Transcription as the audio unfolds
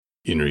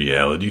In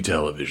reality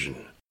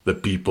television, the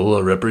people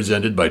are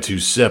represented by two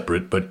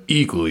separate but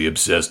equally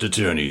obsessed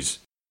attorneys.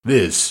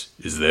 This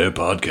is their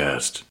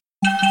podcast.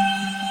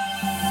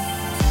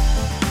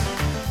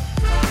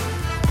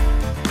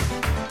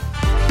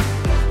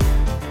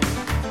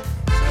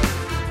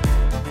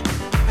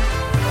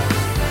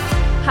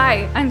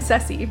 Hi, I'm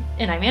Ceci.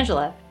 And I'm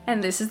Angela.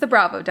 And this is the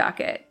Bravo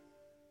Docket.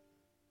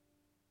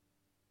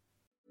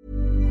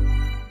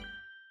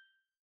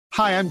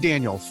 Hi, I'm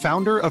Daniel,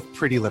 founder of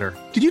Pretty Litter.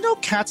 Did you know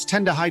cats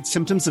tend to hide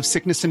symptoms of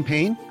sickness and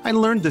pain? I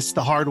learned this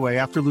the hard way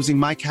after losing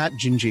my cat,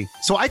 Gingy.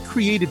 So I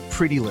created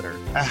Pretty Litter,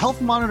 a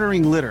health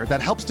monitoring litter that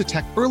helps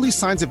detect early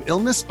signs of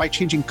illness by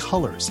changing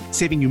colors,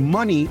 saving you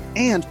money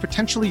and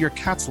potentially your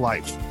cat's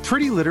life.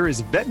 Pretty Litter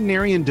is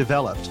veterinarian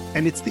developed,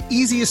 and it's the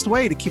easiest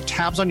way to keep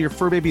tabs on your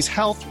fur baby's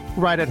health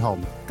right at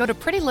home. Go to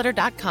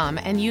prettylitter.com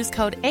and use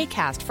code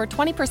ACAST for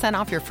 20%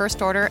 off your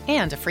first order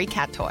and a free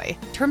cat toy.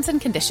 Terms and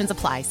conditions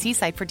apply. See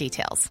site for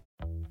details.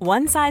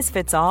 One size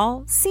fits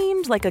all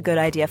seemed like a good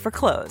idea for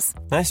clothes.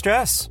 Nice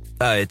dress.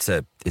 It's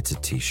a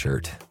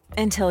t-shirt.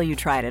 Until you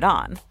tried it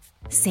on.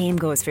 Same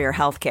goes for your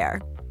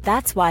healthcare.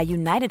 That's why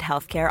United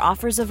Healthcare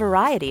offers a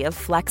variety of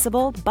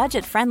flexible,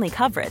 budget-friendly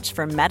coverage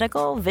for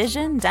medical,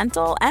 vision,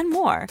 dental, and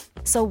more.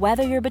 So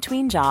whether you're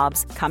between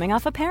jobs, coming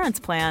off a parent's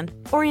plan,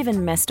 or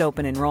even missed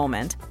open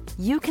enrollment,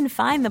 you can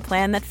find the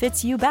plan that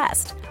fits you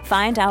best.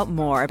 Find out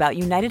more about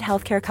United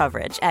Healthcare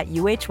coverage at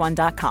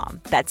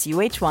uh1.com. That's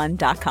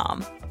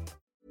uh1.com.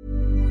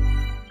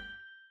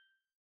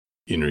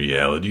 In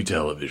reality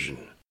television,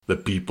 the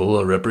people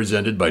are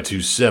represented by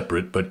two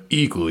separate but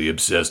equally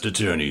obsessed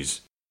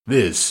attorneys.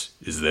 This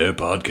is their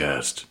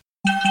podcast.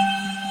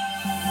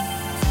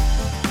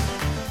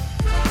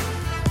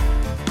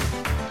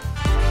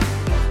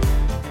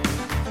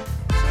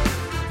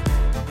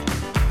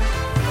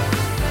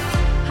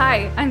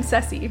 Hi, I'm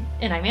Ceci.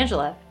 And I'm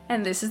Angela.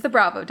 And this is the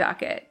Bravo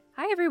Docket.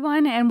 Hi,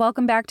 everyone, and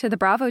welcome back to the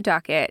Bravo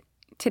Docket.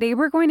 Today,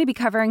 we're going to be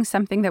covering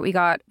something that we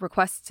got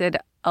requested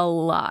a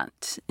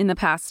lot in the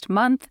past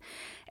month,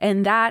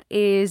 and that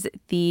is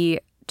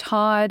the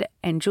Todd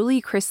and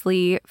Julie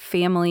Chrisley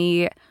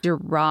family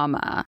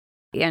drama.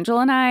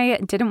 Angela and I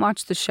didn't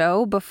watch the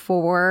show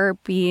before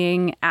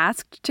being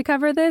asked to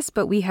cover this,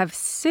 but we have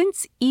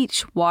since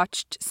each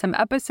watched some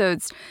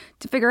episodes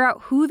to figure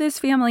out who this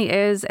family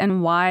is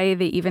and why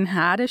they even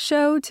had a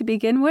show to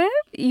begin with.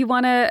 You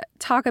want to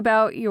talk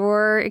about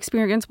your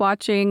experience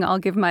watching? I'll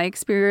give my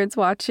experience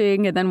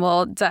watching, and then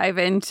we'll dive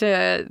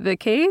into the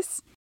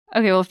case.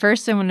 Okay, well,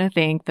 first I want to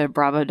thank the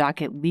Bravo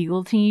Docket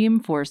legal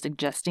team for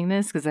suggesting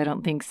this, because I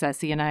don't think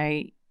Ceci and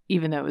I,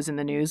 even though it was in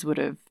the news, would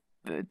have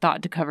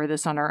thought to cover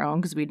this on our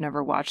own because we'd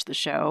never watched the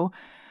show.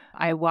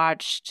 I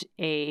watched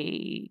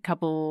a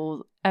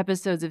couple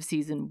episodes of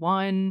season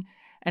 1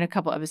 and a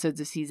couple episodes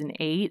of season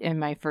 8, and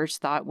my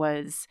first thought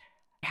was,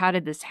 how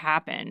did this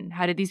happen?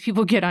 How did these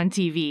people get on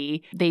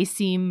TV? They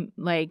seem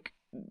like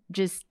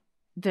just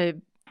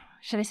should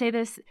I say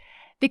this?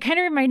 They kind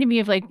of reminded me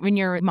of like when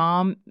your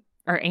mom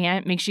or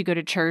aunt makes you go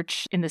to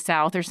church in the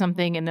South or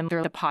something, and then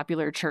they're the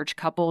popular church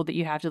couple that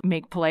you have to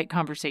make polite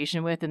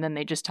conversation with, and then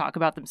they just talk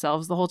about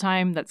themselves the whole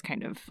time. That's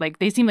kind of like,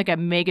 they seem like a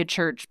mega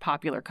church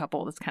popular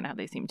couple. That's kind of how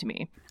they seem to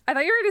me. I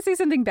thought you were going to say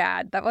something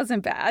bad. That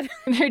wasn't bad.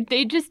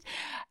 They just,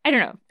 I don't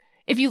know.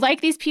 If you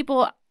like these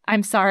people,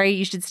 I'm sorry,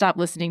 you should stop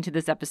listening to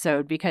this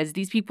episode, because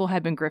these people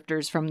have been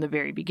grifters from the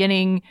very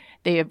beginning.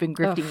 They have been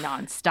grifting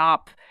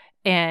nonstop,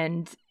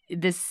 and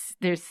this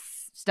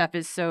stuff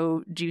is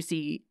so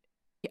juicy.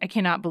 I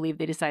cannot believe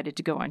they decided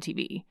to go on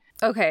TV.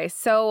 Okay,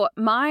 so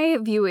my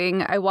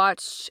viewing, I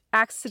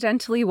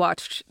accidentally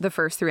watched the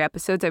first 3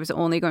 episodes. I was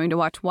only going to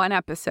watch 1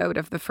 episode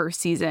of the first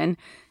season,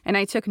 and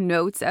I took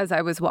notes as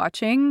I was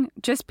watching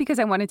just because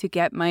I wanted to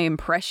get my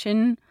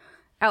impression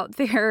out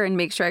there and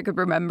make sure I could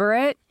remember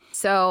it.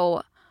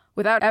 So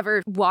without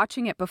ever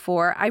watching it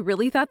before, I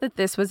really thought that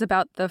this was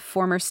about the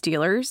former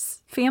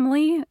Steelers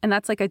family, and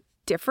that's like a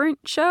different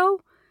show.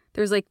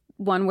 There's like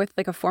one with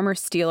like a former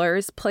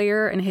Steelers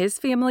player and his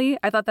family.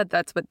 I thought that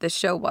that's what this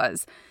show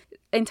was.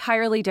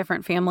 Entirely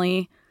different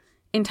family,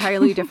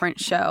 entirely different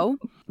show.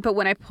 But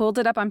when I pulled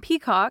it up on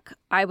Peacock,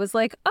 I was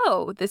like,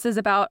 oh, this is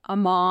about a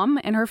mom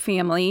and her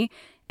family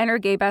and her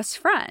gay best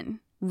friend,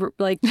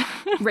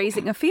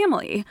 raising a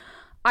family.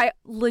 I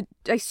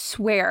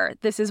swear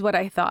this is what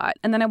I thought.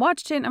 And then I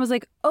watched it and I was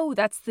like, oh,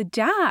 that's the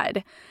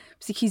dad.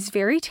 So he's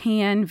very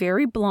tan,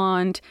 very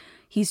blonde.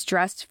 He's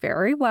dressed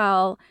very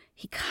well.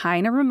 He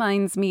kind of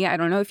reminds me, I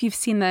don't know if you've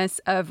seen this,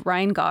 of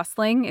Ryan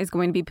Gosling is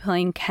going to be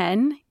playing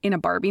Ken in a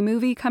Barbie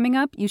movie coming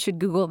up. You should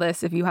Google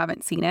this if you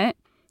haven't seen it.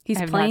 He's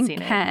playing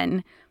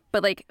Ken,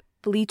 but like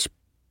bleach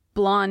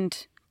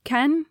blonde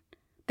Ken.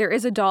 There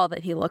is a doll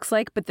that he looks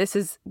like, but this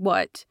is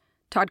what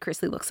Todd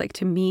Chrisley looks like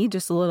to me,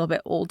 just a little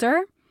bit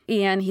older.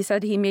 And he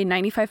said he made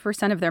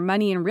 95% of their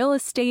money in real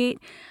estate,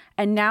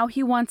 and now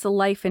he wants a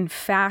life in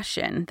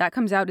fashion. That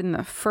comes out in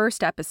the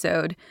first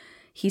episode.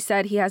 He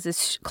said he has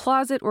his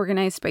closet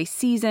organized by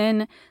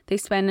season. They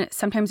spend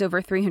sometimes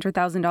over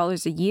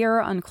 $300,000 a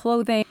year on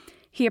clothing.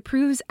 He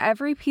approves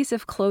every piece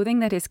of clothing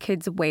that his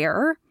kids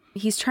wear.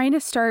 He's trying to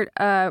start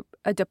a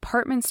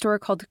department store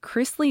called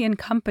Chrisley and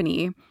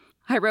Company.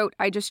 I wrote,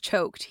 I just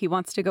choked. He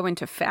wants to go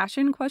into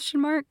fashion, ?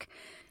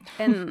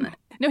 And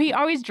no, he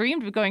always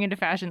dreamed of going into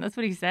fashion. That's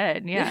what he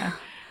said. Yeah.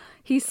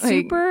 He's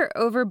super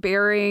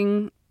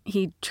overbearing.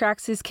 He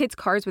tracks his kids'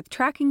 cars with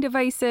tracking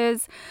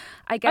devices.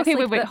 I guess. Okay,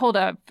 wait. Hold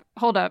up.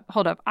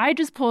 I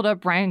just pulled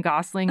up Ryan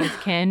Gosling as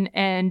Ken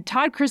and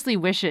Todd Chrisley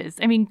wishes.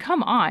 I mean,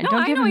 come on.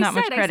 Don't give him that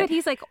much credit. I said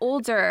he's like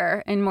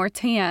older and more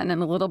tan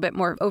and a little bit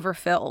more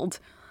overfilled.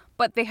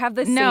 But they have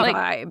the same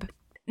vibe.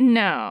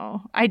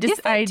 No.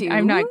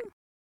 I'm not.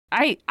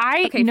 Okay,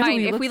 know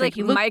fine. If we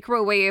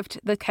microwaved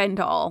the Ken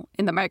doll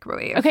in the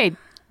microwave. Okay.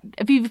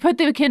 If you put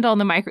the Ken doll in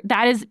the microwave,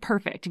 that is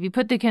perfect. If you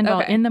put the Ken doll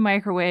in the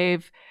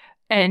microwave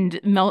and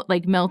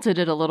melted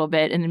it a little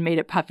bit and then made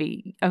it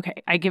puffy,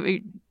 okay, I give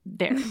it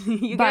there.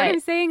 You get what I'm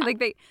saying? Like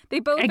they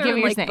both are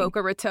like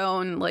Boca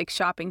Raton, like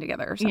shopping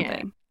together or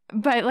something. Yeah.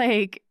 But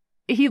like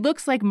he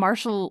looks like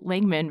Marshall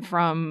Langman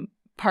from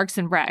Parks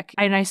and Rec.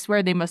 And I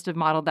swear they must have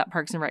modeled that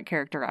Parks and Rec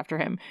character after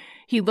him.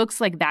 He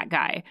looks like that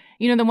guy.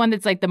 You know, the one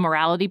that's like the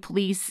morality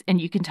police and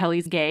you can tell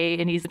he's gay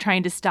and he's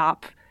trying to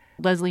stop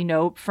Leslie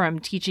Knope from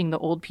teaching the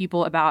old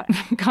people about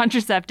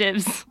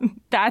contraceptives.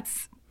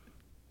 That's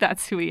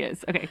who he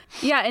is. Okay.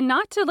 Yeah, and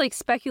not to like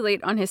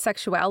speculate on his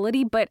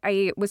sexuality, but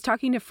I was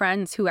talking to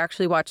friends who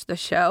actually watched the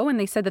show and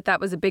they said that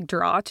was a big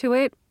draw to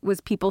it,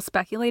 was people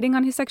speculating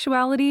on his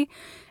sexuality.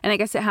 And I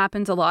guess it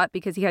happens a lot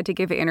because he had to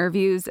give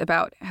interviews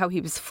about how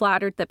he was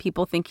flattered that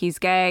people think he's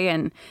gay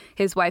and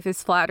his wife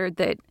is flattered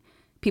that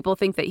people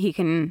think that he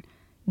can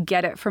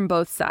get it from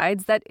both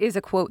sides. That is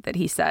a quote that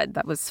he said.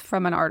 That was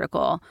from an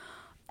article.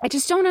 I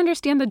just don't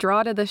understand the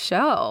draw to the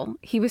show.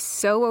 He was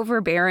so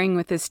overbearing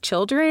with his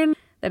children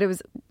that it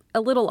was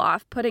a little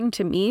off-putting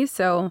to me,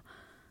 so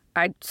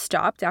I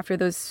stopped after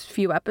those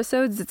few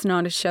episodes. It's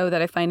not a show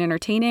that I find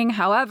entertaining.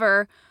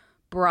 However,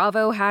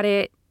 Bravo had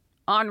it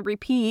on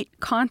repeat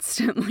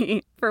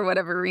constantly for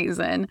whatever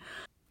reason.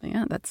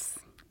 Yeah, that's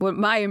what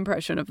my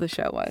impression of the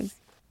show was.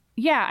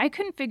 Yeah, I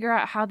couldn't figure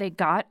out how they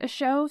got a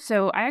show,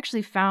 so I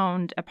actually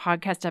found a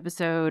podcast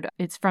episode.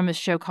 It's from a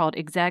show called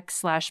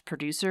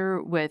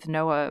Exec/Producer with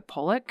Noah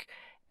Pollock,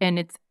 and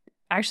it's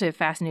actually a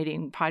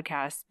fascinating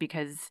podcast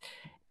because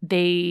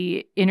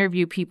they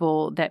interview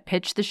people that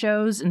pitch the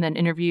shows and then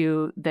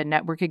interview the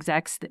network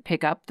execs that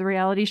pick up the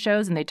reality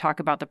shows. And they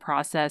talk about the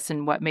process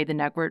and what made the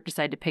network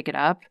decide to pick it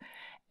up.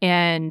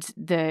 And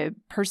the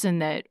person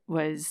that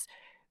was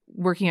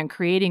working on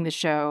creating the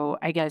show,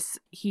 I guess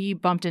he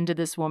bumped into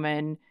this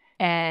woman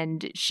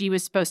and she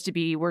was supposed to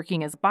be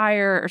working as a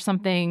buyer or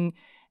something.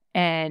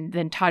 And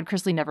then Todd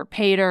Chrisley never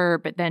paid her,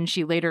 but then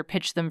she later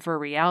pitched them for a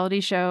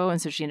reality show.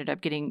 And so she ended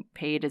up getting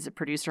paid as a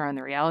producer on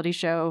the reality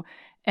show.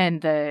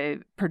 And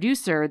the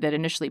producer that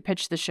initially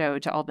pitched the show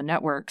to all the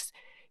networks,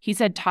 he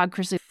said Todd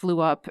Chrisley flew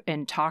up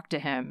and talked to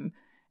him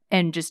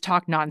and just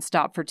talked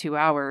nonstop for 2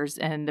 hours.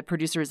 And the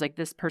producer was like,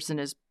 this person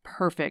is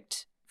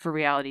perfect for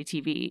reality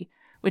TV,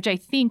 which I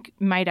think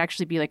might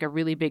actually be like a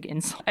really big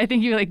insult. I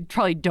think you like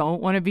probably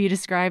don't want to be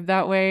described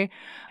that way.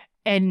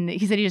 And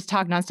he said he just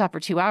talked nonstop for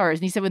 2 hours.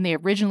 And he said when they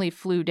originally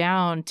flew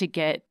down to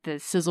get the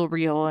sizzle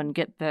reel and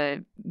get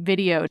the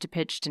video to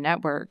pitch to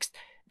networks,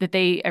 that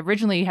they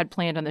originally had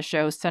planned on the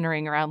show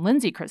centering around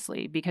Lindsay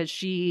Chrisley because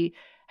she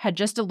had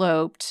just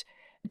eloped.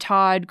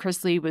 Todd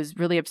Chrisley was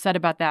really upset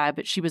about that,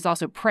 but she was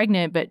also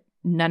pregnant, but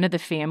none of the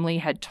family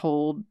had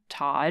told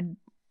Todd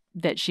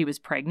that she was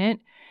pregnant,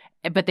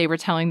 but they were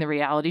telling the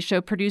reality show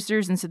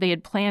producers. And so they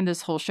had planned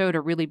this whole show to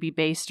really be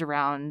based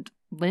around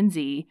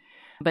Lindsay.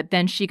 But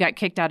then she got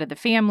kicked out of the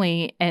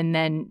family, and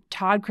then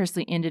Todd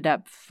Chrisley ended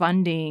up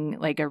funding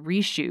like a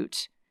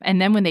reshoot. And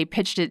then when they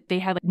pitched it, they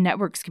had like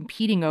networks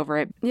competing over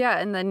it. Yeah,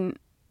 and then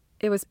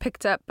it was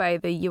picked up by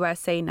the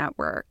USA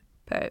Network,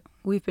 but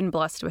we've been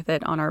blessed with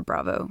it on our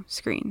Bravo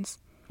screens.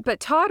 But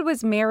Todd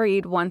was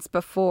married once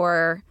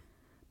before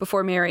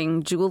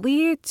marrying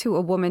Julie to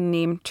a woman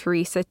named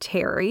Teresa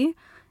Terry,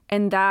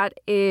 and that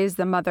is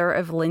the mother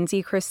of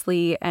Lindsay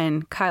Chrisley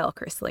and Kyle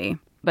Chrisley.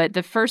 But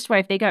the first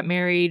wife, they got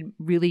married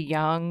really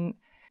young.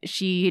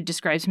 She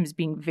describes him as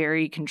being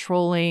very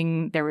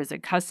controlling. There was a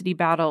custody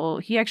battle.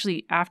 He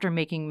actually, after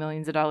making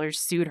millions of dollars,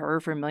 sued her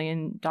for $1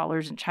 million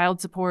in child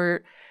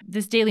support.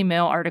 This Daily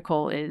Mail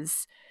article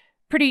is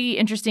pretty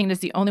interesting. It's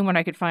the only one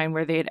I could find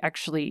where they had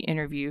actually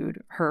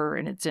interviewed her,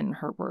 and it's in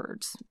her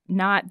words.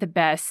 Not the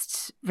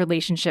best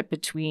relationship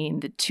between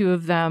the two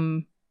of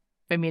them.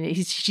 I mean,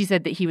 she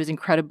said that he was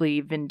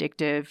incredibly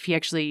vindictive. He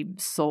actually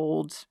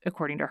sold,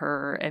 according to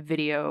her, a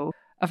video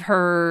of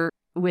her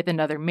with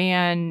another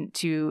man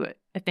to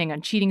a thing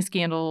on cheating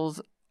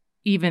scandals,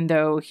 even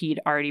though he'd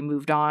already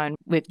moved on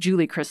with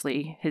Julie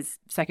Chrisley, his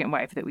second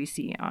wife that we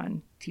see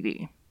on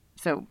TV.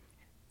 So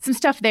some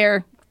stuff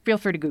there. Feel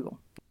free to Google.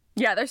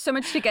 Yeah, there's so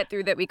much to get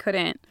through that we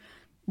couldn't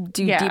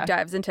do deep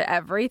dives into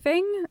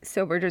everything.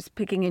 So we're just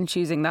picking and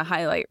choosing the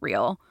highlight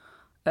reel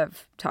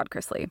of Todd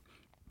Chrisley.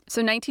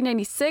 So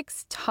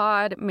 1996,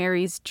 Todd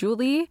marries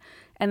Julie,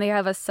 and they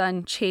have a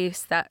son,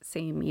 Chase, that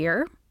same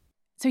year.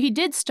 So he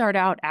did start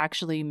out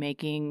actually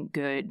making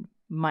good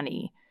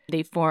money.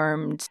 They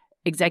formed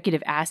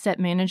Executive Asset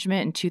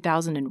Management in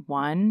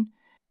 2001,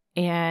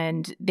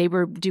 and they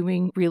were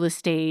doing real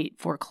estate,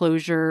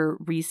 foreclosure,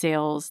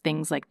 resales,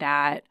 things like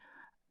that.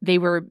 They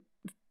were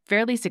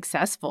fairly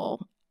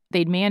successful.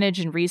 They'd manage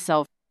and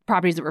resell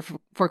properties that were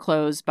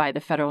foreclosed by the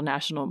Federal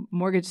National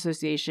Mortgage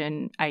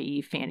Association,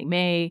 i.e. Fannie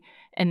Mae,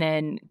 and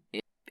then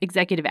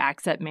Executive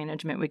Asset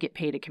Management would get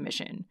paid a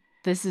commission.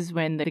 This is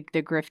when the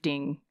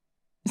grifting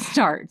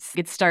starts.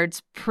 It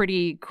starts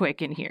pretty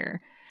quick in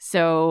here.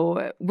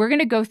 So we're going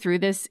to go through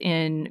this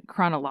in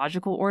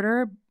chronological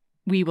order.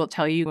 We will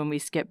tell you when we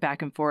skip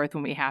back and forth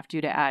when we have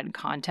to add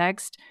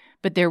context.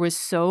 But there was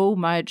so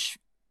much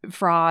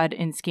fraud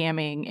and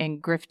scamming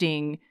and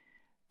grifting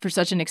for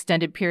such an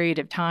extended period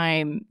of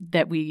time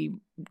that we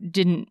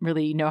didn't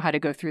really know how to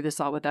go through this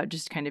all without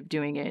just kind of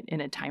doing it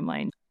in a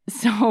timeline.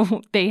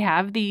 So they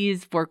have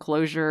these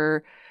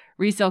foreclosure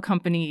resale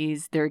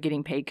companies. They're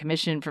getting paid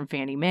commission from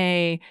Fannie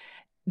Mae.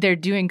 They're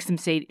doing some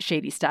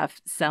shady stuff,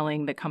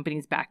 selling the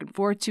companies back and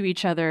forth to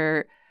each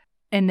other.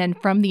 And then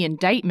from the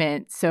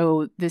indictment,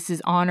 so this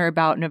is on or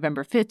about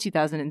November 5th,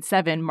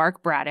 2007,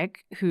 Mark Braddock,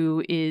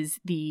 who is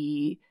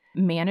the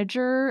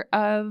manager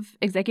of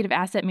Executive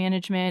Asset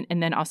Management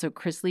and then also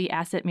Chrisley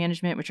Asset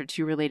Management, which are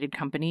two related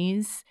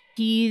companies.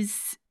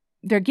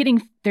 They're getting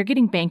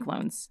bank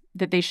loans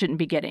that they shouldn't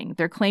be getting.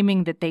 They're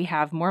claiming that they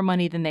have more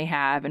money than they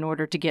have in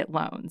order to get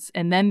loans.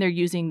 And then they're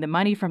using the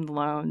money from the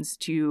loans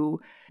to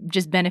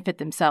just benefit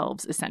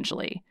themselves,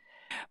 essentially.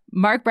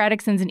 Mark Braddock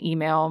sends an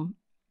email,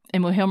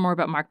 and we'll hear more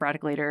about Mark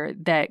Braddock later,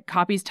 that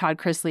copies Todd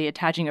Chrisley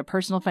attaching a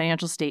personal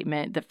financial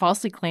statement that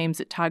falsely claims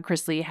that Todd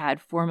Chrisley had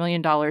 $4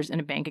 million in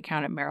a bank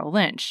account at Merrill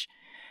Lynch.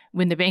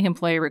 When the bank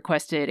employee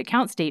requested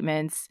account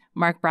statements,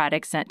 Mark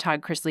Braddock sent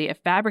Todd Chrisley a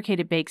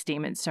fabricated bank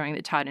statement showing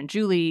that Todd and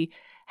Julie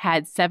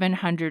had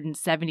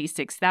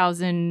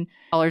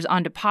 $776,000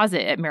 on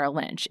deposit at Merrill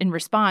Lynch. In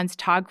response,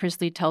 Todd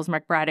Chrisley tells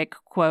Mark Braddock,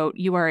 quote,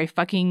 "You are a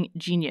fucking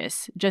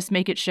genius. Just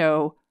make it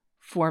show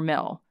 $4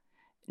 million."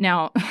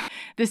 Now,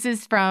 this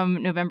is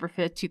from November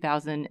 5th,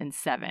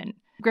 2007.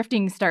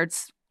 Grifting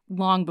starts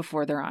long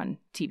before they're on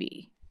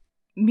TV.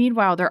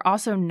 Meanwhile, they're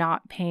also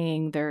not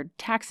paying their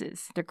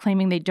taxes. They're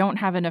claiming they don't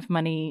have enough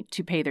money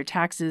to pay their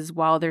taxes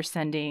while they're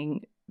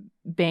sending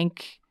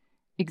bank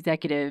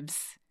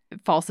executives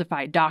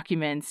falsified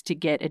documents to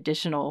get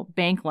additional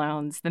bank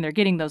loans. Then they're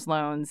getting those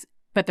loans,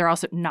 but they're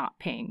also not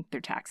paying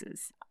their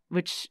taxes,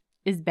 which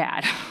is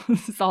bad.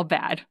 This is all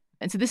bad.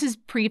 And so this is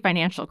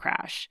pre-financial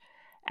crash.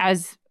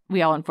 As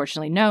we all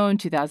unfortunately know, in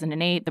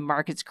 2008, the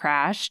markets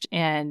crashed,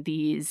 and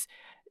these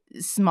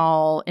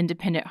small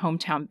independent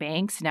hometown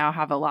banks now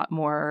have a lot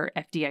more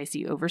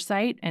FDIC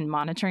oversight and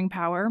monitoring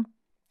power.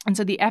 And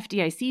so the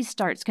FDIC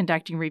starts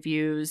conducting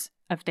reviews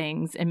of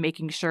things and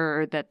making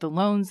sure that the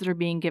loans that are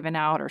being given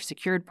out are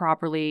secured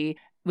properly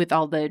with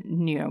all the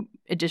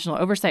additional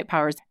oversight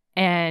powers.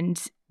 And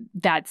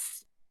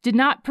that's did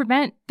not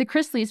prevent the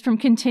Chrisleys from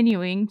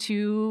continuing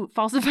to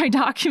falsify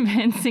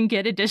documents and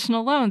get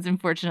additional loans,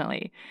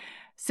 unfortunately.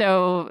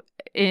 So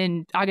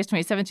in August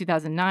 27,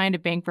 2009, a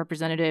bank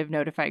representative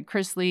notified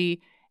Chrisley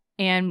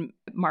and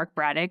Mark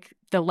Braddock.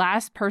 The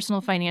last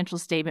personal financial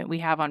statement we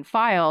have on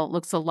file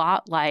looks a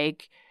lot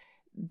like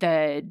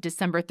the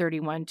December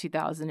 31,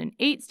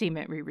 2008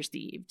 statement we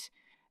received.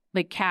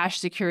 Like cash,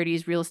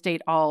 securities, real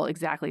estate, all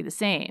exactly the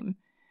same.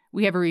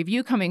 We have a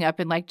review coming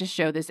up and like to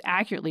show this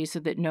accurately so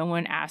that no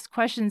one asks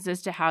questions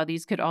as to how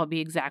these could all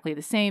be exactly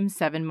the same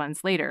 7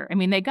 months later. I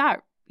mean,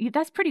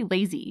 that's pretty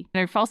lazy.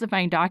 They're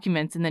falsifying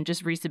documents and then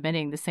just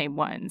resubmitting the same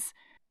ones.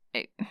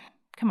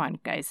 Come on,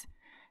 guys.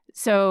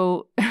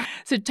 So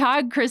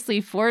Todd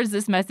Chrisley forwards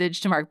this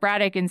message to Mark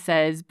Braddock and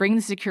says, "Bring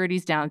the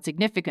securities down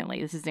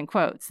significantly." This is in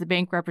quotes. The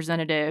bank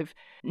representative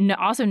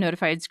also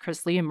notifies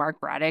Chrisley and Mark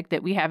Braddock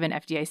that we have an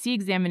FDIC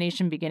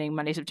examination beginning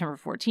Monday, September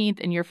 14th,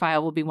 and your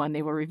file will be one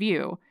they will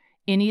review.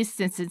 Any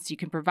assistance you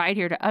can provide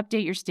here to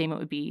update your statement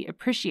would be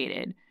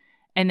appreciated.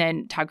 And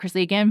then Todd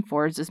Chrisley again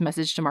forwards this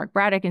message to Mark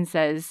Braddock and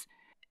says,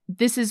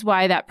 "This is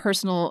why that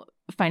personal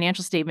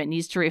financial statement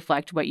needs to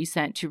reflect what you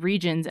sent to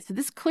Regions." So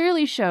this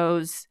clearly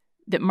shows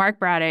that Mark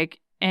Braddock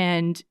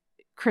and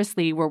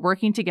Chrisley were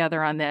working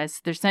together on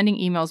this. They're sending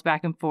emails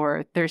back and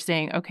forth. They're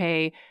saying,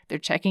 okay, they're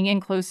checking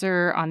in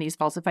closer on these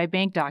falsified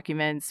bank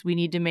documents. We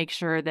need to make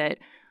sure that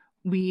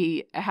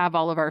we have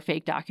all of our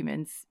fake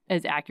documents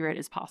as accurate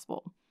as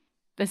possible.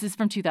 This is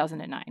from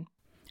 2009.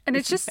 And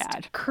it's just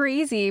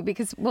crazy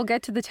because we'll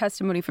get to the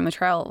testimony from the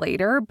trial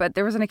later, but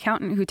there was an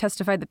accountant who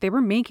testified that they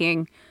were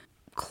making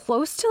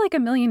close to like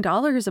 $1 million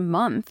a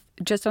month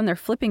just on their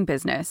flipping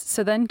business.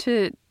 So then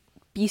to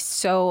be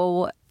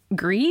so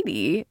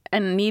greedy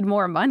and need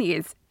more money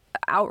is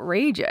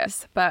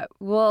outrageous, but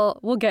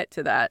we'll get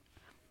to that.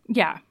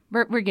 Yeah,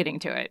 we're getting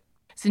to it.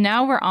 So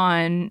now we're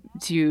on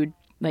to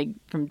like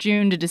from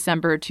June to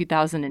December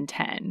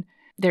 2010.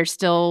 They're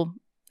still,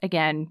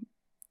 again,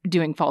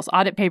 doing false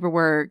audit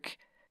paperwork,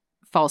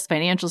 false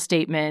financial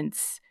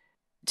statements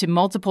to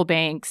multiple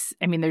banks.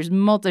 I mean, there's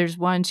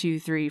 1, 2,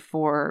 3,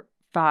 4,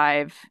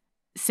 5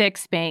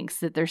 6 banks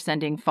that they're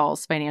sending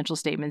false financial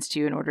statements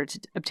to in order to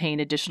obtain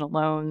additional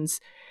loans.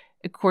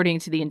 According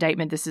to the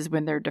indictment, this is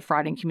when they're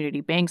defrauding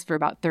community banks for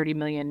about $30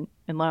 million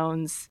in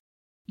loans.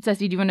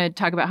 Ceci, do you want to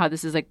talk about how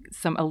this is like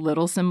a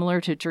little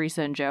similar to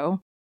Teresa and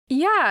Joe?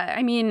 Yeah,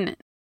 I mean,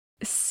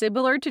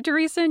 similar to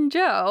Teresa and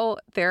Joe,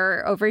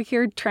 they're over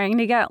here trying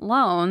to get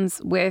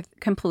loans with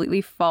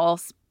completely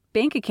false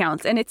bank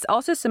accounts. And it's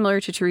also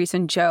similar to Teresa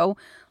and Joe,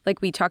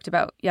 like we talked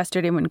about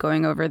yesterday when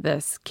going over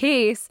this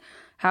case,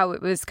 how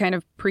it was kind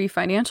of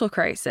pre-financial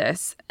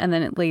crisis. And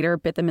then it later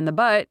bit them in the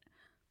butt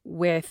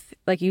with,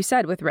 like you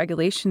said, with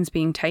regulations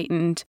being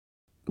tightened.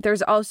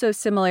 There's also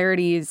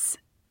similarities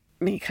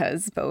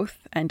because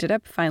both ended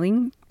up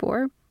filing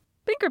for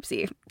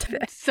bankruptcy.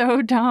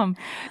 So dumb.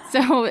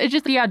 So it's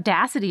just the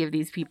audacity of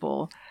these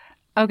people.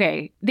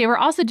 Okay. They were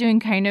also doing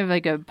kind of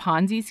like a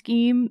Ponzi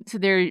scheme. So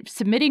they're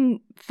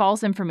submitting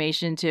false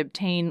information to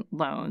obtain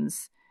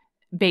loans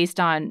based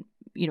on,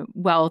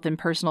 wealth and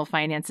personal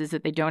finances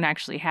that they don't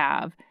actually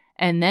have.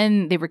 And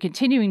then they were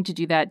continuing to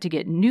do that to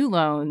get new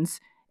loans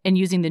and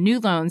using the new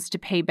loans to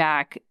pay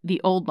back the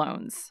old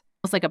loans.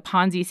 It's like a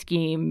Ponzi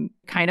scheme,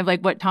 kind of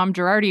like what Tom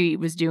Girardi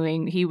was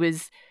doing. He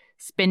was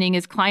spending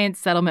his client's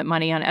settlement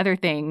money on other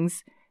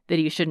things that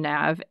he shouldn't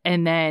have,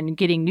 and then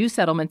getting new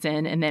settlements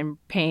in and then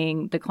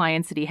paying the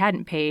clients that he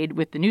hadn't paid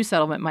with the new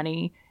settlement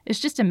money. It's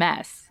just a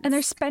mess. And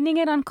they're spending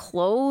it on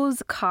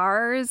clothes,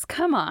 cars.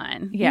 Come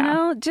on.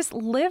 Yeah. Just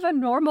live a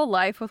normal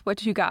life with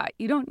what you got.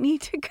 You don't need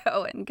to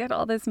go and get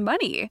all this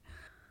money.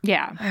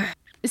 Yeah.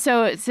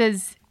 So it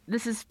says,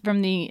 this is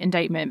from the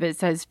indictment, but it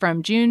says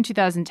from June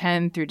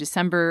 2010 through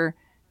December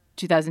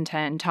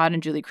 2010, Todd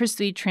and Julie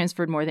Chrisley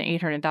transferred more than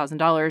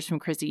 $800,000 from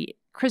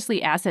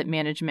Chrisley Asset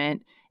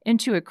Management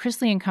into a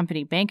Chrisley &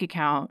 Company bank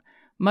account,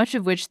 much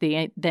of which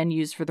they then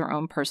used for their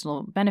own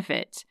personal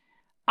benefit.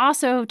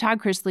 Also, Todd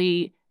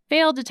Chrisley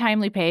failed to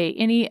timely pay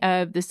any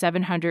of the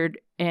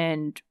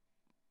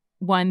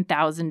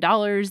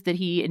 $701,000 that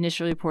he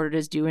initially reported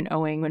as due and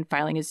owing when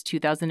filing his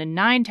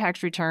 2009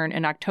 tax return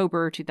in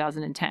October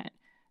 2010.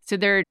 So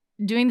they're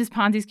doing this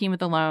Ponzi scheme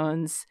with the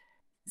loans,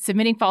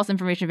 submitting false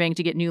information to bank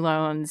to get new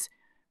loans,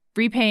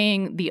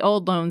 repaying the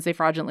old loans they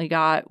fraudulently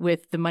got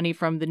with the money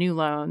from the new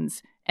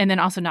loans, and then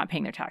also not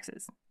paying their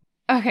taxes.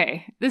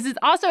 Okay, this is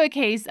also a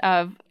case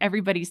of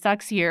everybody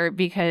sucks here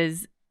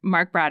because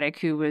Mark Braddock,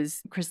 who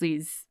was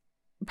Chrisley's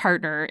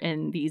partner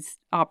in these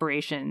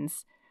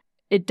operations,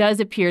 it does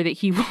appear that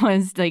he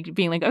was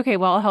being like, okay,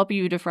 well, I'll help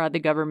you defraud the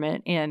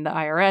government and the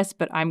IRS,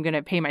 but I'm going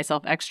to pay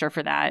myself extra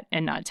for that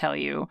and not tell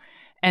you.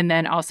 And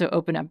then also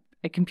open up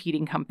a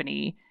competing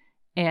company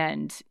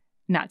and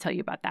not tell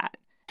you about that.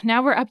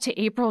 Now we're up to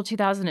April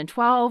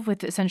 2012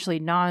 with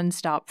essentially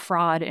nonstop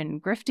fraud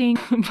and grifting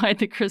by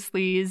the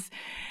Chrisleys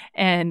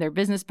and their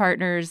business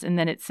partners. And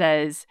then it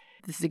says,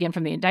 this is again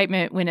from the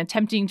indictment, when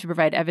attempting to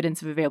provide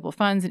evidence of available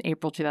funds in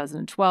April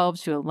 2012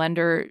 to a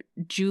lender,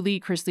 Julie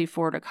Chrisley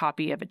forwarded a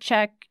copy of a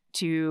check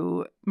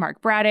to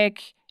Mark Braddock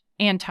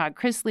and Todd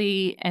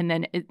Chrisley. And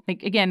then,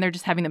 again, they're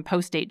just having them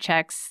post-date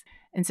checks.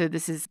 And so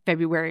this is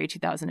February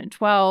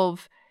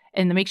 2012.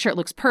 And to make sure it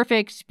looks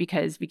perfect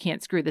because we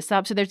can't screw this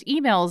up. So there's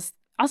emails.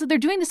 Also, they're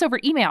doing this over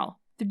email.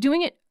 They're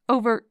doing it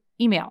over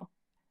email.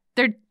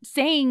 They're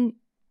saying,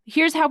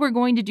 here's how we're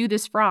going to do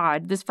this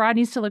fraud. This fraud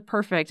needs to look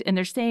perfect. And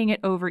they're saying it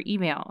over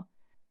email.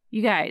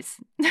 You guys.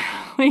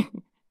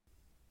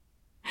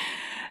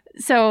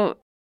 So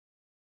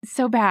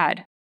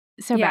bad.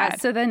 So bad.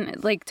 So then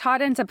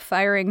Todd ends up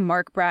firing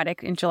Mark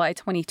Braddock in July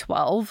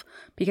 2012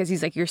 because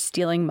he's like, you're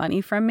stealing money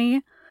from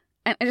me.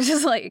 And it's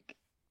just like,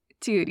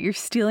 dude, you're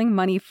stealing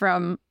money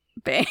from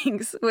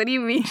banks. What do you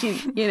mean?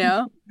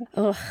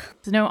 Ugh.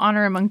 There's no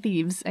honor among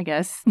thieves, I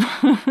guess.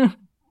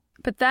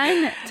 But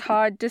then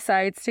Todd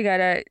decides to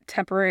get a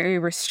temporary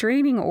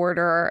restraining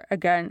order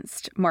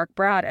against Mark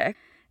Braddock.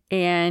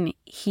 And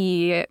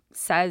he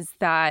says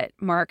that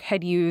Mark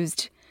had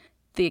used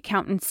the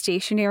accountant's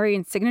stationery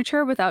and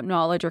signature without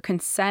knowledge or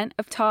consent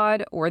of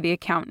Todd or the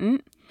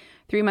accountant.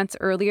 3 months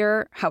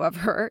earlier,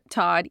 however,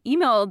 Todd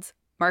emailed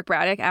Mark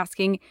Braddock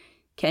asking,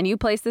 can you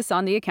place this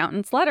on the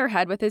accountant's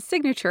letterhead with his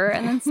signature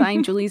and then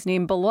sign Julie's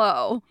name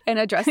below and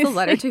address the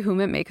letter to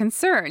whom it may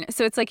concern?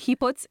 So it's like he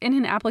puts in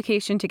an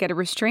application to get a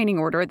restraining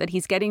order that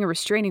he's getting a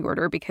restraining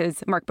order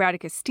because Mark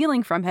Braddock is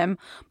stealing from him.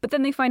 But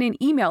then they find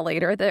an email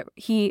later that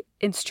he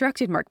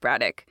instructed Mark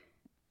Braddock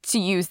to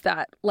use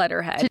that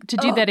letterhead. To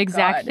do that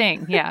exact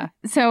thing. Yeah.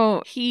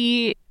 So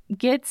he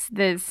gets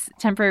this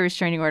temporary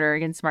restraining order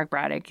against Mark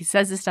Braddock. He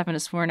says this stuff in a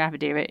sworn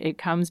affidavit. It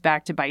comes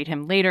back to bite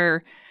him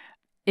later.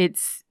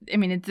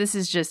 This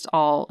is just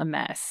all a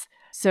mess.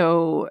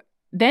 So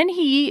then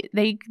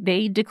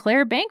they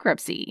declare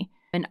bankruptcy.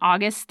 On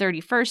August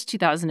 31st,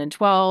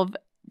 2012,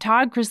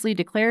 Todd Chrisley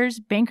declares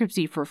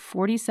bankruptcy for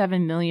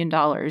 $47 million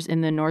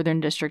in the Northern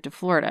District of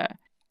Florida.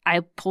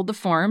 I pulled the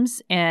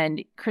forms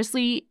and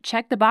Chrisley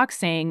checked the box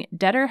saying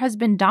debtor has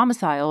been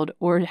domiciled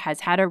or has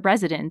had a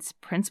residence,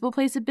 principal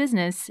place of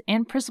business,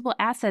 and principal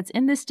assets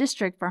in this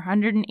district for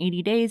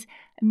 180 days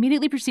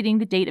immediately preceding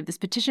the date of this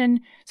petition.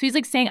 So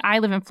he's saying I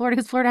live in Florida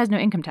because Florida has no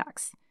income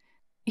tax.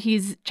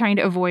 He's trying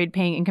to avoid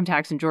paying income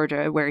tax in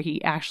Georgia, where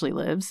he actually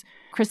lives.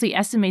 Chrisley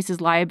estimates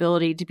his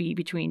liability to be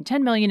between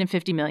 $10 million and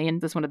 $50 million.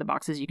 That's one of the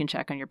boxes you can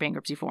check on your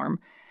bankruptcy form.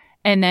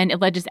 And then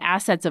alleges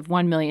assets of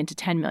 $1 million to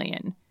 $10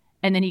 million.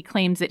 And then he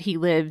claims that he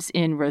lives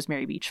in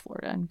Rosemary Beach,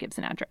 Florida, and gives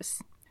an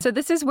address. So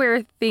this is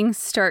where things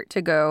start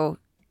to go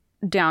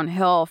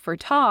downhill for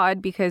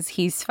Todd, because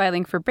he's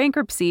filing for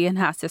bankruptcy and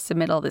has to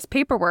submit all this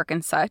paperwork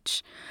and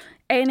such.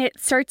 And it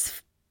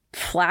starts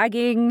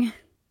flagging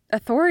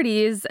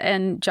authorities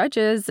and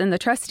judges and the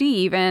trustee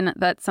even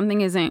that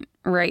something isn't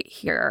right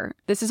here.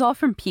 This is all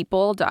from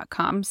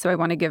people.com, so I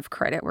want to give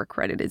credit where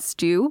credit is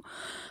due.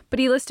 But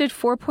he listed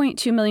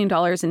 $4.2 million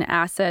in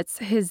assets.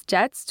 His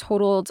debts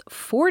totaled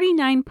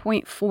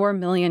 $49.4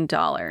 million.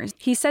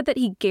 He said that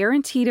he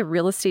guaranteed a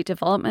real estate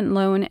development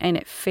loan and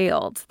it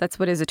failed. That's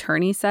what his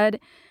attorney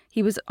said.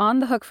 He was on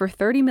the hook for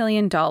 $30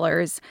 million.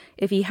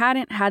 If he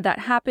hadn't had that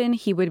happen,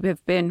 he would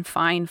have been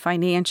fine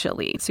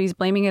financially. So he's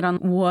blaming it on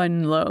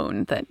one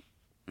loan that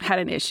had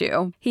an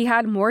issue. He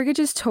had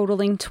mortgages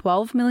totaling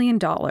 $12 million,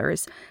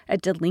 a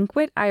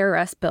delinquent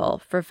IRS bill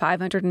for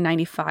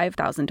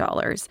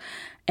 $595,000,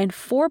 and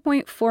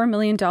 $4.4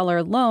 million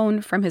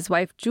loan from his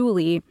wife,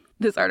 Julie,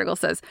 this article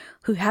says,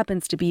 who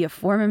happens to be a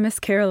former Miss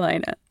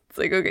Carolina. It's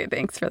like, okay,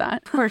 thanks for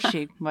that. Of course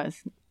she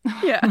was.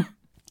 Yeah.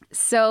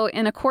 So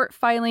in a court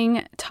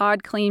filing,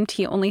 Todd claimed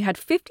he only had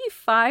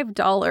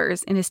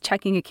 $55 in his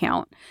checking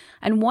account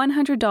and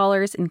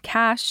 $100 in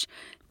cash.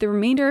 The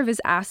remainder of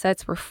his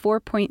assets were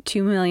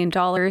 $4.2 million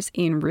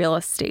in real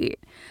estate.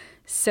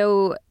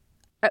 So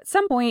at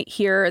some point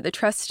here, the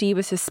trustee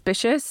was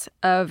suspicious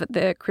of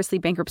the Chrisley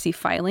bankruptcy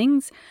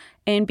filings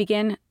and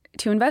began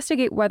to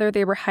investigate whether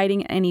they were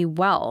hiding any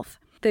wealth.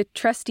 The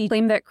trustee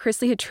claimed that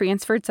Chrisley had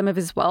transferred some of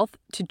his wealth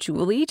to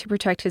Julie to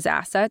protect his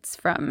assets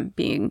from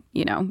being,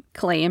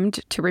 claimed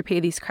to repay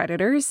these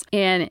creditors.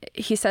 And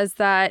he says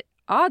that,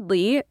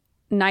 oddly,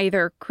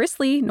 neither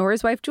Chrisley nor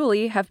his wife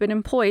Julie have been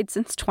employed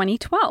since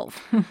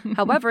 2012.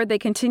 However, they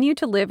continue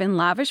to live in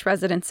lavish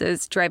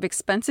residences, drive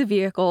expensive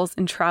vehicles,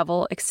 and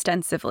travel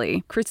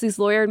extensively. Chrisley's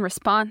lawyer in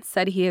response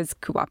said he has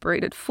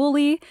cooperated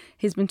fully.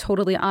 He's been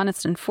totally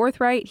honest and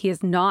forthright. He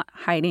is not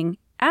hiding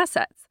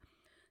assets.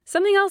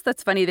 Something else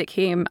that's funny that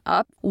came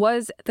up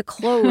was the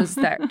clothes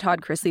that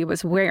Todd Chrisley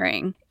was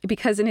wearing,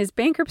 because in his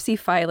bankruptcy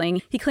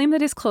filing, he claimed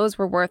that his clothes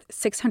were worth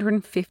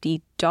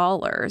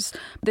 $650.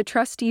 The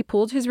trustee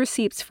pulled his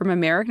receipts from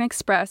American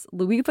Express,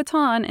 Louis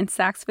Vuitton, and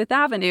Saks Fifth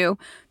Avenue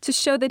to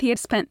show that he had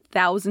spent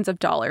thousands of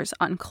dollars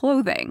on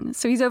clothing.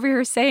 So he's over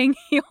here saying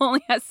he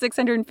only has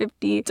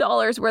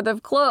 $650 worth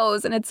of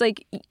clothes, and it's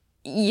like,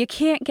 you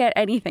can't get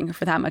anything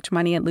for that much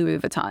money at Louis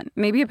Vuitton.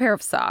 Maybe a pair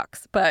of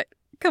socks, but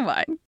come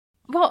on.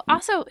 Well,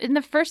 also, in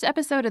the first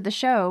episode of the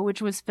show,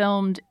 which was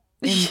filmed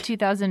in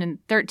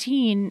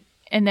 2013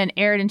 and then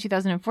aired in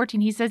 2014,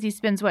 he says he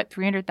spends,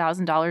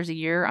 $300,000 a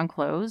year on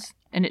clothes?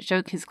 And it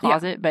showed his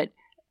closet, but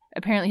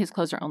apparently his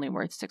clothes are only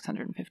worth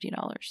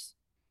 $650.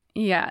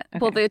 Yeah. Okay.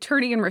 Well, his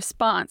attorney in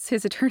response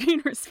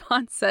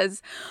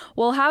says,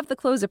 we'll have the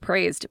clothes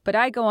appraised, but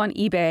I go on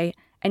eBay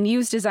and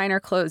used designer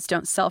clothes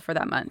don't sell for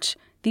that much.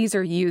 These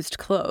are used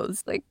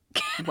clothes. Like,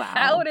 wow.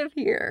 Out of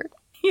here.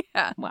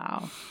 Yeah.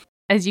 Wow.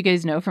 As you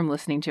guys know from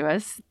listening to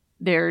us,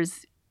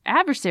 there's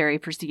adversary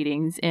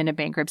proceedings in a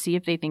bankruptcy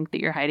if they think that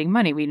you're hiding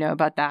money. We know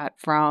about that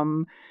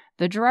from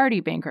the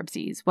Girardi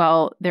bankruptcies.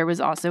 Well, there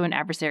was also an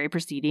adversary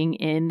proceeding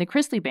in the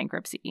Chrisley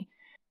bankruptcy.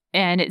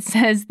 And it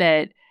says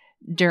that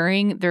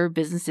during their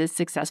business's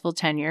successful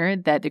tenure,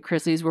 that the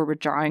Chrisleys were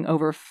withdrawing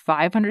over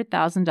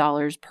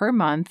 $500,000 per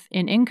month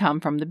in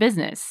income from the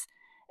business.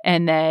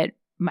 And that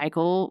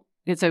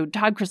so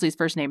Todd Chrisley's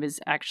first name is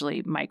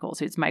actually Michael,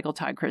 so it's Michael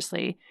Todd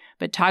Chrisley.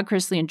 But Todd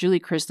Chrisley and Julie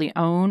Chrisley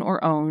own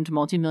or owned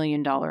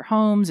multi-million-dollar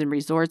homes and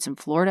resorts in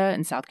Florida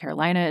and South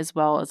Carolina, as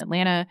well as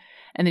Atlanta.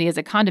 And then he has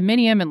a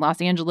condominium in Los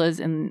Angeles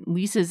and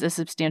leases a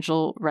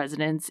substantial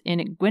residence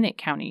in Gwinnett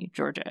County,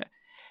 Georgia.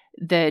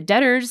 The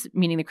debtors,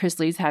 meaning the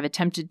Chrisleys, have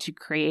attempted to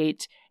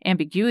create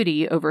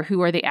ambiguity over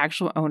who are the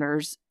actual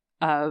owners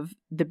of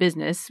the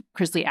business,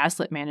 Chrisley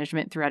Asset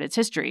Management, throughout its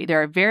history.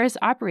 There are various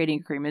operating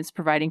agreements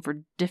providing for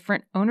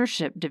different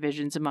ownership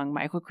divisions among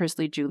Michael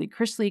Chrisley, Julie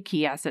Chrisley,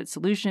 Key Asset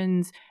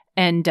Solutions,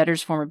 and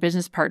debtor's former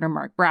business partner,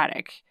 Mark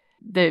Braddock.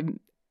 The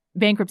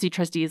bankruptcy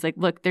trustee is like,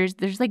 look, there's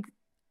like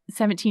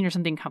 17 or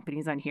something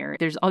companies on here.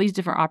 There's all these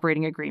different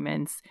operating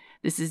agreements.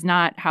 This is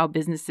not how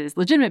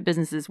legitimate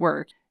businesses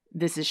work.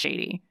 This is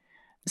shady.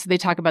 So they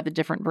talk about the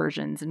different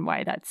versions and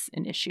why that's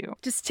an issue.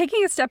 Just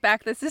taking a step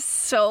back, this is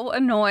so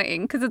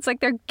annoying because it's like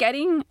they're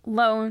getting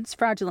loans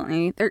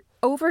fraudulently. They're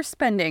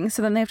overspending,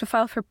 so then they have to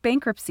file for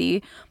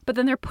bankruptcy, but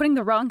then they're putting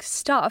the wrong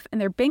stuff in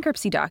their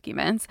bankruptcy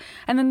documents,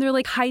 and then they're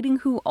like hiding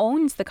who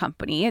owns the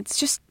company. It's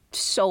just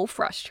so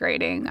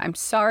frustrating. I'm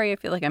sorry, I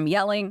feel like I'm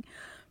yelling,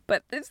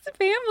 but this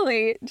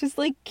family just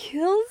like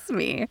kills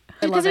me.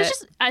 Because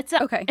it's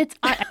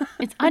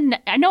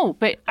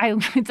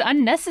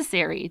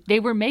unnecessary. They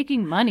were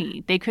making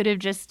money. They could have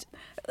just.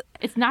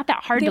 It's not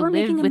that hard to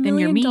live within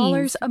your means. They were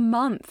making $1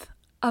 million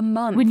a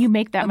month. When you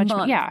make that much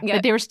money, yeah.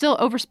 But they were still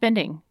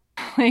overspending.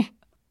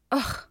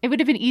 Ugh. It would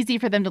have been easy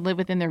for them to live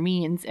within their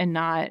means and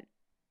not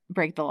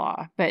break the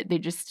law, but they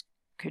just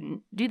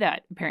couldn't do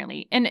that,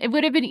 apparently. And it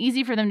would have been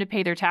easy for them to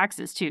pay their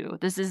taxes, too.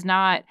 It's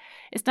not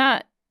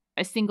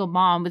a single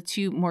mom with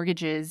 2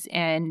 mortgages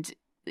and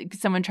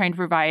someone trying to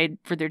provide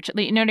for their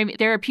children. You know what I mean?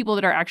 There are people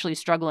that are actually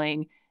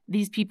struggling.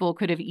 These people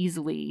could have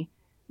easily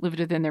lived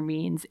within their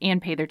means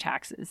and pay their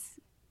taxes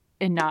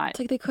and not. It's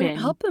like they couldn't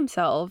help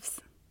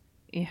themselves.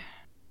 Yeah.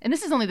 And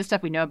this is only the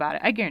stuff we know about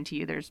it. I guarantee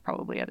you there's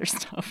probably other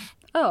stuff.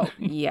 Oh,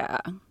 yeah.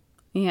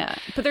 Yeah.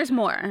 But there's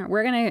more.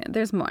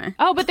 There's more.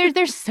 Oh, but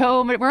there's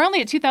so much. We're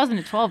only at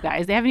 2012,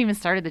 guys. They haven't even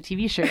started the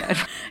TV show yet.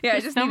 Yeah, I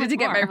just needed to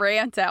get my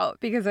rant out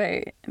because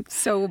it's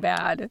so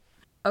bad.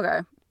 Okay.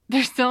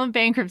 They're still in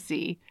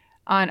bankruptcy.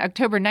 On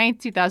October 9th,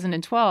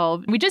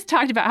 2012, we just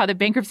talked about how the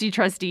bankruptcy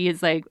trustee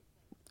is like,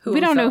 we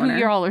don't know who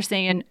you all are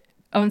saying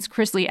owns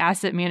Chrisley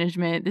Asset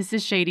Management. This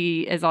is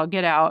shady as all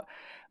get out.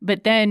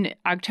 But then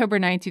October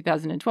 9th,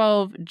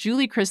 2012,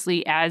 Julie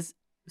Chrisley, as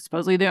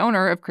supposedly the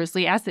owner of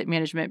Chrisley Asset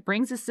Management,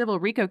 brings a civil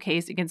RICO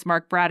case against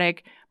Mark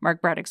Braddock,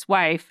 Mark Braddock's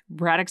wife,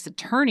 Braddock's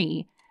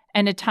attorney,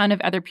 and a ton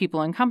of other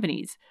people and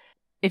companies.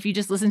 If you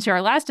just listened to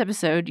our last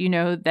episode, you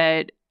know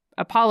that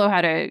Apollo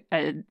had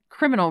a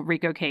criminal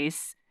RICO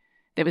case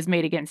that was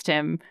made against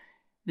him.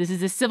 This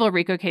is a civil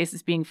RICO case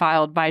that's being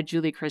filed by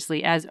Julie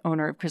Chrisley as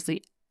owner of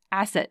Chrisley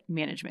Asset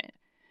Management.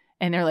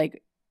 And they're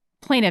like,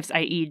 plaintiffs,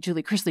 i.e.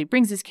 Julie Chrisley,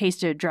 brings this case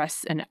to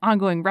address an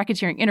ongoing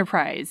racketeering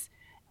enterprise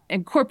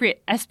and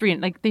corporate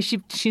espionage. Like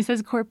she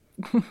says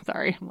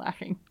sorry, I'm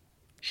laughing.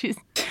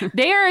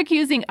 They are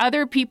accusing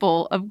other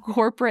people of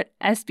corporate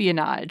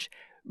espionage,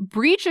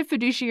 breach of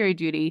fiduciary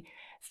duty,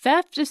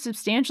 theft of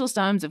substantial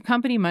sums of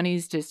company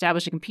monies to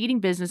establish a competing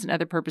business and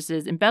other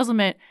purposes,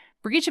 embezzlement,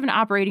 breach of an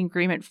operating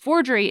agreement,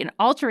 forgery and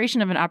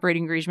alteration of an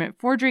operating agreement,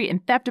 forgery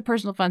and theft of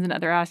personal funds and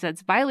other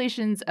assets,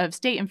 violations of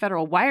state and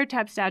federal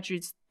wiretap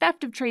statutes,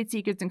 theft of trade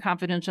secrets and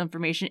confidential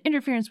information,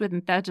 interference with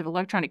and theft of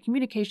electronic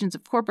communications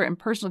of corporate and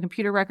personal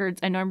computer records.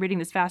 I know I'm reading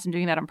this fast and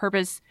doing that on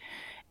purpose.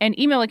 And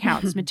email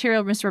accounts,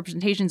 material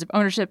misrepresentations of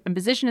ownership and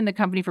position in the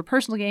company for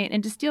personal gain,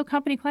 and to steal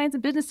company clients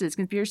and businesses,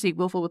 conspiracy,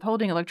 willful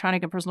withholding,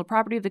 electronic and personal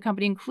property of the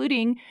company,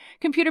 including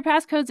computer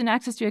passcodes and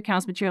access to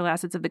accounts, material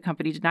assets of the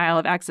company, denial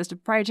of access to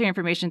proprietary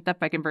information, theft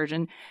by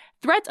conversion,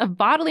 threats of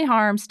bodily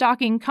harm,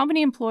 stalking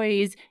company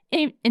employees,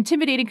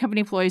 intimidating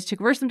company employees to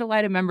coerce them to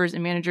lie to members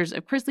and managers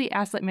of Chrisley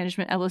Asset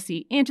Management,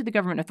 LLC, and to the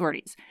government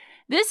authorities.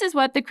 This is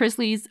what the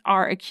Chrisleys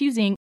are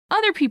accusing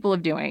other people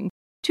of doing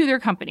to their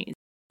companies.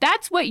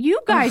 That's what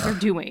you guys are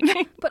doing.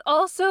 But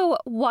also,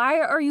 why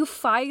are you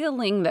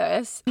filing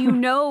this? You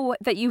know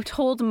that you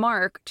told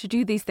Mark to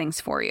do these things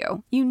for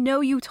you. You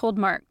know you told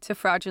Mark to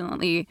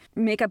fraudulently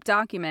make up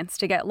documents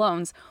to get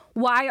loans.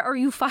 Why are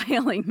you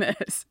filing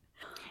this?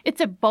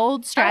 It's a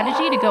bold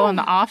strategy to go on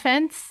the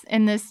offense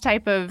in this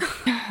type of...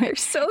 They're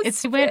so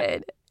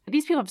stupid.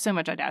 These people have so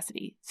much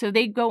audacity. So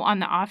they go on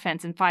the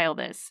offense and file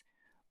this.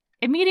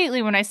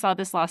 Immediately when I saw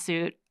this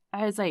lawsuit,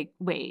 I was like,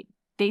 wait,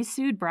 they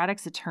sued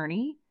Braddock's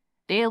attorney?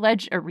 They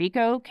allege a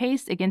RICO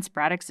case against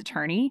Braddock's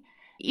attorney.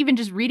 Even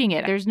just reading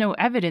it, there's no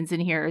evidence in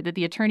here that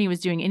the attorney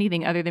was doing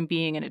anything other than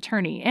being an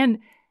attorney. And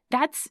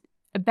that's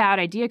a bad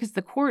idea because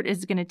the court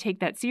is going to take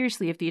that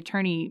seriously if the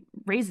attorney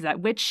raises that,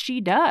 which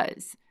she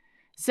does.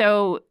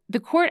 So the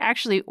court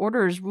actually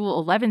orders Rule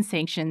 11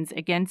 sanctions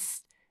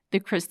against the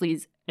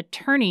Chrisleys'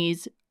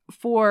 attorneys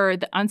for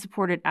the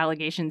unsupported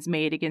allegations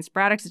made against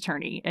Braddock's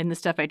attorney and the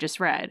stuff I just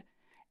read.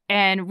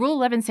 And Rule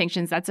 11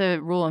 sanctions, that's a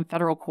rule in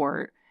federal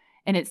court.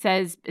 And it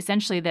says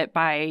essentially that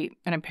and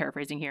I'm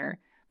paraphrasing here,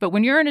 but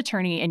when you're an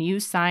attorney and you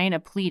sign a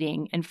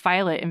pleading and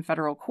file it in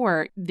federal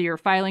court, you're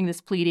filing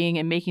this pleading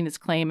and making this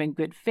claim in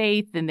good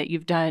faith and that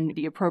you've done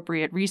the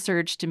appropriate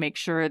research to make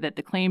sure that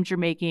the claims you're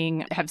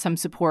making have some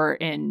support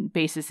in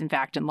basis in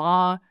fact and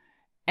law.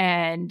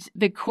 And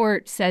the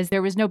court says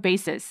there was no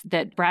basis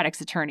that Braddock's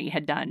attorney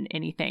had done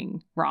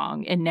anything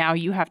wrong. And now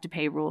you have to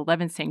pay Rule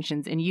 11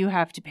 sanctions and you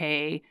have to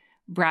pay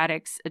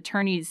Braddock's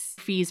attorney's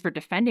fees for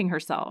defending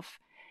herself.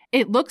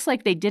 It looks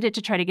like they did it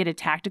to try to get a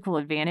tactical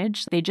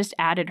advantage. They just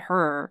added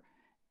her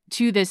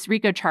to this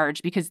RICO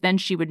charge because then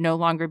she would no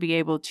longer be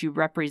able to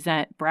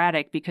represent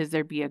Braddock because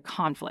there'd be a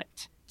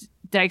conflict.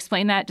 Did I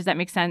explain that? Does that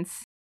make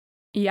sense?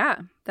 Yeah,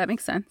 that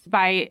makes sense.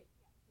 By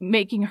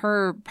making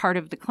her part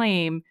of the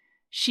claim,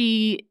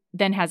 she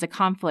then has a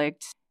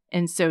conflict,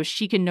 and so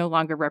she can no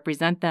longer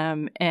represent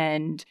them,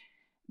 and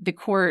the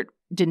court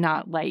did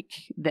not like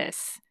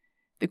this.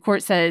 The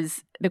court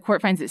finds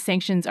that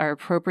sanctions are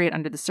appropriate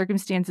under the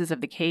circumstances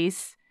of the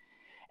case,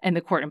 and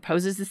the court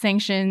imposes the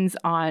sanctions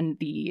on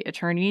the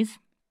attorneys.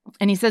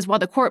 And he says, while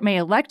the court may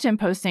elect to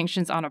impose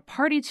sanctions on a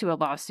party to a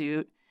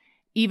lawsuit,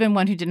 even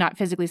one who did not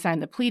physically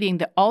sign the pleading,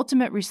 the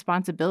ultimate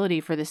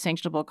responsibility for the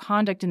sanctionable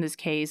conduct in this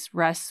case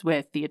rests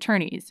with the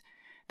attorneys.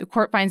 The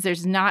court finds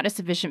there's not a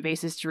sufficient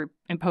basis to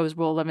impose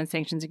Rule 11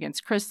 sanctions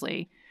against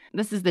Chrisley.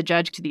 This is the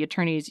judge to the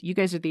attorneys. You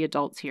guys are the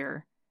adults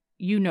here.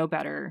 You know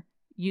better.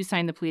 You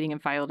signed the pleading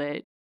and filed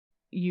it.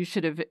 You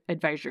should have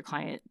advised your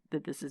client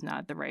that this is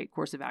not the right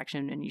course of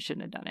action and you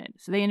shouldn't have done it.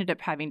 So they ended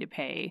up having to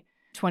pay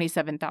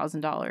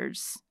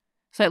 $27,000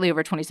 slightly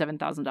over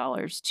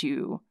 $27,000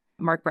 to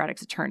Mark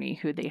Braddock's attorney,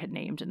 who they had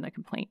named in the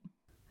complaint.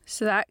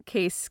 So that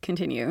case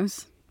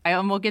continues.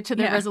 We'll get to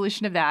the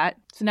resolution of that.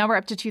 So now we're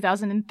up to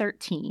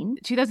 2013.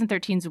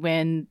 2013 is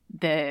when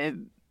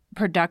the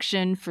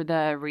production for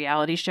the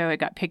reality show, it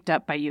got picked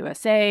up by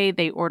USA.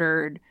 They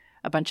ordered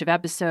a bunch of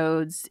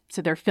episodes.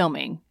 So they're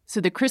filming.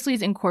 So the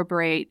Chrisleys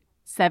incorporate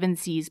Seven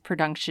Seas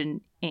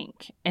Production,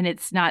 Inc. And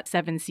it's not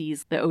Seven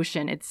Seas, the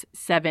ocean. It's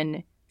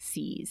Seven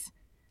Seas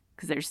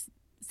because there's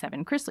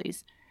 7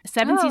 Chrisleys.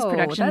 Seven Seas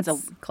Productions.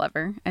 That's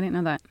clever. I didn't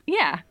know that.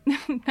 Yeah,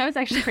 that was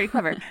actually pretty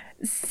clever.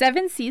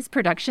 Seven Seas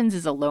Productions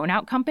is a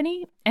loan-out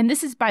company. And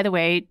this is, by the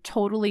way,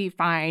 totally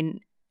fine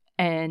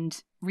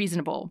and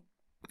reasonable.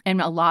 And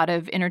a lot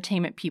of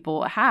entertainment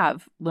people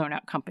have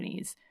loan-out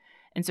companies.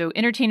 And so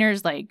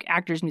entertainers like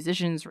actors,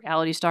 musicians,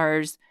 reality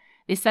stars,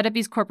 they set up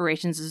these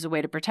corporations as a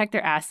way to protect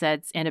their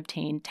assets and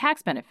obtain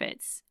tax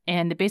benefits.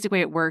 And the basic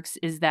way it works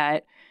is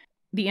that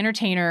the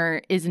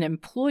entertainer is an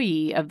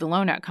employee of the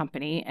loan-out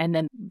company, and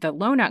then the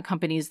loan-out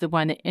company is the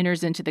one that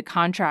enters into the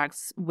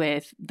contracts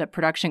with the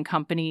production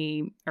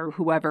company or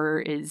whoever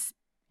is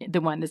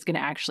the one that's going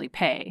to actually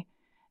pay.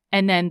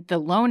 And then the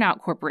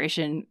loan-out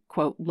corporation,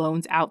 quote,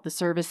 loans out the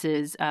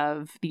services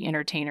of the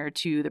entertainer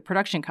to the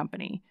production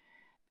company.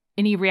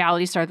 Any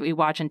reality star that we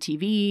watch on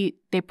TV,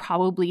 they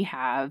probably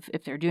have,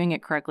 if they're doing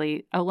it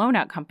correctly, a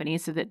loan-out company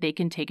so that they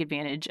can take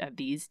advantage of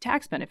these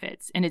tax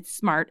benefits. And it's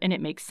smart and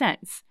it makes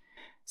sense.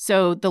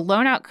 So the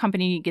loan-out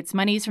company gets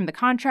monies from the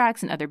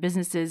contracts and other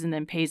businesses and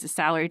then pays a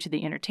salary to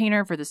the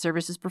entertainer for the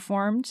services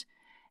performed.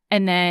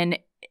 And then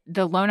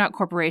the loan-out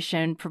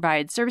corporation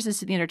provides services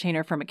to the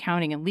entertainer from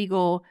accounting and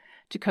legal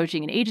to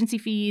coaching and agency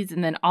fees.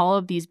 And then all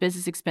of these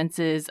business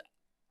expenses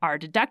are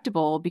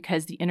deductible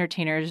because the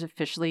entertainer is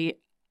officially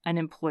an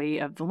employee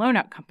of the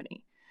loan-out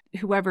company.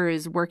 Whoever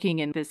is working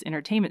in this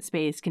entertainment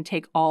space can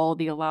take all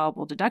the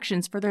allowable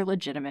deductions for their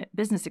legitimate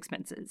business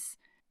expenses.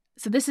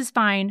 So this is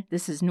fine.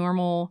 This is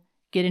normal.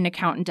 Get an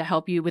accountant to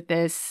help you with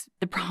this.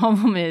 The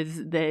problem is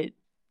that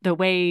the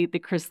way the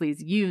Chrisleys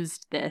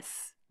used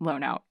this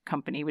loan-out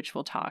company, which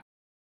we'll talk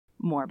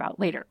more about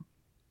later.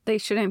 They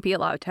shouldn't be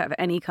allowed to have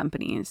any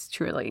companies,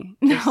 truly.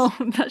 No,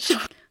 that should.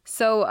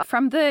 So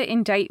from the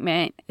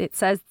indictment, it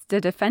says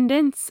the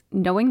defendants,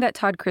 knowing that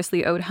Todd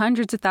Chrisley owed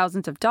hundreds of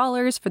thousands of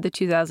dollars for the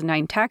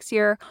 2009 tax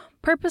year,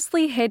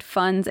 purposely hid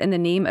funds in the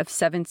name of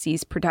Seven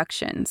Seas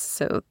Productions,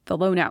 so the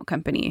loan-out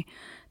company.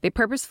 They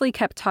purposefully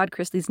kept Todd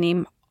Chrisley's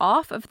name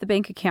off of the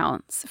bank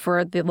accounts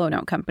for the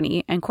loan-out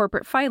company and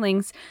corporate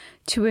filings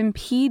to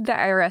impede the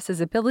IRS's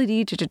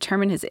ability to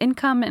determine his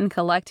income and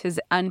collect his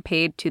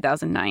unpaid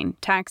 2009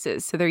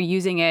 taxes. So they're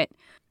using it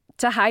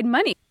to hide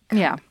money.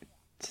 Yeah.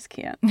 Just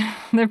can't.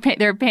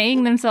 They're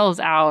paying themselves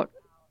out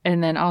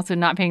and then also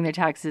not paying their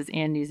taxes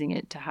and using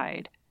it to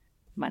hide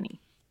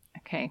money.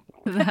 Okay.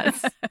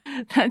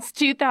 That's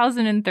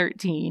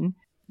 2013.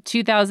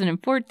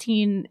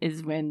 2014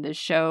 is when the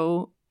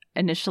show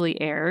initially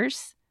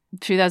airs.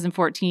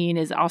 2014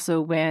 is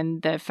also when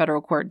the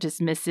federal court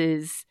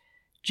dismisses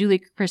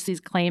Julie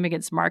Chrisley's claim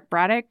against Mark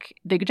Braddock.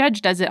 The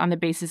judge does it on the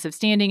basis of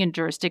standing and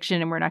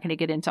jurisdiction, and we're not going to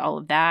get into all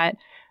of that.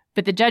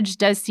 But the judge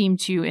does seem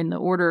to, in the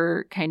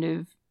order, kind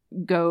of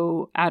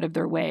go out of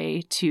their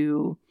way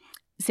to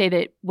say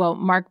that, well,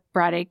 Mark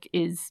Braddock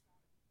is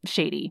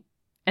shady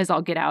as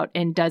all get out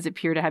and does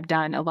appear to have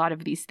done a lot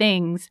of these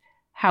things.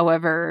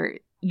 However,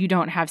 you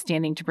don't have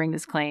standing to bring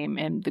this claim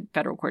and the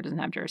federal court doesn't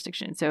have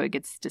jurisdiction, so it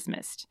gets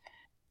dismissed.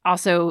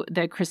 Also,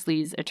 the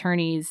Chrisleys'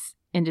 attorneys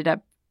ended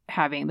up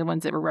having, the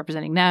ones that were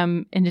representing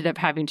them, ended up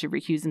having to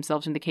recuse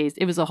themselves from the case.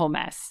 It was a whole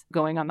mess.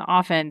 Going on the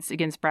offense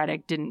against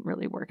Braddock didn't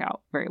really work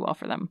out very well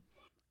for them.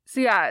 So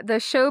yeah, the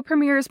show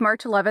premieres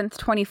March 11th,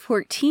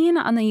 2014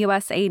 on the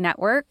USA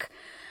Network.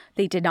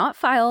 They did not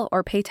file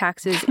or pay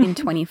taxes in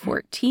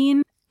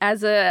 2014.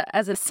 As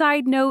a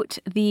side note,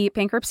 the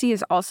bankruptcy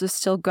is also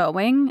still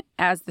going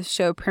as the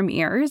show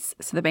premieres.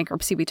 So the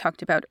bankruptcy we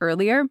talked about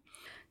earlier.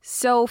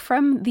 So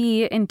from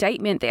the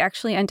indictment, they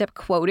actually end up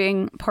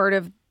quoting part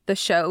of the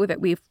show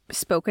that we've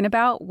spoken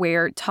about,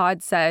 where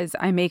Todd says,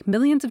 "I make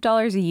millions of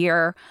dollars a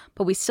year,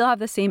 but we still have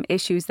the same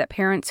issues that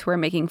parents who are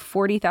making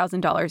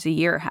 $40,000 a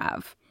year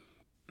have."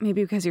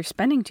 Maybe because you're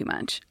spending too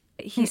much.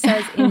 He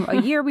says in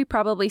a year, we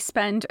probably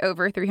spend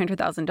over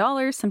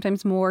 $300,000,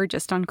 sometimes more,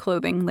 just on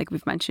clothing, like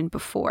we've mentioned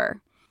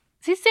before.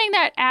 So he's saying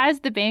that as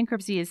the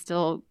bankruptcy is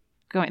still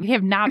going. They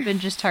have not been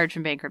discharged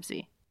from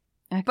bankruptcy.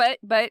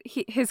 But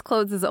his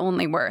clothes is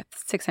only worth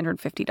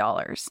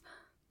 $650.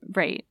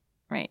 Right.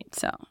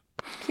 So,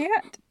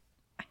 can't.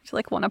 I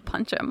just want to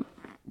punch him.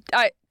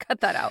 I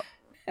cut that out.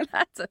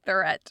 That's a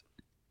threat.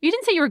 You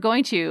didn't say you were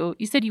going to.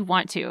 You said you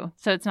want to.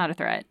 So it's not a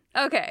threat.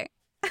 Okay.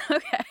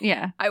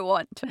 Yeah. I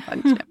want to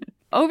punch him.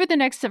 Over the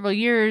next several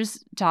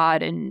years,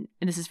 Todd, and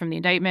this is from the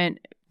indictment,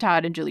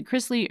 Todd and Julie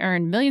Chrisley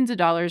earned millions of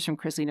dollars from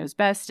Chrisley Knows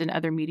Best and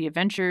other media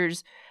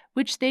ventures,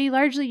 which they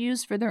largely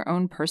used for their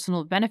own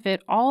personal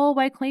benefit, all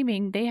while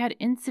claiming they had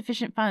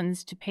insufficient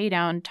funds to pay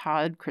down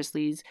Todd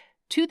Chrisley's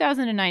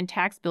 2009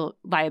 tax bill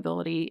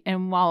liability,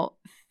 and while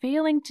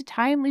failing to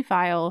timely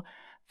file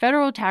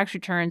federal tax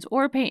returns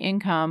or pay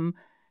income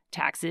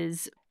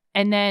taxes.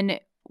 And then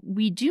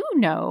we do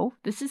know,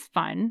 this is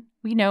fun,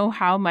 we know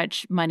how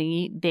much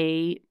money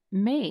they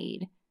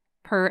made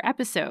per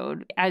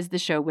episode as the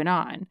show went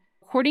on.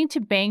 According to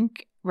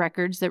bank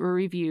records that were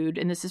reviewed,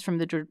 and this is from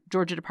the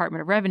Georgia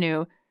Department of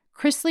Revenue,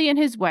 Chrisley and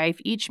his wife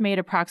each made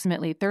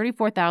approximately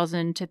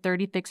 $34,000 to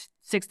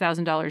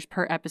 $36,000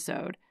 per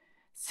episode.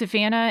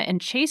 Savannah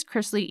and Chase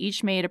Chrisley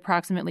each made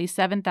approximately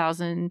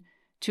 $7,000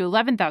 to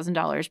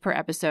 $11,000 per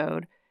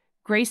episode.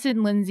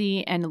 Grayson,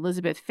 Lindsay, and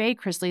Elizabeth Faye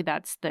Chrisley,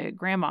 that's the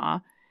grandma,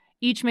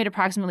 each made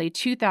approximately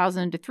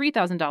 $2,000 to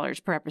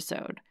 $3,000 per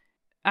episode.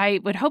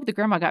 I would hope the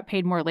grandma got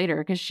paid more later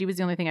because she was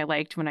the only thing I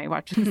liked when I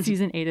watched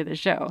season 8 of the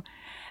show.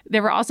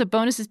 There were also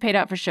bonuses paid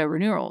out for show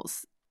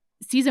renewals.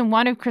 Season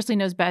 1 of Chrisley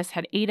Knows Best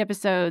had 8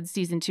 episodes,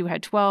 Season 2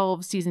 had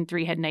 12, Season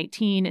 3 had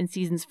 19, and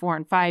Seasons 4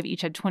 and 5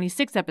 each had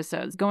 26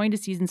 episodes. Going to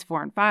Seasons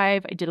 4 and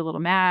 5, I did a little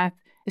math,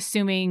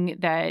 assuming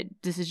that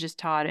this is just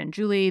Todd and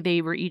Julie,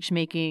 they were each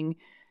making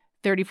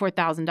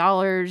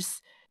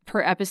 $34,000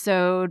 per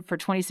episode for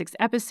 26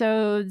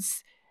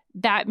 episodes.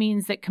 That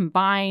means that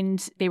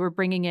combined, they were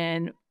bringing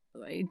in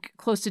like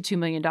close to $2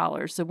 million,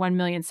 so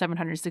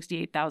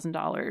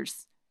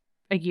 $1,768,000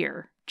 a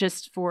year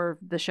just for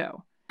the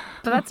show.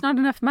 But that's not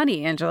enough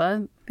money,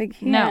 Angela. They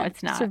can't no,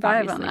 it's not,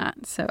 survive obviously. on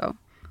that. So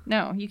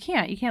no, you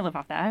can't. You can't live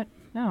off that.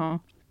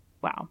 No.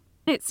 Wow.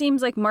 It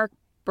seems like Mark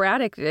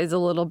Braddock is a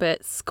little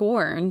bit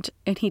scorned,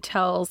 and he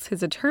tells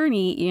his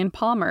attorney, Ian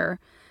Palmer,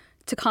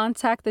 to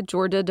contact the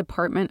Georgia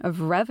Department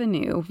of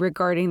Revenue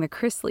regarding the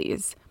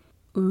Chrisleys.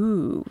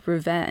 Ooh,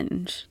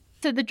 revenge.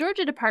 So the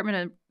Georgia Department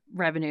of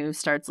Revenue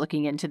starts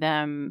looking into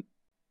them.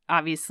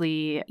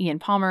 Obviously, Ian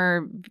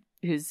Palmer,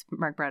 who's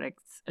Mark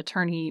Braddock's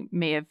attorney,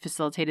 may have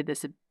facilitated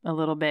this a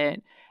little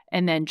bit.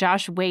 And then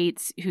Josh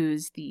Waits,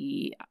 who's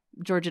the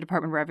Georgia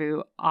Department of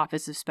Revenue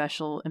Office of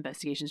Special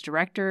Investigations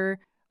Director,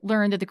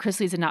 learned that the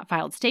Chrisleys had not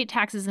filed state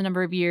taxes a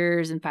number of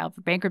years and filed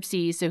for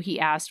bankruptcy. So he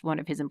asked one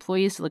of his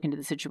employees to look into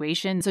the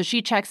situation. So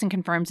she checks and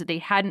confirms that they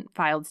hadn't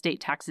filed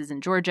state taxes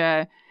in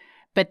Georgia,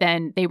 but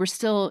then they were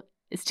still,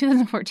 it's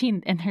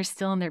 2014 and they're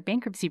still in their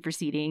bankruptcy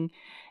proceeding,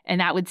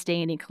 and that would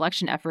stay any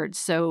collection efforts.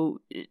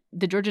 So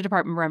the Georgia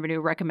Department of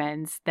Revenue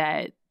recommends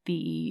that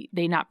they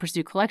not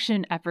pursue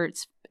collection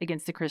efforts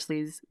against the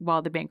Chrisleys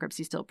while the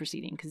bankruptcy is still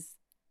proceeding, because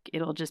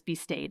it'll just be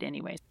stayed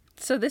anyway.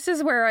 So this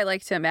is where I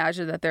like to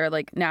imagine that there are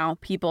like now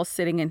people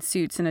sitting in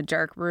suits in a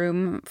dark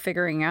room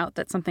figuring out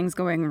that something's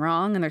going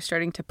wrong, and they're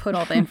starting to put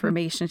all the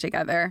information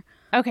together.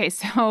 Okay,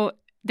 so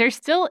they're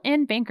still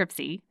in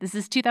bankruptcy. This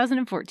is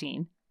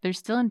 2014. They're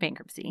still in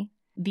bankruptcy.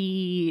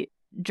 The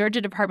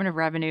Georgia Department of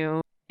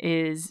Revenue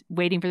is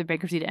waiting for the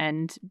bankruptcy to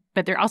end,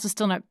 but they're also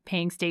still not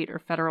paying state or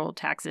federal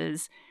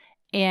taxes.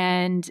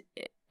 And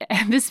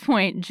at this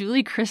point,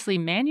 Julie Chrisley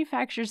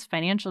manufactures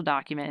financial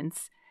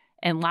documents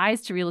and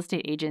lies to real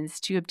estate agents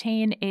to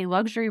obtain a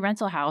luxury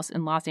rental house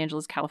in Los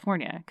Angeles,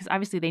 California, because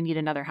obviously they need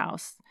another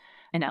house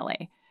in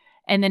LA.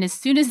 And then as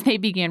soon as they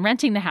began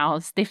renting the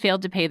house, they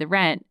failed to pay the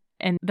rent,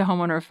 and the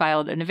homeowner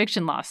filed an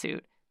eviction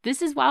lawsuit.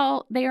 This is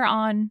while they are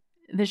on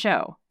the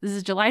show. This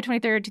is July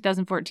 23rd,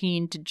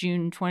 2014 to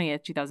June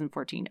 20th,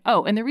 2014.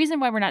 Oh, and the reason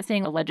why we're not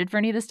saying alleged for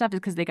any of this stuff is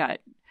because they got,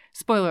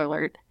 spoiler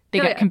alert, they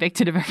got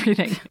convicted of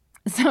everything.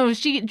 So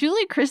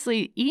Julie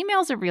Chrisley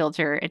emails a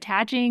realtor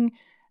attaching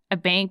a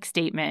bank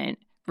statement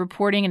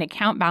reporting an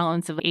account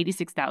balance of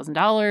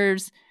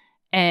 $86,000.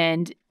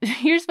 And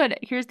here's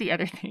the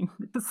other thing.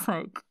 It's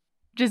like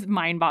just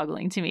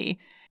mind-boggling to me.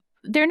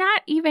 They're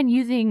not even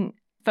using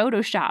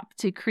Photoshop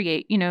to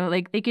create,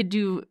 like they could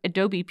do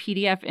Adobe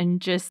PDF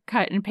and just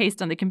cut and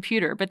paste on the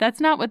computer, but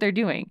that's not what they're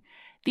doing.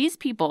 These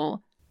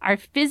people are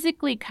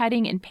physically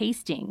cutting and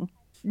pasting,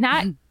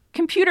 not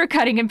computer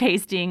cutting and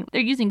pasting.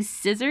 They're using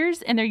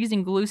scissors and they're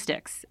using glue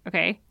sticks,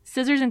 okay?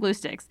 Scissors and glue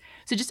sticks.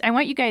 So I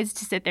want you guys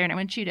to sit there and I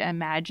want you to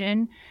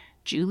imagine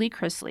Julie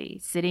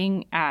Chrisley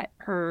sitting at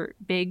her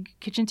big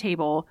kitchen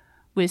table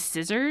with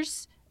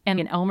scissors and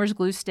an Elmer's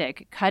glue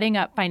stick, cutting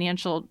up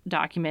financial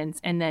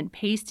documents and then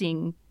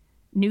pasting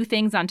new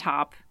things on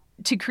top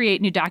to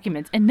create new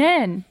documents. And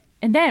then,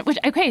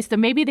 so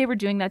maybe they were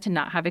doing that to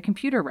not have a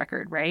computer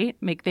record, right?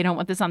 They don't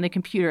want this on the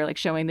computer, like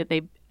showing that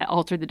they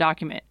altered the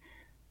document.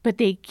 But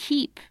they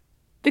keep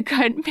the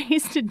cut and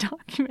pasted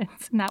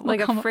documents. And that will like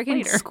come a freaking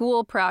later.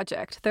 School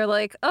project. They're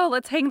like, oh,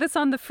 let's hang this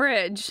on the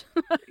fridge.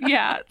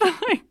 Yeah.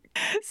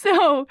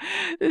 So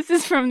this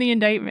is from the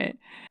indictment.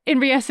 In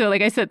reality,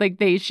 like I said,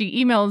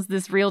 she emails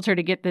this realtor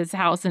to get this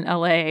house in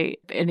LA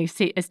and a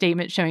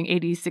statement showing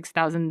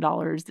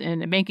 $86,000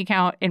 in a bank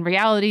account. In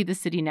reality, the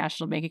City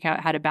National Bank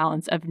account had a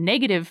balance of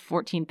negative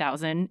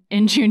 $14,000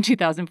 in June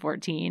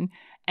 2014.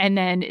 And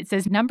then it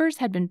says numbers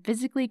had been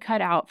physically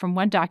cut out from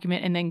one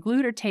document and then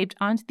glued or taped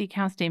onto the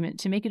account statement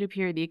to make it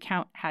appear the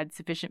account had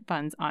sufficient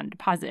funds on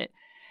deposit.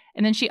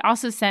 And then she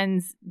also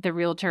sends the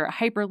realtor a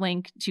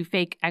hyperlink to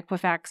fake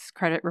Equifax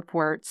credit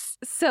reports.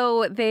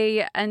 So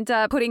they end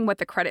up putting what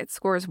the credit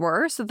scores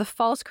were. So the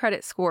false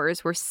credit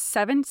scores were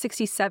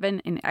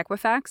 767 in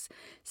Equifax,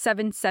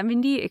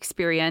 770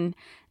 Experian,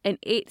 and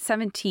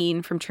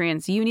 817 from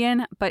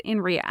TransUnion. But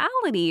in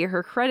reality,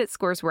 her credit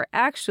scores were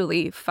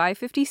actually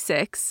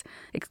 556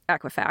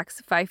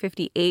 Equifax,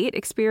 558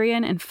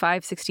 Experian, and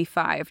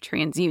 565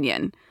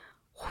 TransUnion.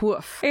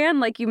 Woof. And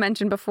like you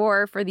mentioned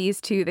before, for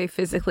these two, they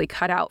physically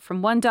cut out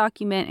from one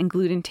document and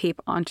glued in tape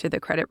onto the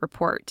credit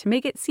report to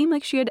make it seem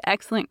like she had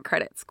excellent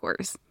credit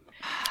scores.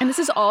 And this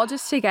is all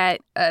just to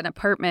get an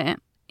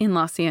apartment in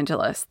Los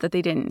Angeles that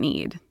they didn't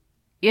need.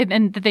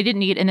 And that they didn't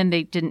need, and then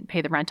they didn't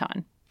pay the rent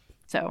on.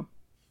 So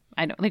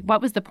I don't, like,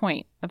 what was the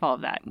point of all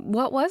of that?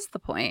 What was the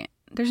point?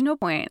 There's no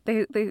point.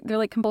 They're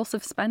like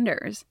compulsive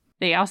spenders.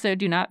 They also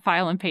do not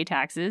file and pay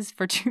taxes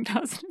for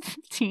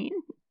 2015.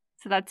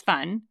 So that's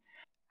fun.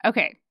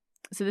 Okay,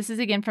 so this is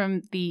again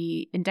from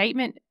the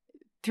indictment.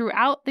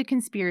 Throughout the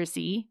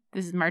conspiracy,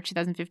 this is March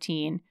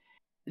 2015,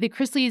 the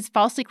Chrisleys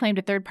falsely claimed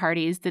to third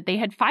parties that they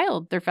had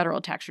filed their federal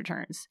tax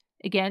returns.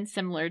 Again,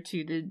 similar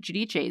to the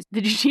Giudices.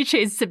 The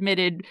Giudices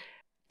submitted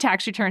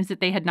tax returns that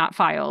they had not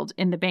filed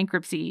in the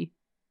bankruptcy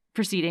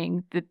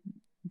proceeding that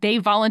they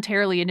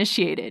voluntarily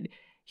initiated.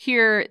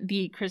 Here,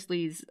 the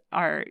Chrisleys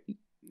are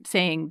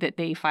saying that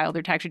they filed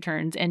their tax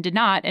returns and did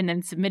not, and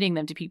then submitting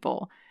them to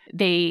people.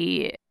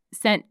 They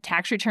sent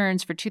tax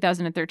returns for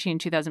 2013 and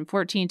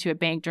 2014 to a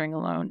bank during a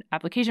loan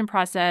application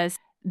process.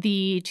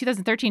 The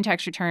 2013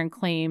 tax return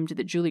claimed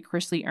that Julie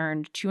Chrisley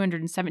earned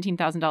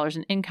 $217,000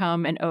 in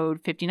income and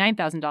owed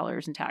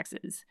 $59,000 in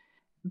taxes.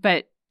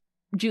 But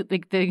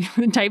the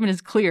indictment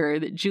is clear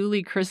that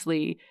Julie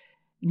Chrisley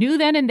knew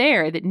then and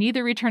there that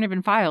neither return had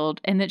been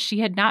filed and that she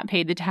had not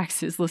paid the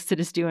taxes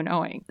listed as due and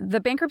owing. The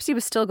bankruptcy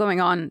was still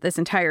going on this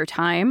entire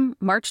time.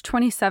 March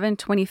 27,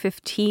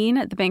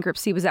 2015, the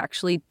bankruptcy was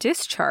actually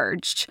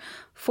discharged.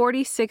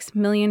 $46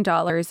 million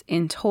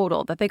in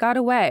total that they got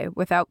away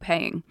without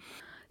paying.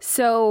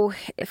 So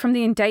from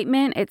the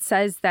indictment, it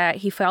says that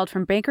he filed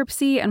from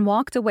bankruptcy and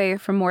walked away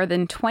from more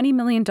than $20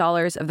 million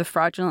of the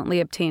fraudulently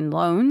obtained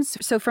loans.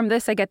 So from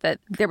this, I get that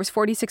there was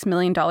 $46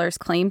 million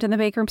claimed in the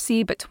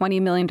bankruptcy, but $20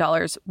 million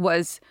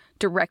was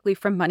directly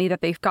from money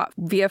that they've got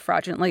via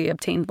fraudulently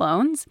obtained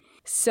loans.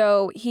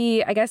 So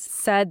he, I guess,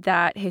 said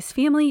that his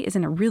family is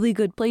in a really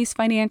good place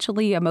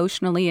financially,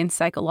 emotionally, and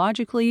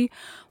psychologically.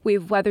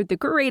 We've weathered the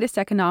greatest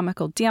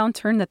economical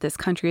downturn that this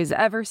country has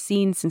ever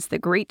seen since the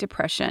Great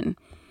Depression.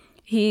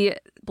 He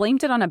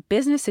blamed it on a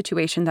business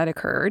situation that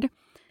occurred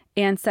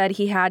and said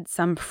he had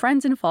some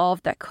friends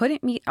involved that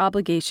couldn't meet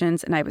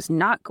obligations and I was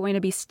not going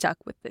to be stuck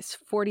with this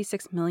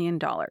 $46 million.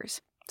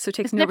 So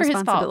takes no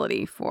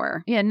responsibility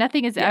for... Yeah,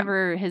 nothing is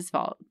ever his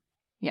fault.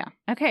 Yeah.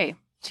 Okay.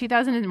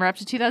 We're up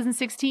to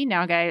 2016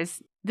 now,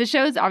 guys. The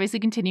show is obviously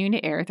continuing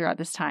to air throughout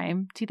this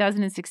time.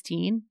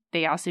 2016,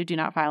 they also do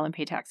not file and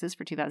pay taxes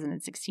for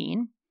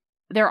 2016.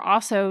 They're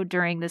also,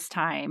 during this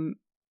time,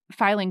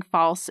 filing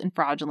false and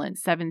fraudulent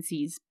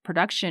 7C's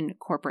production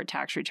corporate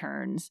tax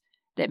returns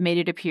that made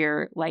it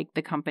appear like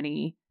the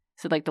company,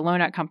 so like the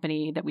loan out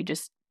company that we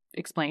just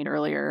explained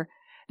earlier,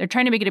 they're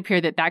trying to make it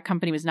appear that that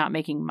company was not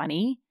making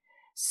money.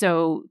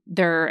 So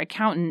their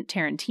accountant,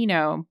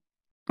 Tarantino,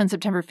 on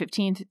September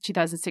 15th,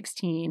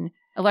 2016,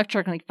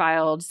 electronically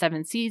filed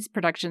 7C's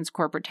Productions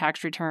corporate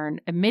tax return,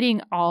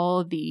 omitting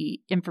all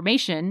the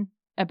information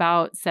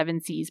about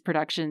 7C's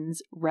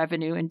Productions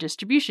revenue and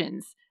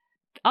distributions.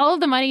 All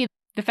of the money,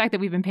 the fact that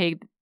we've been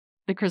paid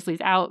the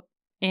Chrisleys out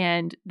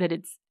and that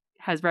it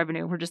has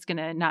revenue, we're just going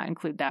to not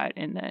include that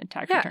in the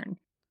tax return.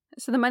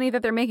 So the money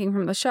that they're making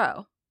from the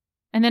show.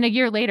 And then a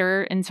year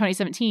later, in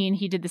 2017,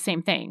 he did the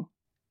same thing.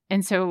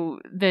 And so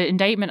the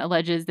indictment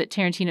alleges that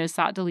Tarantino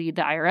sought to lead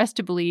the IRS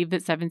to believe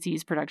that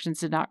 7C's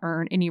Productions did not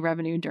earn any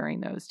revenue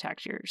during those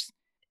tax years.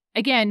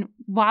 Again,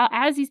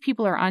 as these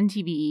people are on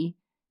TV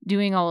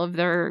doing all of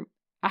their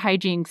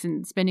hijinks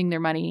and spending their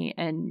money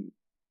and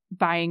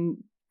buying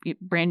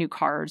brand new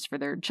cars for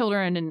their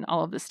children and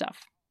all of this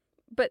stuff.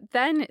 But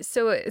then,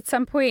 so at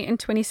some point in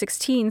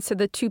 2016, so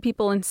the two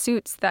people in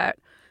suits that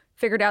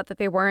figured out that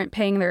they weren't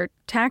paying their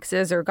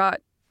taxes or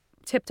got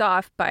tipped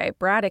off by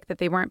Braddock that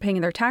they weren't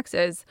paying their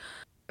taxes,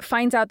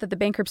 finds out that the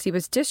bankruptcy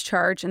was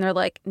discharged, and they're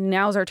like,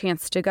 now's our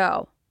chance to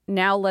go.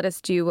 Now let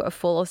us do a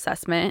full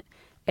assessment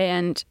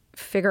and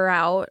figure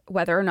out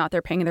whether or not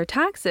they're paying their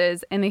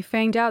taxes. And they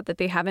find out that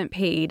they haven't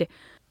paid,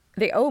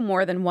 they owe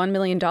more than $1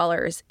 million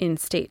in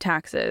state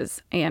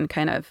taxes, and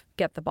kind of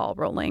get the ball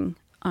rolling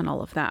on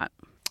all of that.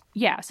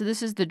 Yeah, so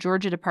this is the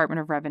Georgia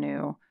Department of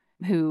Revenue,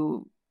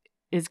 who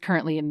is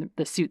currently in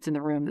the suits in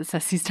the room that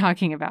Ceci's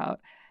talking about.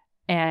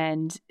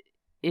 And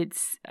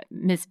it's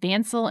Miss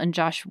Vansel and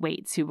Josh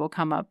Waits, who will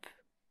come up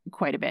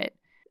quite a bit.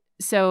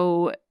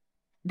 So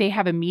they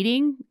have a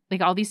meeting,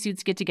 like all these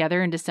suits get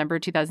together in December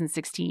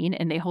 2016,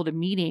 and they hold a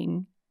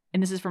meeting,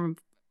 and this is from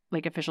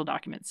like official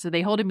documents. So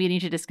they hold a meeting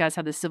to discuss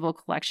how the civil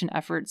collection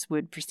efforts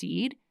would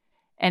proceed.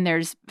 And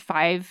there's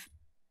five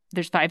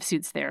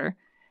suits there.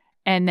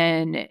 And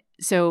then,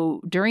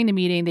 so during the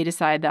meeting, they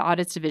decide the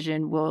audits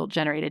division will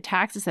generate a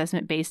tax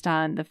assessment based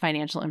on the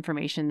financial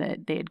information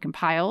that they had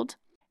compiled.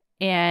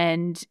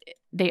 And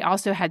they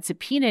also had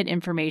subpoenaed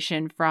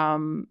information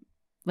from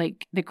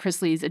like the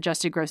Chrisleys'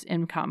 adjusted gross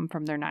income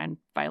from their 9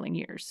 filing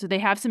years. So they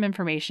have some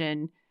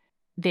information.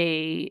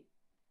 They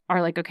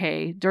are like,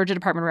 okay, Georgia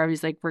Department of Revenue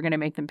is like, we're going to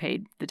make them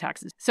pay the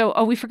taxes.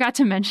 So, we forgot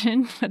to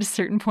mention at a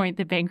certain point,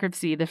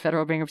 the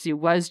federal bankruptcy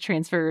was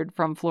transferred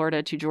from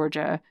Florida to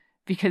Georgia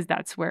because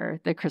that's where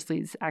the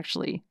Chrisleys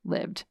actually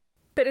lived.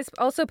 But it's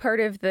also part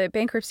of the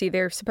bankruptcy.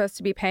 They're supposed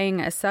to be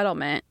paying a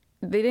settlement.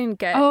 They didn't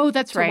get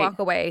to walk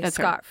away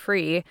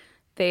scot-free.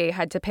 They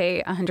had to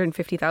pay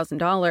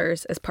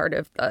 $150,000 as part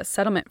of the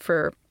settlement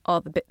for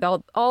all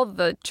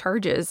the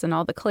charges and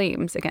all the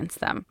claims against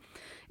them.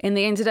 And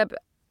they ended up,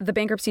 the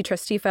bankruptcy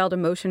trustee filed a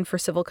motion for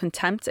civil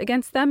contempt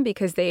against them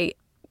because they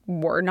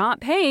were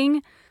not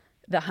paying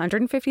the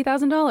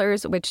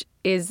 $150,000, which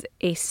is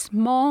a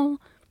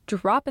small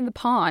drop in the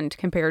pond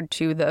compared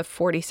to the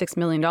 $46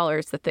 million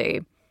that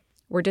they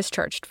were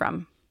discharged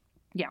from.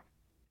 Yeah.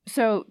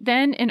 So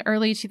then in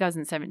early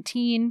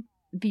 2017,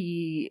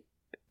 the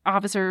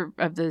officer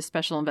of the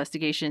Special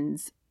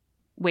Investigations,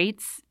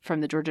 Waits, from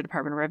the Georgia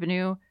Department of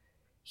Revenue,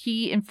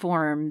 he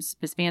informs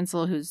Ms.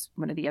 Vansel, who's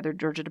one of the other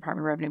Georgia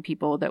Department of Revenue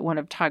people, that one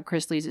of Todd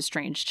Chrisley's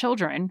estranged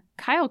children,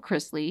 Kyle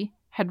Chrisley,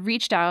 had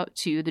reached out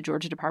to the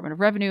Georgia Department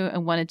of Revenue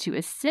and wanted to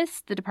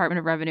assist the Department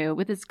of Revenue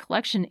with its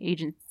collection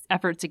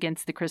efforts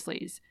against the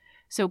Chrisleys.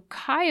 So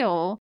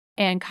Kyle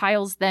and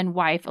Kyle's then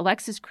wife,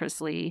 Alexis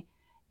Chrisley,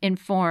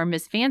 informed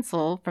Ms.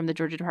 Vansel from the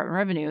Georgia Department of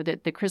Revenue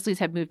that the Chrisleys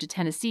had moved to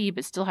Tennessee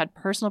but still had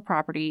personal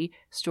property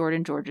stored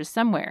in Georgia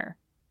somewhere.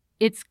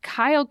 It's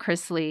Kyle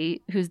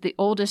Chrisley, who's the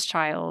oldest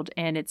child,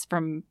 and it's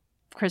from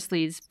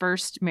Chrisley's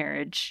first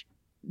marriage.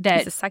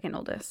 He's the second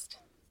oldest.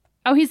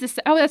 Oh,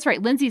 that's right.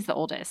 Lindsay's the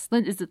oldest.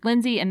 Is it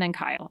Lindsay and then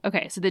Kyle?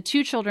 Okay, so the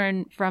 2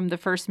 children from the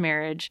first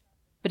marriage,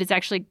 but it's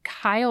actually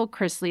Kyle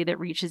Chrisley that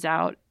reaches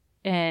out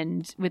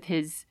and with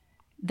his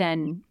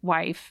then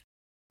wife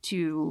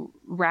to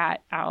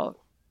rat out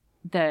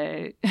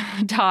the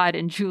Todd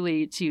and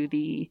Julie to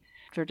the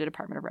Georgia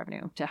Department of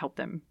Revenue to help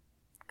them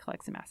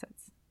collect some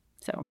assets.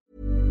 So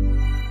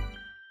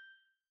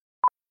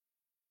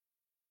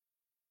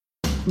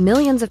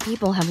Millions of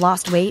people have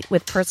lost weight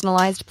with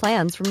personalized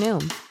plans from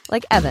Noom.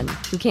 Like Evan,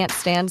 who can't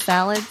stand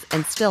salads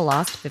and still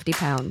lost 50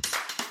 pounds.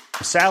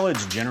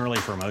 Salads generally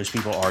for most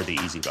people are the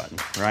easy button,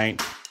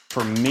 right?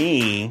 For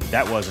me,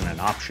 that wasn't an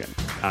option.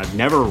 I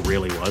never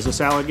really was a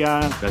salad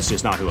guy. That's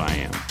just not who I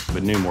am.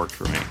 But Noom worked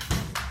for me.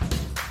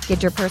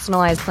 Get your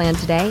personalized plan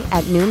today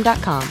at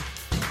Noom.com.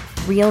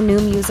 Real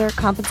Noom user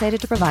compensated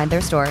to provide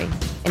their story.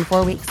 In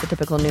 4 weeks, the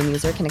typical Noom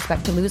user can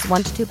expect to lose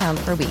 1 to 2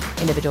 pounds per week.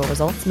 Individual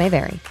results may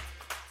vary.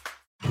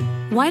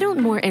 Why don't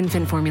more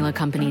infant formula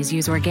companies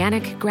use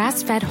organic,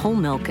 grass-fed whole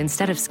milk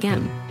instead of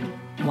skim?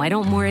 Why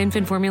don't more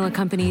infant formula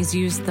companies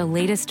use the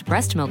latest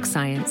breast milk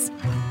science?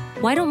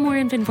 Why don't more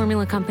infant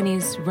formula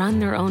companies run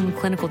their own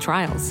clinical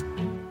trials?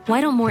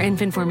 Why don't more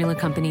infant formula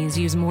companies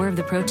use more of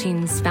the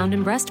proteins found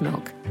in breast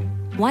milk?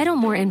 Why don't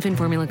more infant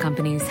formula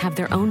companies have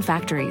their own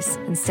factories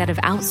instead of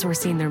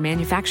outsourcing their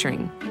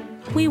manufacturing?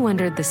 We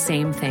wondered the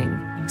same thing.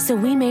 So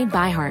we made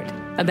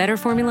ByHeart, a better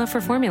formula for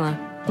formula.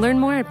 Learn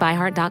more at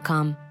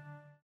byheart.com.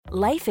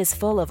 Life is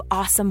full of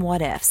awesome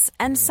what-ifs,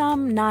 and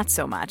some not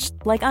so much,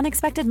 like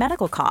unexpected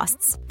medical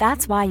costs.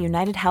 That's why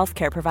United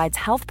Healthcare provides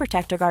Health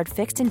Protector Guard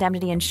fixed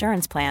indemnity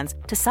insurance plans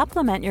to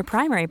supplement your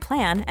primary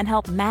plan and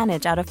help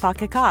manage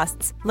out-of-pocket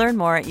costs. Learn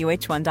more at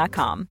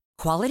uh1.com.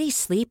 Quality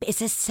sleep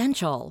is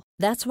essential.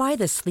 That's why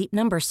the Sleep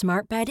Number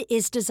Smart Bed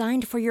is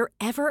designed for your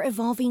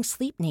ever-evolving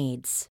sleep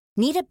needs.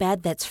 Need a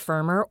bed that's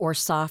firmer or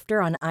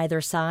softer on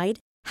either side?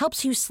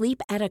 Helps you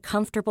sleep at a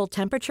comfortable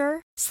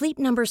temperature? Sleep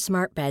Number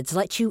Smart Beds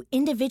let you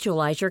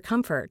individualize your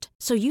comfort,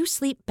 so you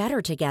sleep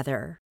better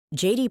together.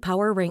 J.D.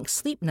 Power ranks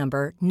Sleep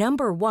Number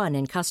number 1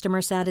 in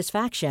customer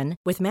satisfaction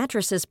with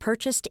mattresses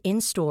purchased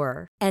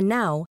in-store. And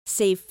now,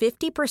 save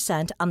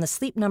 50% on the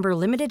Sleep Number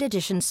Limited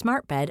Edition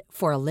Smart Bed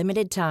for a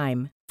limited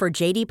time. For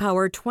J.D.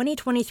 Power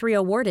 2023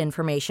 award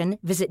information,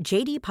 visit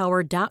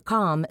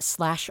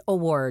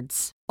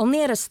jdpower.com/awards.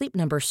 Only at a Sleep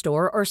Number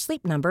store or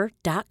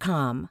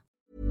sleepnumber.com.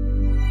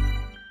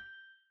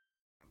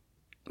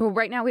 Well,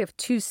 right now we have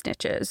 2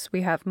 snitches.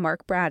 We have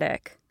Mark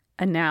Braddock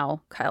and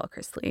now Kyle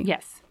Chrisley.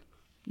 Yes.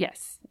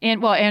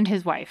 And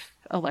his wife,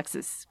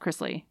 Alexis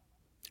Chrisley.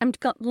 I'm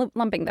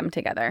lumping them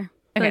together.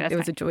 Okay, there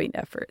was a joint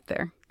effort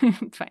there.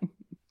 It's fine.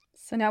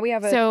 So now we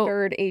have a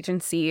third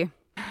agency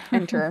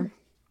enter.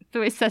 The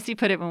way Ceci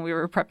put it when we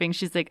were prepping,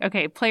 she's like,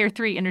 okay, player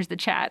 3 enters the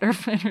chat or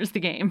enters the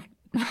game.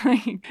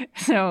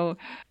 So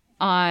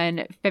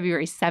on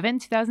February 7,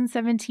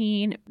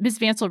 2017, Ms.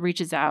 Vansel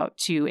reaches out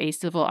to a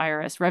civil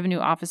IRS revenue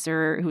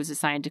officer who was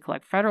assigned to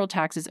collect federal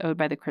taxes owed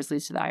by the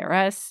Chrisleys to the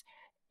IRS.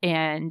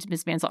 And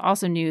Ms. Vansel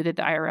also knew that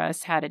the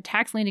IRS had a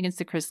tax lien against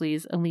the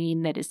Chrisleys, a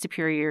lien that is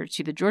superior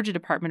to the Georgia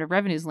Department of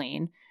Revenue's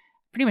lien.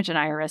 pretty much an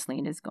IRS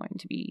lien is going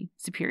to be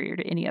superior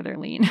to any other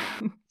lien.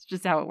 It's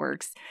just how it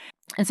works.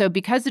 And so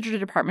because the Georgia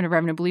Department of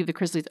Revenue believed the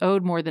Chrisleys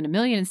owed more than $1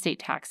 million in state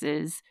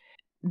taxes,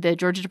 the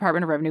Georgia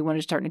Department of Revenue wanted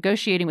to start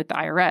negotiating with the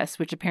IRS,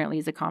 which apparently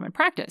is a common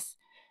practice.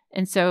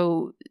 And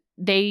so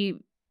they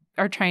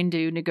are trying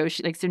to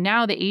negotiate. Like, so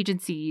now the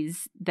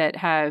agencies that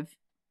have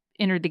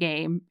entered the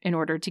game in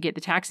order to get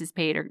the taxes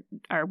paid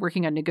are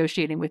working on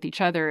negotiating with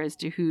each other as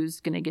to who's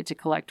going to get to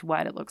collect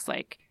what, it looks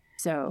like.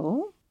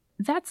 So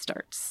that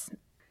starts.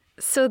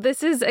 So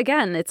this is,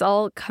 again, it's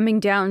all coming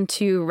down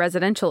to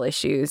residential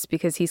issues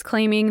because he's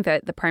claiming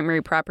that the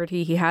primary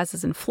property he has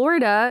is in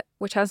Florida,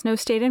 which has no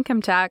state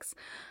income tax,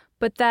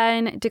 but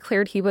then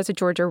declared he was a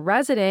Georgia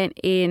resident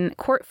in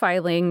court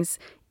filings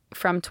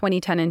from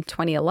 2010 and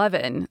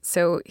 2011.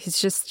 So he's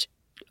just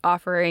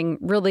offering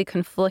really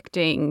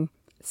conflicting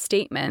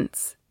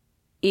statements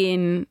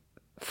in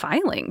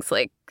filings.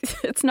 Like,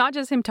 it's not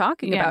just him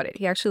talking about it.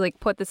 He actually like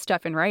put this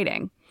stuff in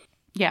writing.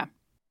 Yeah.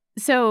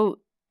 So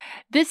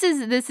this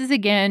is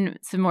again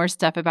some more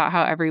stuff about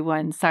how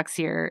everyone sucks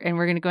here, and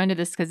we're going to go into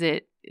this because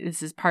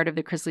this is part of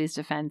the Chrisley's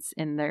defense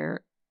in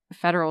their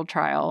federal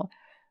trial.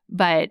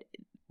 But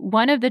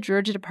one of the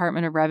Georgia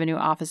Department of Revenue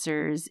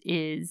officers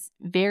is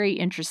very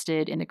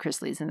interested in the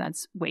Chrisleys, and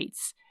that's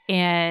Waits.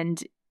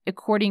 And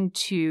according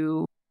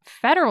to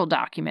federal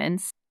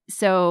documents,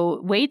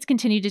 so Waits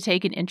continued to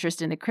take an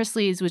interest in the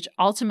Chrisleys, which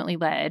ultimately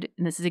led,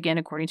 and this is again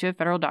according to a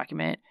federal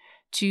document,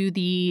 to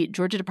the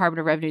Georgia Department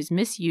of Revenue's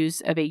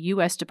misuse of a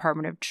U.S.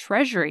 Department of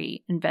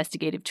Treasury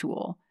investigative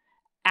tool.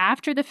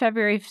 After the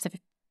February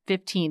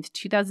 15th,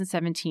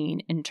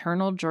 2017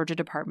 internal Georgia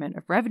Department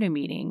of Revenue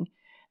meeting,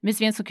 Ms.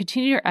 Vancel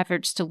continued her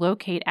efforts to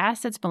locate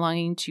assets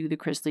belonging to the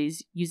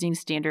Chrisleys using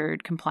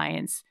standard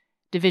compliance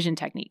division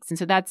techniques. And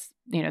so that's,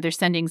 they're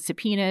sending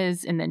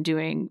subpoenas and then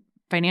doing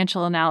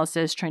financial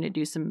analysis, trying to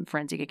do some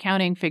forensic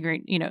accounting,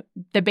 figuring,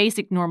 the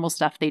basic normal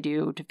stuff they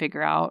do to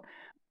figure out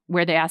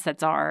where the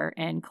assets are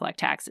and collect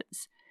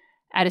taxes.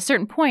 At a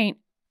certain point,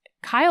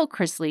 Kyle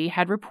Chrisley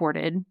had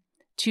reported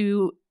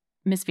to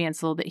Ms.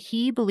 Vancel that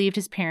he believed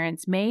his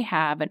parents may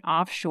have an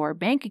offshore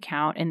bank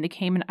account in the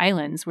Cayman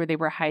Islands where they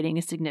were hiding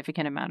a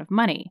significant amount of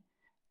money.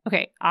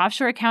 Okay,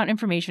 offshore account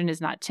information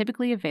is not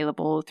typically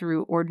available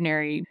through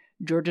ordinary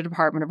Georgia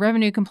Department of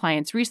Revenue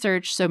compliance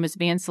research, so Ms.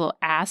 Vancel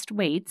asked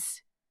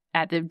Waits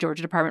at the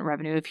Georgia Department of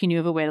Revenue if he knew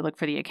of a way to look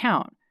for the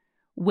account.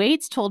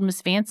 Waits told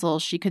Ms. Vancel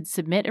she could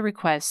submit a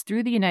request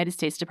through the United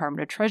States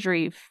Department of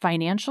Treasury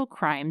Financial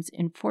Crimes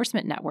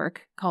Enforcement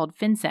Network called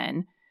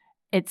FinCEN.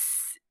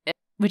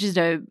 Which is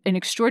an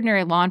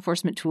extraordinary law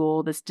enforcement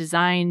tool that's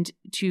designed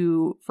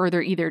to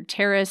further either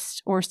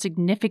terrorist or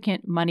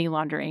significant money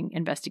laundering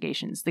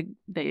investigations.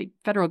 The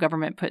federal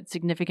government put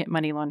significant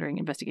money laundering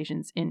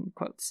investigations in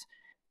quotes.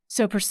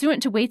 So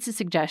pursuant to Waits'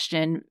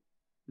 suggestion,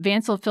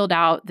 Vancel filled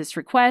out this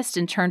request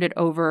and turned it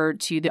over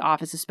to the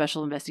Office of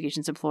Special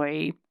Investigations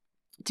employee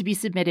to be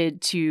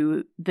submitted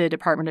to the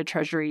Department of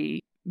Treasury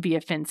via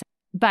FinCEN.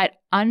 But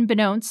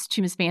unbeknownst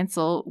to Ms.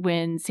 Vancel,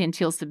 when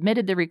Santil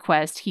submitted the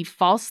request, he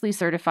falsely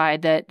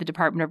certified that the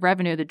Department of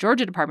Revenue, the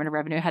Georgia Department of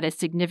Revenue, had a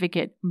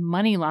significant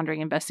money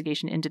laundering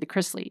investigation into the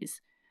Chrisleys.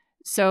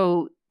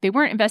 So they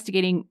weren't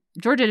investigating,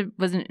 Georgia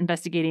wasn't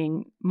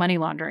investigating money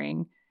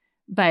laundering,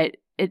 but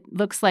it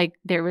looks like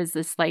there was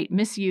this slight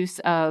misuse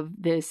of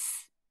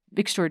this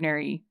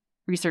extraordinary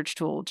research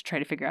tool to try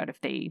to figure out if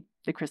the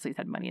Chrisleys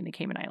had money in the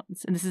Cayman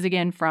Islands. And this is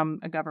again from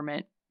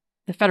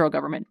the federal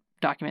government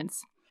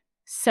documents.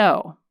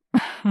 So,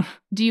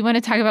 do you want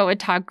to talk about what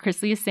Todd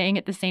Chrisley is saying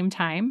at the same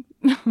time?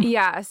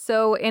 Yeah.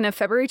 So in a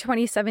February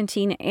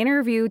 2017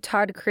 interview,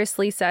 Todd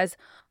Chrisley says,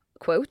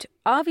 quote,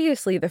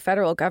 "Obviously, the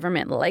federal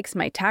government likes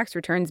my tax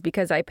returns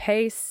because I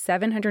pay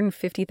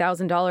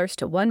 $750,000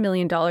 to $1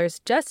 million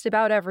just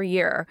about every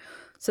year.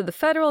 So the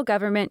federal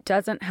government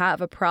doesn't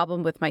have a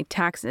problem with my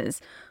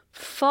taxes.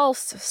 False,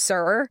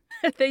 sir.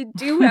 They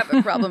do have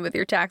a problem with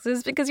your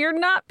taxes because you're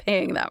not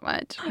paying that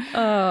much."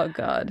 Oh,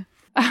 God.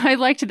 I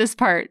liked this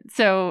part.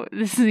 So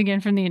this is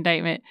again from the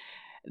indictment.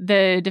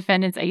 The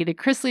defendants, i.e. the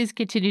Chrisleys,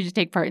 continued to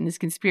take part in this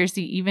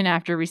conspiracy even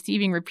after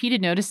receiving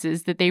repeated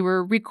notices that they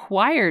were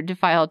required to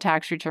file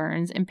tax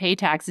returns and pay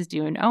taxes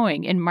due and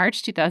owing. In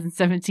March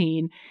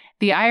 2017,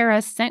 the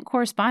IRS sent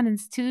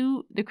correspondence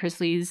to the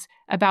Chrisleys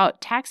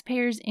about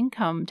taxpayers'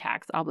 income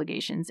tax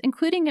obligations,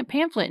 including a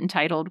pamphlet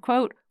entitled,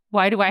 quote,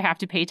 "Why do I have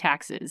to pay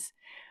taxes?"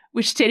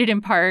 which stated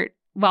in part,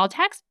 while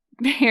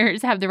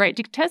taxpayers have the right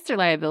to contest their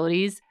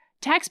liabilities,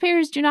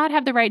 taxpayers do not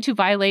have the right to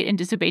violate and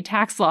disobey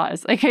tax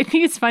laws. Like, I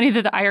think it's funny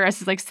that the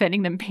IRS is like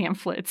sending them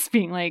pamphlets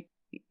being like,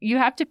 you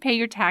have to pay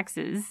your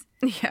taxes.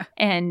 Yeah.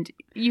 And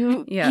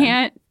you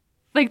can't,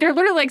 like, they're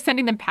literally like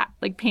sending them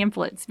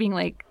pamphlets being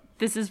like,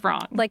 this is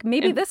wrong. Like,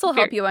 maybe this will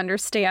help you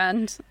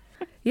understand.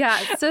 Yeah.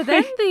 So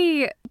then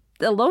the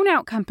loan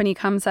out company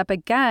comes up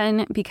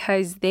again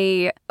because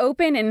they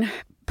open and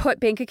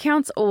put bank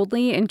accounts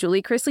only in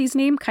Julie Chrisley's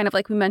name. Kind of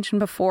like we mentioned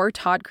before,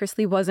 Todd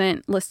Chrisley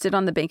wasn't listed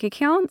on the bank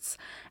accounts.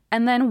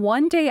 And then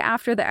one day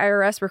after the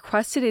IRS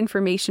requested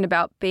information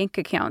about bank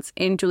accounts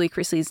in Julie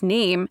Chrisley's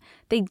name,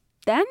 they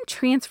then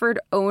transferred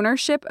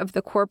ownership of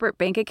the corporate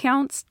bank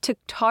accounts to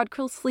Todd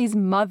Chrisley's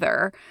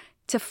mother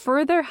to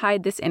further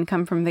hide this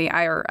income from the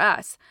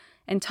IRS.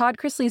 And Todd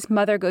Chrisley's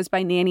mother goes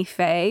by Nanny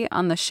Faye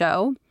on the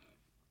show.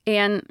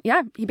 And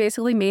yeah, he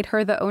basically made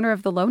her the owner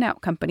of the loan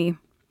out company.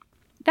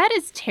 That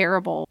is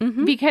terrible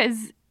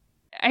because,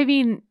 I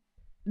mean,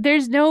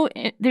 there's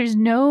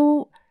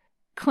no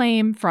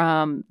claim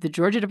from the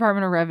Georgia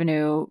Department of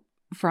Revenue,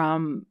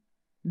 from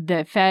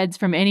the feds,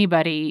 from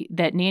anybody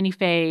that Nanny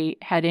Faye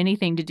had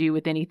anything to do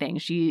with anything.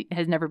 She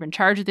has never been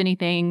charged with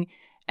anything.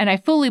 And I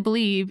fully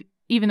believe,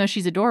 even though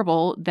she's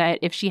adorable, that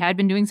if she had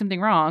been doing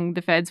something wrong,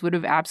 the feds would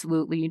have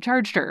absolutely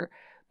charged her.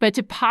 But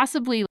to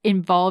possibly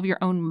involve your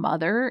own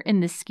mother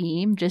in the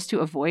scheme just to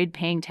avoid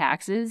paying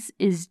taxes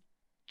is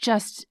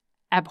just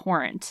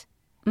abhorrent.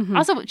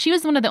 Also, she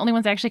was one of the only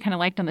ones I actually kind of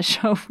liked on the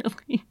show,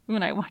 really,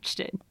 when I watched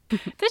it.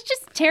 That's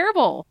just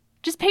terrible.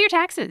 Just pay your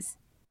taxes.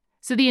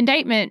 So the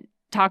indictment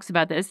talks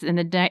about this, and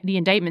the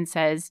indictment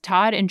says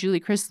Todd and Julie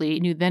Chrisley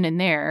knew then and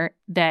there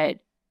that,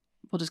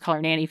 we'll just call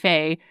her Nanny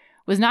Faye,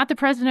 was not the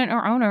president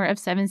or owner of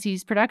Seven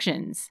Seas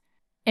Productions.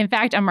 In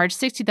fact, on March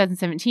 6,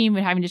 2017,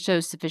 when having to show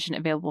sufficient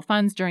available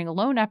funds during the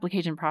loan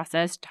application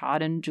process,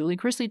 Todd and Julie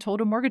Chrisley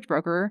told a mortgage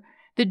broker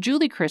that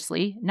Julie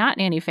Chrisley, not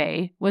Nanny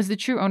Faye, was the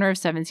true owner of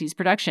Seven Seas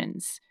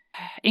Productions.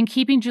 In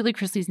keeping Julie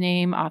Chrisley's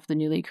name off the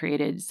newly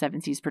created Seven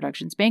Seas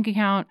Productions bank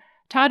account,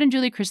 Todd and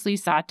Julie Chrisley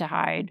sought to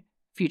hide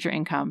future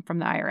income from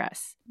the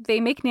IRS. They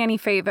make Nanny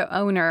Faye the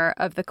owner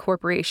of the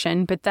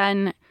corporation, but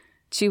then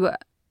to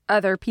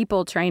other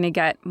people trying to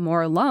get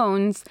more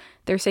loans,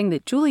 they're saying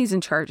that Julie's in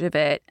charge of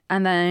it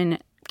and then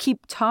keep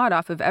Todd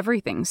off of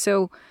everything.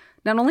 So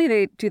not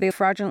only do they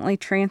fraudulently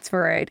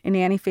transfer it in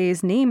Nanny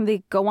Faye's name,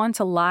 they go on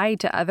to lie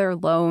to other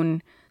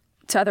lenders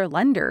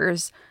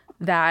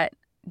that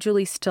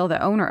Julie's still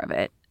the owner of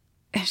it.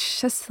 It's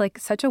just like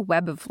such a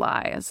web of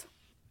lies.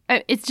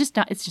 It's just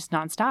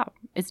nonstop.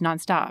 It's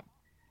nonstop.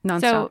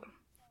 So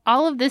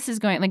all of this is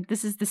going, like,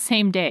 this is the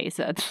same day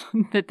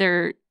that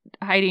they're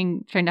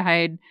trying to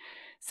hide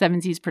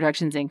Seven Seas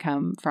Productions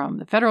income from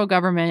the federal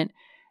government.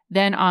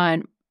 Then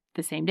on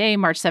the same day,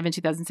 March 7,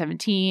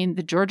 2017,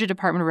 the Georgia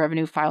Department of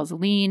Revenue files a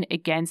lien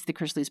against the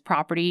Chrisley's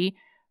property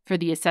for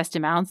the assessed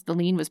amounts. The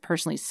lien was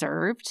personally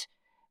served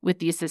with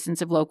the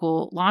assistance of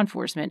local law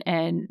enforcement.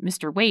 And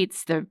Mr.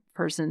 Waits, the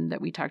person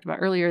that we talked about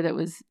earlier that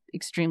was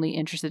extremely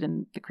interested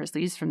in the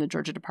Chrisleys from the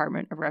Georgia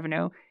Department of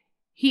Revenue,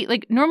 he,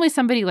 like, normally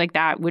somebody like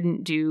that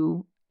wouldn't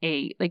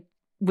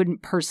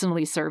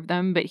personally serve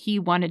them, but he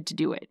wanted to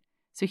do it.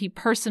 So he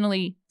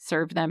personally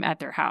served them at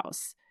their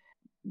house.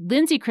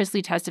 Lindsay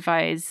Chrisley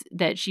testifies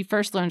that she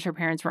first learned her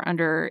parents were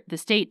under the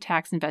state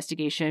tax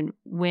investigation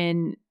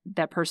when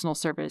that personal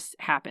service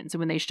happened. So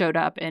when they showed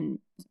up and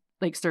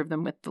served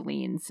them with the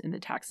liens and the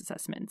tax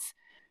assessments.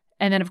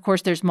 And then, of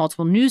course, there's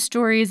multiple news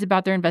stories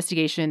about their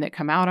investigation that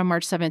come out on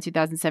March 7,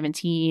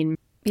 2017.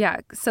 Yeah.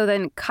 So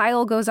then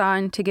Kyle goes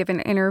on to give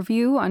an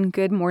interview on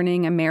Good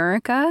Morning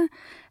America,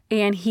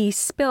 and he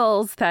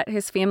spills that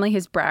his family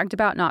has bragged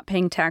about not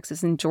paying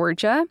taxes in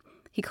Georgia.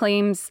 He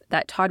claims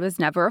that Todd was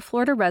never a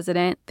Florida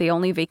resident. They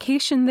only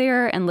vacationed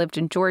there and lived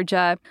in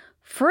Georgia.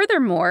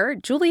 Furthermore,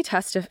 Julie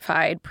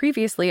testified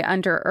previously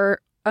under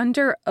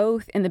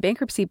oath in the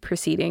bankruptcy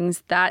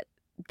proceedings that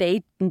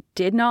they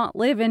did not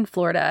live in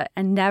Florida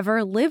and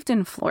never lived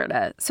in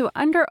Florida. So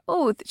under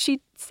oath, she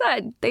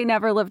said they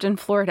never lived in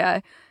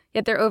Florida,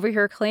 yet they're over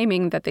here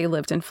claiming that they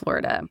lived in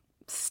Florida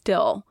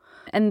still.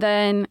 And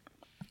then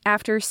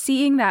after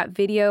seeing that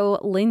video,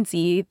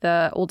 Lindsay,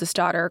 the oldest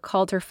daughter,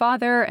 called her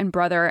father and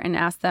brother and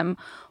asked them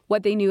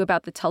what they knew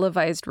about the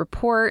televised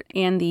report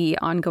and the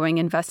ongoing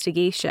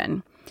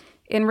investigation.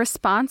 In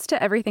response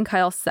to everything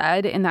Kyle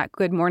said in that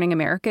Good Morning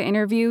America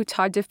interview,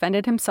 Todd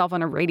defended himself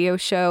on a radio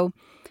show,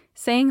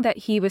 saying that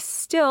he was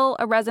still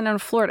a resident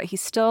of Florida. He's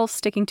still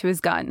sticking to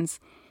his guns.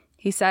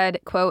 He said,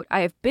 quote,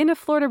 "I have been a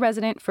Florida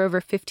resident for over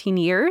 15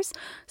 years,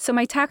 so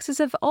my taxes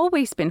have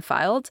always been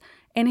filed.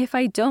 And if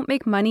I don't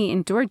make money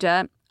in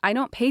Georgia, I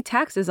don't pay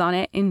taxes on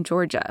it in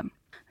Georgia."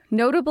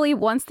 Notably,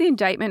 once the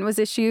indictment was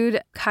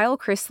issued, Kyle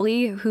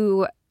Chrisley,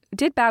 who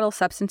did battle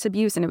substance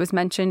abuse, and it was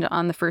mentioned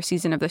on the first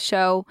season of the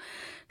show,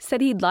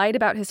 said he'd lied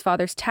about his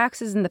father's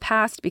taxes in the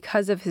past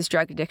because of his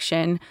drug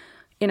addiction.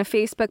 In a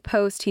Facebook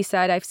post, he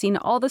said, "I've seen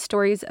all the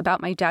stories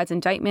about my dad's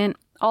indictment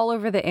all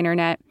over the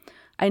internet.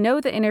 I know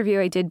the interview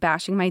I did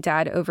bashing my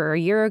dad over a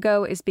year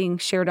ago is being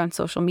shared on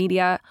social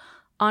media.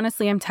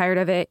 Honestly, I'm tired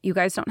of it. You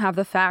guys don't have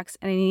the facts,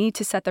 and I need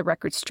to set the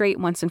record straight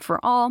once and for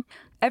all.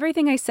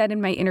 Everything I said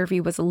in my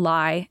interview was a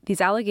lie. These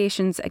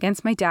allegations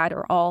against my dad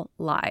are all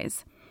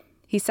lies."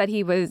 He said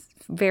he felt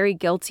very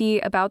guilty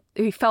about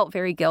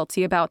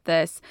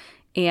this,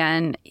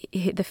 and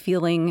the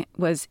feeling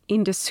was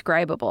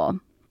indescribable.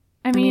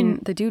 I mean,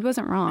 the dude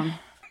wasn't wrong,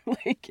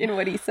 in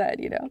what he said,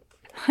 you know.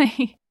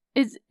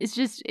 It's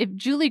just, if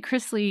Julie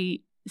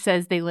Chrisley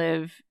says they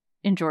live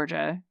in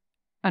Georgia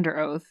under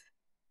oath,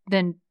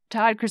 then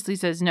Todd Chrisley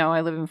says, no,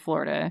 I live in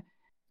Florida.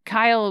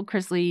 Kyle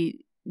Chrisley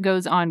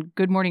goes on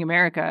Good Morning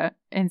America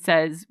and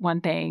says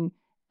one thing,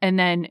 and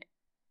then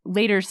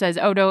later says,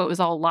 oh, no, it was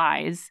all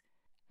lies.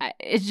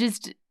 It's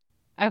just,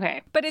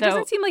 okay. But it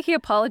doesn't seem like he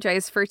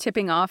apologized for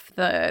tipping off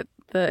the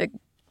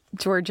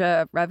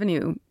Georgia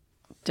Revenue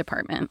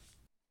Department.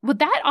 Well,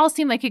 that all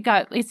seemed like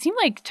it seemed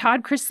like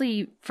Todd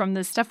Chrisley, from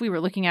the stuff we were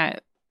looking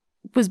at,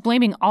 was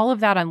blaming all of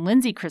that on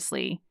Lindsay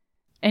Chrisley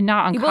and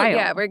not on Kyle.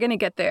 Yeah, we're going to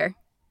get there.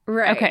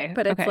 Right. Okay.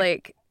 But it's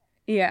like,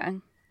 yeah,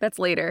 that's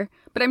later.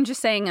 But I'm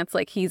just saying it's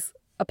like he's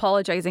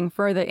apologizing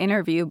for the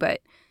interview,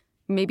 but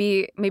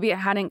maybe it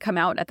hadn't come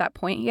out at that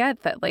point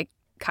yet that like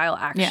Kyle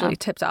actually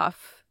tipped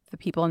off the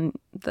people in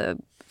the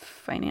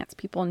finance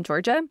people in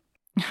Georgia.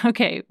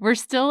 Okay. We're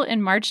still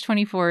in March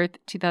 24th,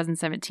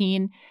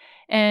 2017.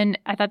 And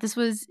I thought this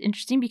was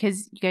interesting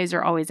because you guys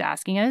are always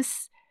asking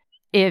us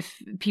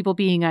if people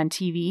being on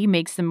TV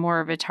makes them more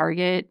of a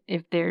target,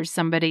 if there's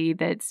somebody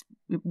that's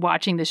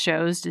watching the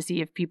shows to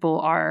see if people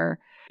are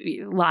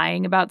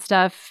lying about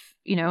stuff,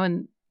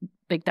 and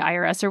like the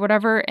IRS or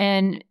whatever.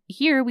 And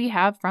here we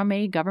have from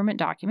a government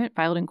document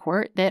filed in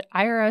court that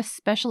IRS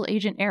Special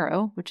Agent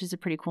Arrow, which is a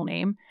pretty cool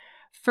name,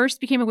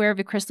 first became aware of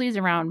the Chrisleys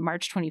around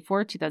March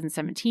 24,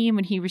 2017,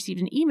 when he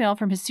received an email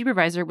from his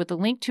supervisor with a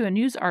link to a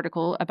news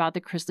article about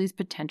the Chrisleys'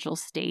 potential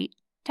state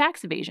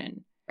tax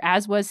evasion.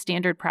 As was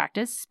standard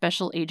practice,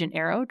 Special Agent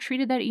Arrow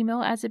treated that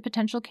email as a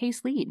potential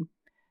case lead.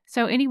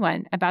 So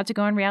anyone about to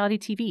go on reality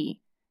TV,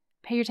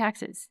 pay your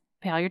taxes,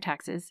 pay all your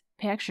taxes,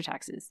 pay extra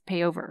taxes,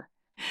 pay over,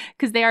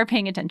 because they are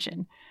paying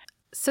attention.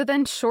 So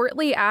then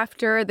shortly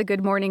after the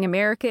Good Morning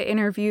America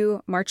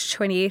interview, March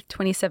 28th,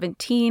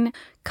 2017,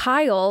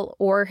 Kyle,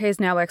 or his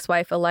now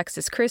ex-wife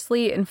Alexis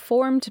Chrisley,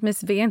 informed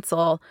Ms.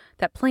 Vansel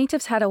that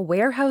plaintiffs had a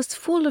warehouse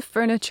full of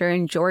furniture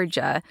in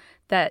Georgia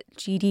that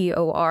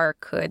GDOR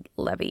could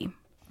levy.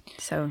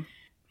 So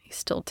he's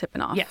still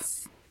tipping off.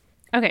 Yes.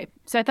 Okay,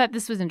 so I thought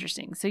this was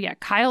interesting. So yeah,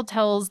 Kyle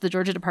tells the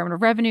Georgia Department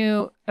of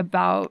Revenue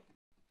about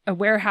a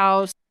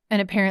warehouse,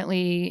 and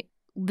apparently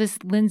this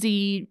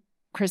Lindsay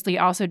Chrisley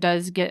also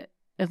does get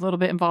a little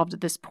bit involved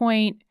at this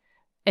point.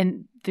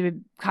 And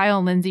Kyle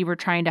and Lindsay were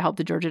trying to help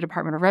the Georgia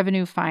Department of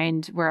Revenue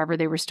find wherever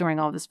they were storing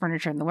all this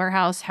furniture in the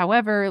warehouse.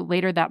 However,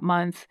 later that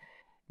month,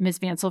 Ms.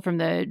 Vansel from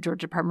the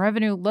Georgia Department of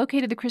Revenue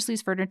located the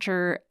Chrisleys'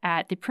 furniture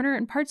at the printer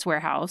and parts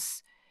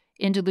warehouse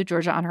in Duluth,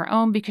 Georgia on her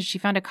own because she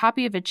found a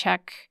copy of a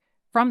check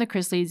from the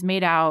Chrisleys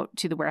made out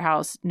to the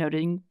warehouse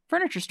noting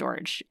furniture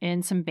storage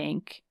in some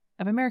Bank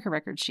of America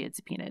records she had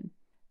subpoenaed.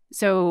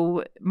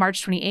 So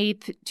March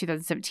 28th,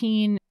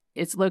 2017,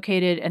 it's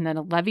located and then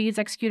a levy is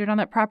executed on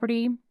that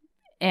property.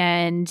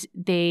 And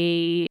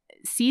they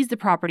seized the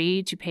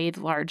property to pay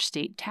the large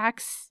state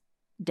tax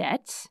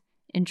debt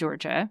in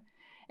Georgia.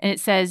 And it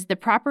says the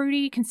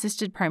property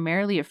consisted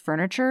primarily of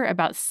furniture,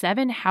 about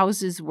 7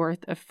 houses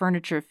worth of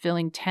furniture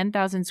filling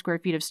 10,000 square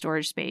feet of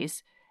storage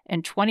space,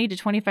 and 20 to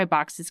 25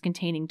 boxes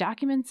containing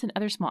documents and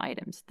other small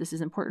items. This is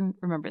important.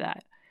 Remember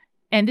that.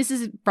 And this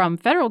is from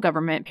federal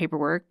government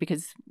paperwork,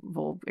 because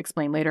we'll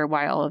explain later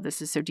why all of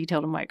this is so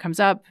detailed and why it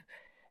comes up.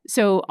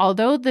 So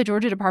although the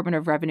Georgia Department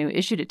of Revenue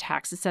issued a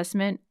tax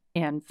assessment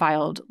and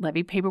filed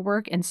levy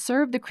paperwork and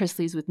served the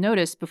Chrisleys with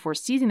notice before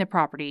seizing the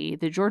property,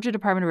 the Georgia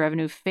Department of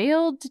Revenue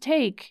failed to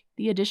take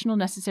the additional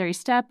necessary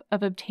step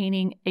of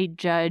obtaining a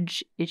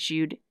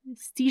judge-issued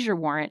seizure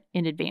warrant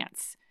in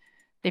advance.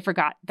 They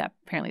forgot that.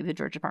 Apparently, the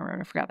Georgia Department of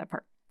Revenue forgot that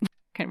part.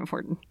 Kind of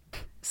important.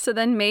 So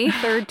then May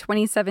 3rd,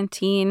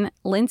 2017,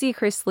 Lindsay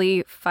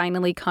Chrisley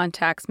finally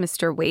contacts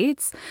Mr.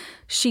 Waits.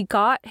 She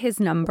got his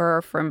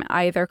number from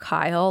either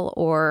Kyle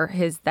or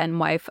his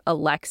then-wife,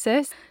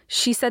 Alexis.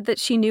 She said that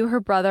she knew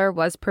her brother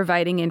was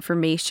providing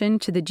information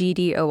to the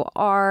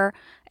GDOR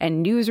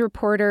and news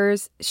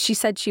reporters. She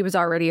said she was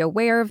already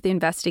aware of the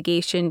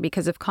investigation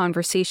because of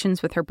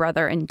conversations with her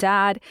brother and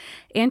dad,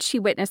 and she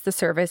witnessed the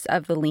service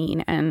of the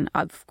lien and,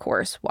 of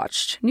course,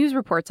 watched news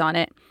reports on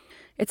it.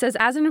 It says,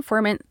 as an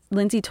informant,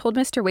 Lindsay told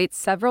Mr. Waits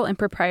several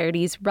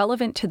improprieties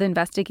relevant to the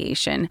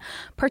investigation,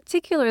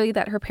 particularly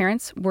that her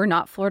parents were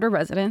not Florida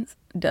residents,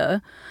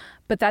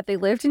 but that they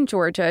lived in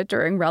Georgia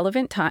during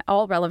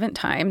all relevant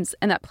times,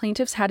 and that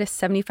plaintiffs had a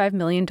 $75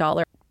 million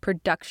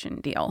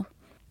production deal.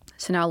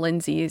 So now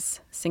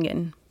Lindsay's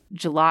singing.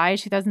 July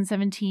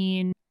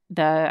 2017,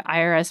 the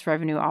IRS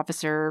revenue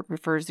officer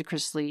refers the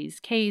Chrisley's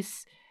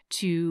case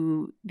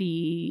to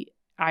the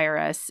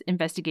IRS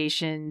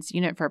Investigations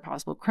Unit for a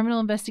possible criminal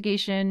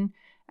investigation.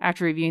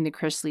 After reviewing the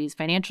Chrisley's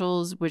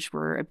financials, which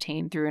were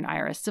obtained through an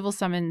IRS civil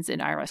summons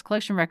and IRS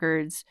collection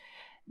records,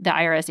 the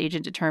IRS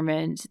agent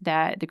determined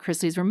that the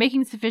Chrisleys were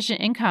making sufficient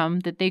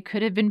income that they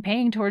could have been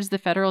paying towards the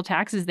federal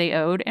taxes they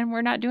owed and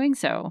were not doing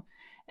so.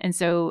 And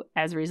so,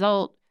 as a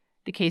result,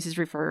 the case is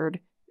referred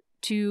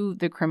to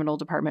the criminal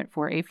department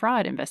for a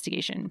fraud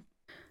investigation.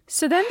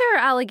 So then there are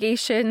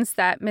allegations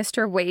that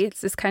Mr.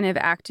 Waits is kind of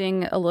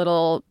acting a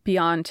little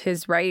beyond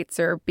his rights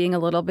or being a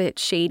little bit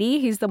shady.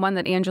 He's the one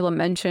that Angela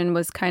mentioned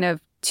was kind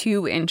of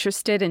too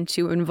interested and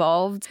too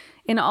involved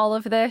in all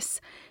of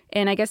this.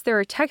 And I guess there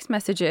are text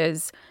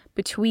messages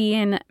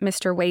between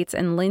Mr. Waits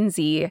and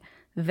Lindsay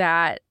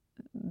that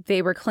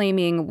they were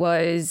claiming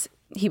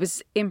he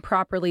was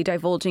improperly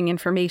divulging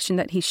information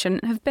that he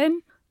shouldn't have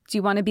been. Do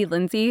you want to be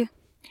Lindsay?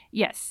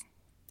 Yes.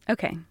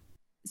 Okay.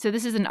 So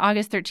this is an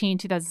August 13,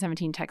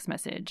 2017 text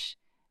message.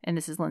 And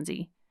this is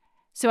Lindsay.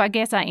 So I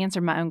guess I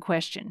answered my own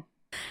question.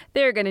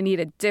 They're going to need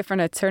a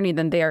different attorney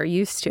than they are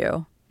used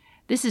to.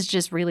 This is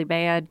just really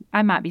bad.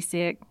 I might be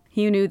sick.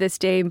 You knew this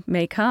day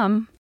may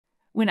come.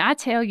 When I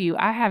tell you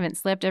I haven't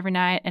slept every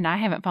night and I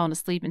haven't fallen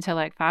asleep until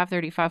like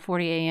 5:30,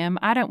 5:40 a.m.,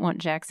 I don't want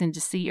Jackson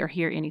to see or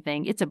hear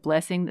anything. It's a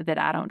blessing that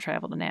I don't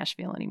travel to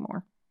Nashville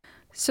anymore.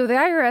 So the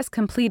IRS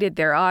completed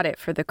their audit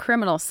for the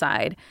criminal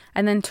side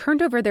and then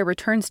turned over their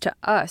returns to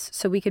us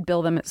so we could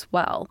bill them as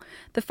well.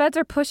 The feds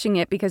are pushing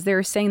it because they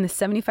were saying the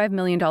 $75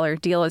 million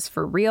deal is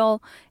for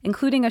real,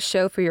 including a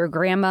show for your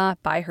grandma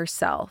by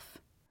herself.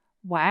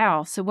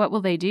 Wow. So what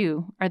will they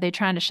do? Are they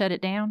trying to shut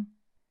it down?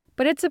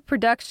 But it's a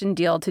production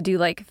deal to do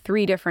like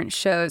 3 different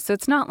shows, so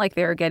it's not like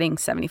they're getting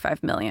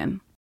 $75 million.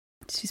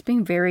 She's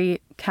being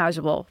very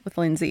casual with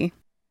Lindsay.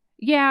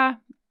 Yeah.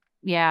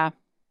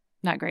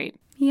 Not great.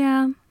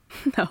 Yeah.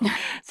 No.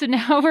 So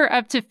now we're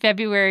up to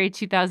February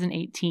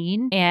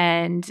 2018,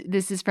 and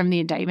this is from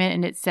the indictment,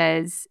 and it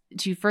says,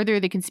 to further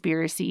the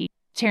conspiracy,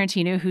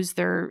 Tarantino, who's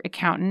their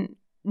accountant,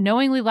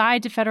 knowingly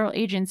lied to federal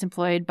agents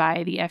employed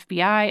by the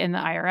FBI and the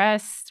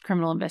IRS,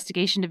 Criminal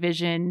Investigation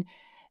Division,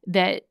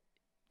 that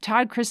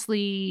Todd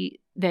Chrisley,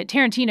 that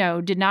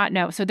Tarantino did not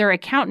know. So their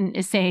accountant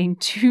is saying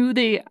to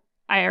the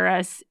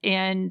IRS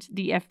and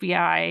the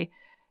FBI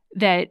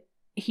that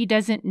he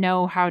doesn't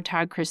know how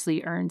Todd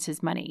Chrisley earns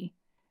his money.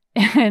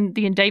 And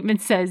the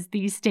indictment says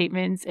these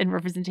statements and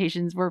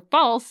representations were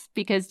false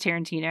because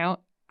Tarantino,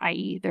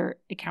 i.e. their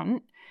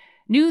accountant,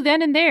 knew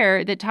then and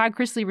there that Todd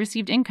Chrisley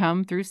received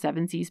income through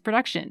Seven Seas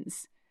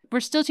Productions. We're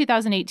still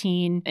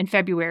 2018 in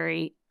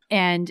February,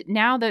 and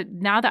now the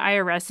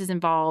IRS is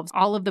involved.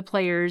 All of the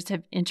players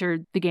have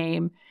entered the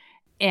game,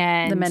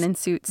 and the men in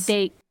suits.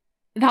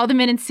 All the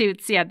men in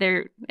suits, yeah,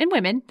 and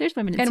women. There's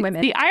women in suits. Women.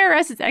 The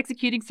IRS is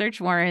executing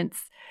search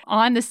warrants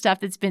on the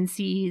stuff that's been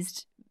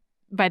seized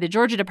by the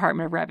Georgia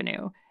Department of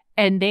Revenue.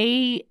 And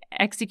they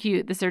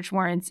execute the search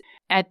warrants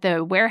at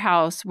the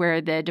warehouse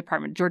where the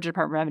Georgia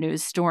Department of Revenue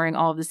is storing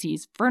all of the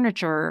seized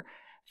furniture.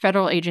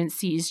 Federal agents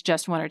seized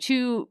just 1 or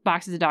 2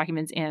 boxes of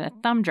documents and a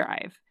thumb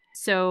drive.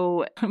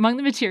 So among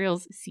the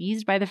materials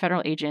seized by the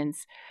federal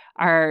agents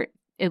are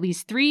at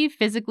least 3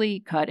 physically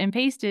cut and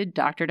pasted,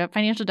 doctored up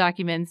financial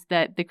documents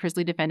that the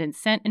Chrisley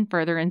defendants sent in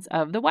furtherance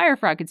of the wire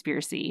fraud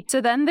conspiracy. So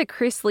then the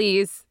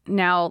Chrisleys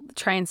now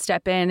try and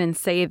step in and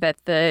say that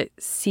the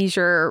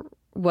seizure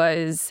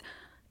was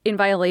in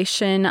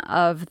violation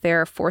of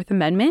their Fourth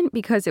Amendment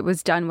because it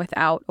was done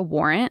without a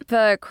warrant.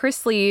 The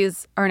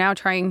Chrisleys are now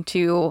trying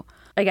to,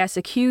 I guess,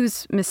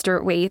 accuse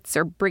Mr. Waits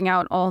or bring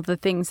out all the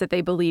things that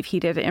they believe he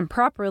did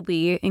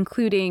improperly,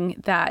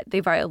 including that they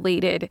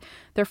violated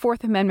their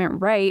Fourth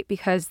Amendment right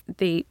because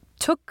they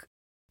took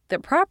the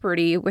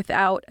property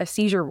without a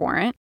seizure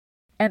warrant.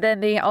 And then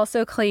they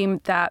also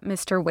claimed that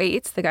Mr.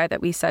 Waits, the guy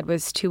that we said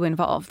was too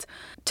involved,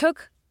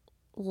 took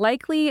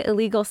likely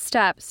illegal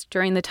steps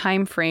during the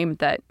time frame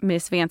that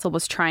Ms. Vansel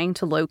was trying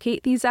to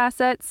locate these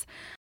assets.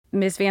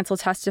 Ms. Vansel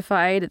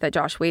testified that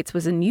Josh Waits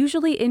was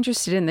unusually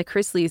interested in the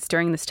Chrisleys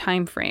during this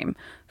time frame.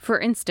 For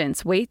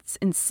instance, Waits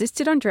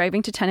insisted on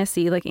driving to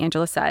Tennessee, like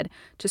Angela said,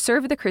 to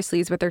serve the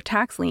Chrisleys with their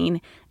tax lien,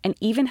 and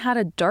even had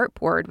a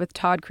dartboard with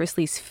Todd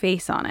Chrisley's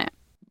face on it.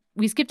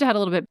 We skipped ahead a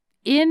little bit.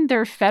 In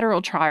their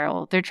federal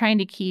trial, they're trying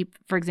to keep,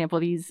 for example,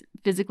 these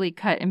physically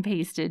cut and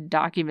pasted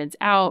documents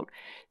out,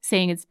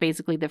 saying it's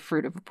basically the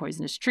fruit of a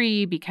poisonous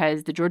tree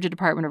because the Georgia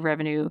Department of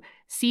Revenue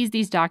seized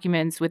these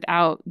documents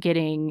without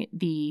getting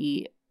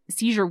the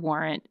seizure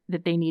warrant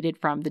that they needed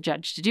from the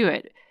judge to do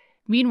it.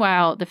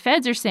 Meanwhile, the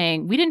feds are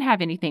saying we didn't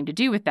have anything to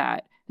do with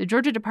that. The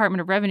Georgia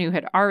Department of Revenue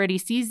had already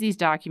seized these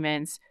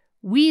documents.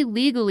 We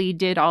legally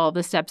did all of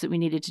the steps that we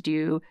needed to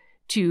do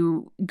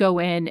to go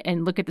in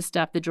and look at the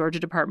stuff the Georgia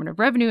Department of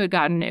Revenue had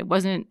gotten.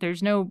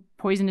 There's no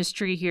poisonous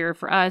tree here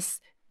for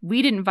us.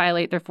 We didn't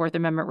violate their Fourth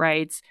Amendment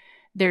rights.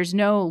 There's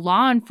no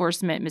law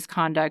enforcement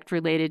misconduct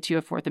related to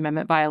a Fourth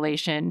Amendment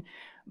violation.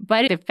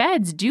 But the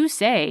feds do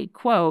say,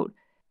 quote,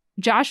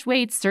 Josh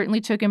Waits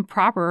certainly took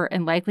improper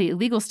and likely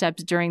illegal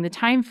steps during the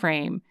time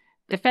frame.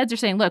 The feds are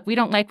saying, look, we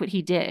don't like what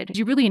he did.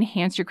 You really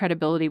enhance your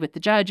credibility with the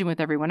judge and with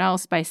everyone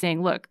else by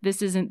saying, look,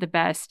 this isn't the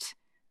best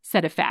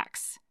set of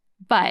facts,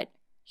 but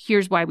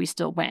here's why we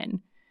still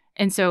win.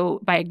 And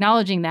so by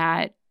acknowledging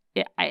that,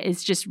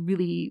 it's just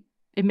really,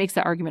 it makes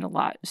the argument a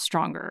lot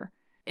stronger.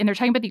 And they're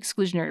talking about the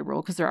exclusionary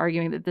rule because they're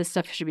arguing that this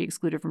stuff should be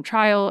excluded from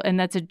trial. And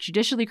that's a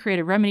judicially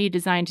created remedy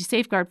designed to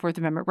safeguard Fourth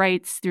Amendment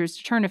rights through its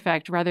deterrent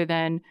effect rather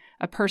than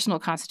a personal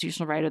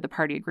constitutional right of the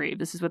party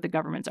aggrieved. This is what the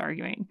government's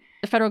arguing.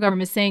 The federal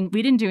government is saying,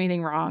 we didn't do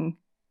anything wrong.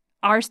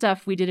 Our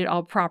stuff, we did it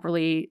all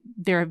properly.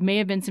 There may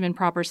have been some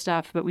improper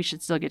stuff, but we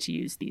should still get to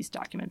use these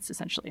documents,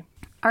 essentially.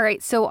 All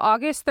right, so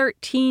August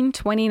 13,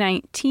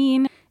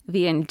 2019,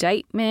 the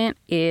indictment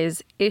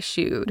is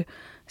issued.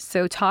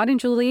 So Todd and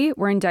Julie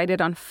were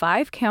indicted on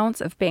 5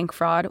 counts of bank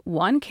fraud,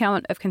 1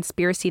 count of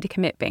conspiracy to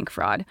commit bank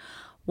fraud,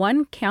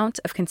 1 count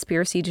of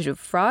conspiracy to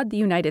defraud the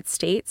United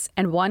States,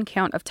 and 1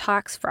 count of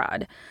tax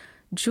fraud.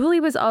 Julie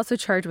was also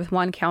charged with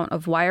 1 count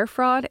of wire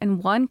fraud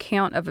and 1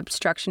 count of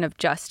obstruction of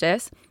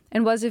justice,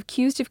 and was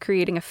accused of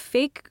creating a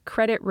fake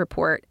credit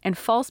report and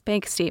false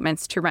bank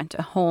statements to rent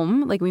a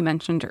home, like we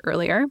mentioned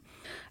earlier.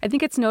 I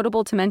think it's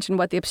notable to mention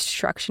what the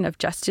obstruction of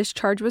justice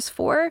charge was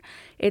for.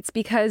 It's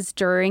because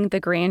during the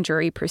grand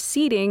jury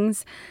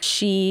proceedings,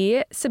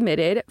 she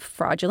submitted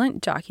fraudulent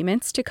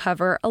documents to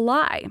cover a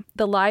lie.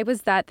 The lie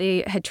was that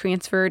they had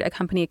transferred a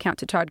company account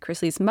to Todd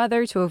Chrisley's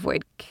mother to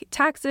avoid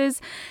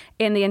taxes,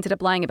 and they ended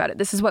up lying about it.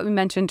 This is what we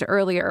mentioned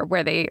earlier,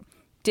 where they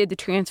did the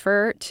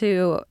transfer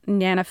to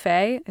Nana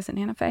Faye. Is it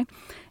Nana Faye?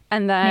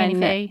 And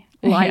then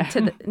lied to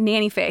the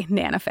Nanny Faye,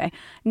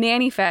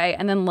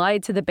 and then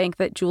lied to the bank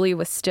that Julie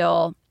was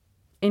still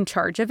in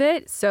charge of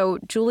it. So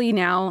Julie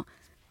now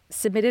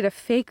submitted a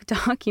fake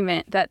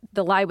document that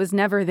the lie was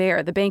never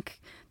there. The bank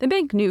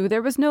knew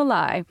there was no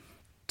lie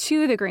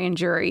to the grand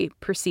jury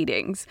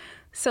proceedings.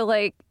 So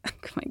like,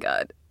 oh my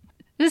God.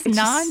 This is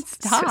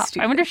nonstop.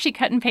 So I wonder if she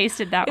cut and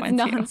pasted that one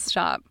too.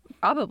 Nonstop.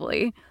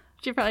 Probably.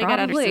 She probably got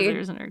out her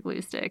scissors and her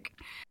glue stick.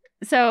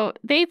 So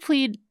they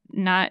plead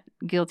not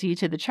guilty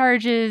to the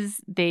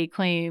charges. They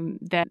claim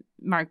that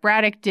Mark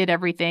Braddock did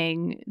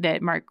everything,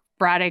 that Mark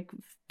Braddock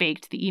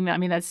faked the email. I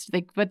mean, that's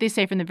like what they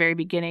say from the very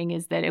beginning,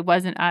 is that it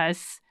wasn't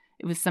us.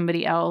 It was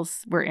somebody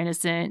else. We're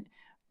innocent.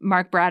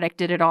 Mark Braddock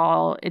did it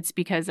all. It's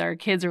because our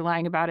kids are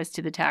lying about us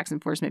to the tax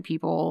enforcement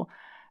people.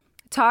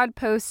 Todd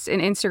posts an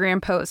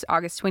Instagram post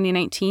August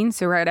 2019,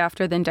 so right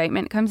after the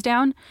indictment comes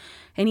down.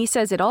 And he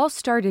says, it all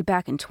started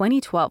back in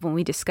 2012 when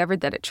we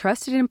discovered that a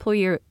trusted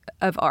employee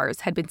of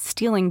ours had been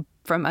stealing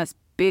from us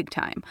big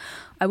time.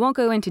 I won't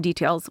go into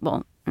details.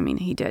 Well, I mean,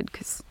 he did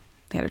because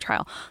they had a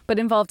trial, but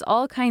involved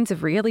all kinds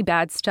of really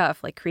bad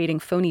stuff, like creating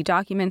phony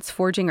documents,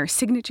 forging our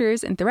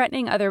signatures, and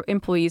threatening other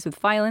employees with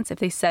violence if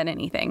they said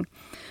anything.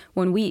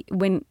 When we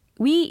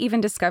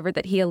even discovered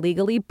that he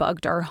illegally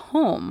bugged our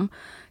home.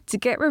 To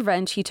get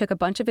revenge, he took a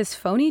bunch of his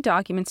phony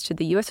documents to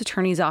the U.S.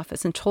 Attorney's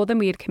Office and told them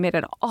we had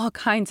committed all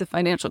kinds of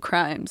financial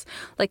crimes,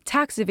 like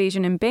tax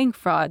evasion and bank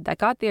fraud, that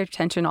got their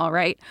attention all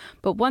right.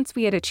 But once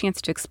we had a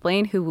chance to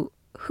explain who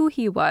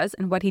he was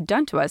and what he'd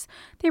done to us,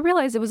 they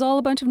realized it was all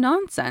a bunch of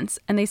nonsense,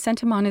 and they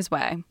sent him on his way.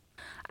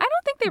 I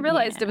don't think they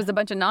realized it was a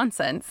bunch of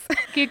nonsense.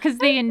 Because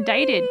they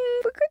indicted.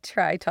 Good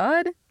try,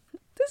 Todd.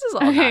 This is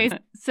all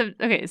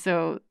nonsense.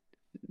 So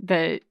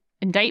the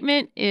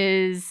indictment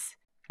is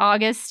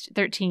August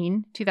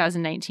 13,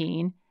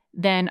 2019.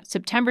 Then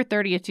September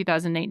 30th,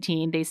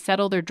 2019, they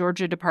settle their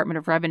Georgia Department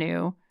of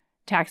Revenue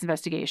tax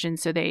investigation.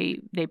 So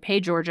they pay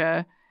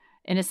Georgia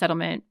in a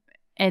settlement.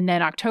 And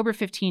then October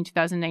 15,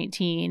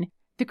 2019,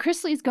 the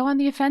Chrisleys go on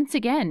the offense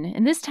again.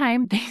 And this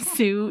time they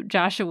sue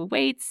Joshua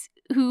Waits,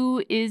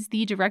 who is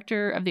the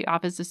director of the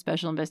Office of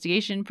Special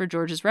Investigation for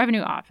Georgia's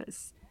Revenue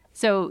Office.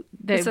 So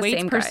the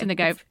Waits person, the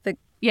guy at the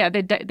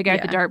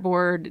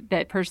dartboard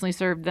that personally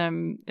served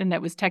them and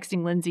that was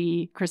texting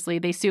Lindsay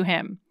Chrisley, they sue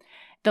him.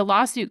 The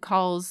lawsuit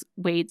calls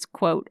Waits,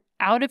 quote,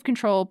 out of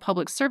control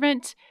public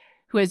servant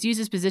who has used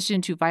his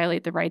position to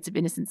violate the rights of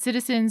innocent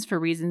citizens for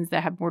reasons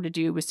that have more to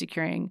do with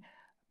securing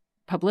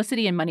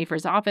publicity and money for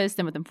his office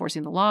than with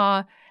enforcing the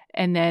law.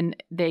 And then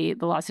the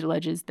lawsuit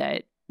alleges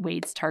that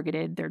Waits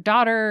targeted their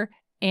daughter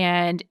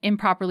and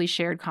improperly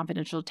shared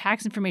confidential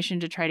tax information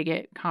to try to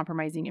get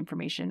compromising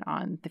information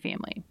on the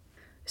family.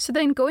 So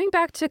then going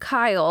back to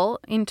Kyle,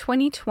 in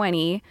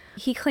 2020,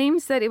 he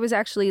claims that it was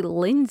actually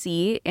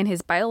Lindsay and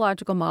his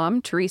biological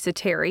mom, Teresa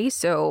Terry,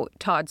 so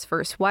Todd's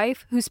first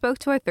wife, who spoke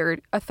to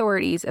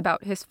authorities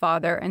about his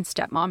father and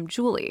stepmom,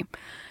 Julie.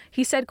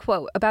 He said,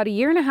 quote, about a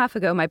year and a half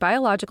ago, my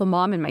biological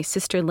mom and my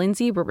sister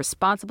Lindsay were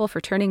responsible for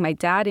turning my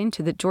dad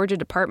into the Georgia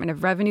Department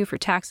of Revenue for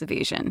tax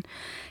evasion.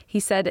 He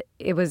said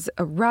it was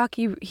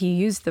he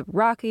used the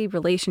rocky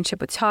relationship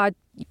with Todd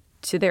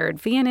to their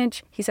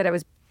advantage. He said I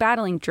was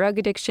battling drug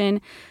addiction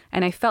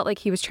and I felt like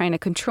he was trying to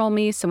control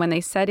me. So when they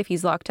said if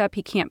he's locked up,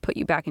 he can't put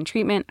you back in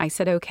treatment, I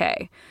said,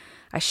 okay.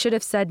 I should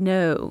have said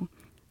no.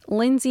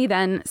 Lindsay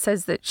then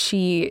says that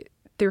she,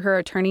 through her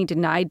attorney,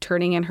 denied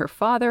turning in her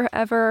father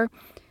ever.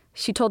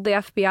 She told the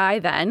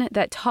FBI then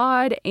that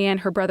Todd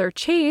and her brother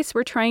Chase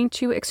were trying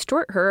to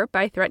extort her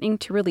by threatening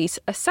to release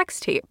a sex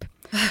tape.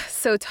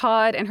 So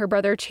Todd and her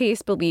brother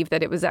Chase believe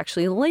that it was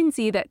actually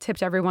Lindsay that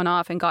tipped everyone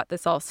off and got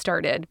this all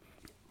started.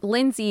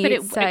 Lindsay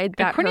said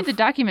that according to the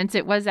documents,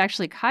 it was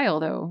actually Kyle,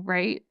 though,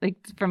 right? Like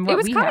from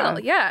what we have. It was Kyle.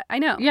 Yeah, I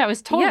know. Yeah, it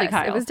was totally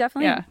Kyle. It was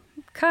definitely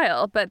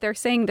Kyle. But they're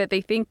saying that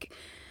they think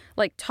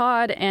like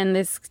Todd and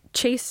this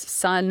Chase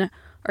son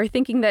are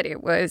thinking that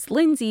it was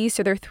Lindsay,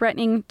 so they're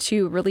threatening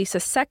to release a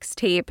sex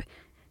tape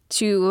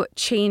to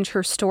change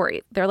her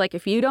story. They're like,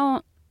 if you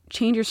don't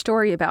change your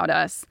story about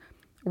us,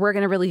 we're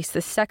going to release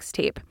this sex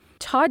tape.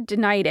 Todd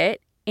denied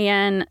it,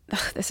 and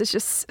this is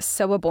just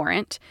so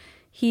abhorrent.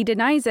 He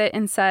denies it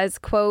and says,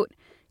 quote,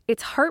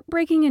 It's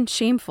heartbreaking and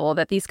shameful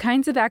that these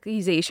kinds of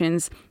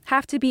accusations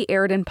have to be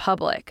aired in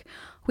public.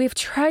 We have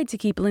tried to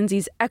keep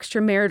Lindsay's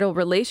extramarital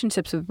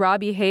relationships with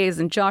Robbie Hayes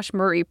and Josh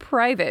Murray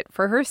private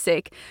for her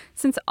sake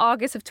since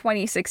August of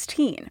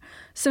 2016.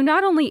 So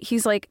not only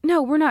he's like,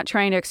 no, we're not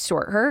trying to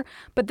extort her,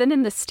 but then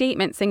in the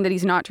statement saying that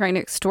he's not trying to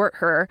extort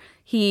her,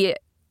 he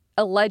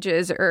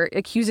alleges or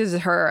accuses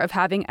her of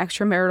having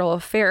extramarital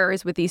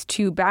affairs with these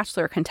two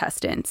Bachelor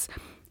contestants,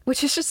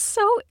 which is just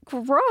so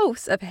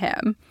gross of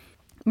him.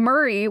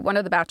 Murray, one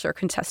of the Bachelor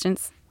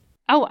contestants.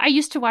 Oh, I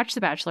used to watch The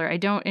Bachelor. I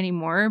don't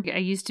anymore. I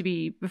used to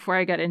be, before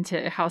I got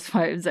into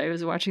Housewives, I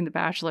was watching The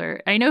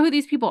Bachelor. I know who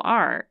these people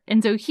are.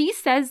 And so he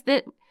says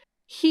that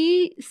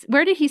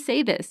where did he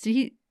say this?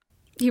 Did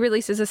he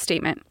releases a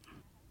statement.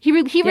 He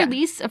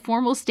released a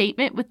formal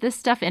statement with this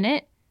stuff in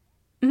it?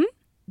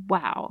 Mm-hmm.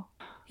 Wow.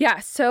 Yeah,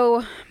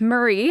 so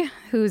Murray,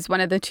 who's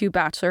one of the two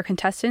Bachelor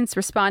contestants,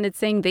 responded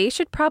saying they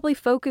should probably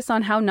focus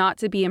on how not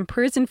to be in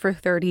prison for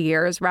 30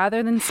 years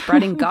rather than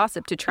spreading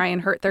gossip to try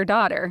and hurt their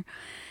daughter.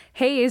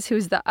 Hayes,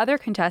 who's the other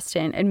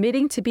contestant,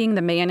 admitting to being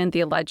the man in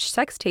the alleged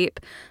sex tape,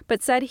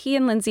 but said he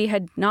and Lindsay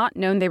had not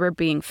known they were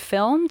being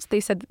filmed. They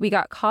said, we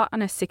got caught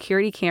on a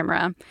security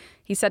camera.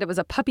 He said it was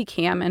a puppy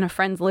cam in a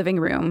friend's living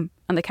room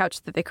on the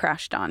couch that they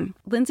crashed on.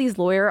 Lindsay's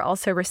lawyer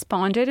also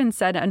responded and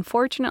said,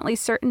 unfortunately,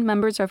 certain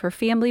members of her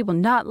family will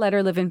not let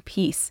her live in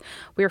peace.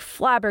 We are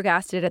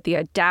flabbergasted at the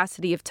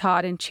audacity of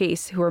Todd and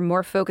Chase, who are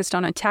more focused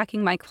on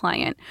attacking my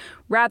client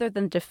rather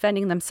than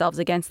defending themselves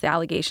against the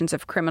allegations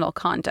of criminal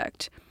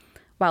conduct.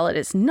 While it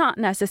is not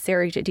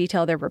necessary to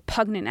detail their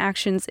repugnant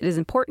actions, it is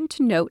important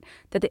to note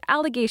that the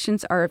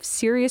allegations are of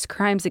serious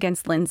crimes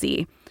against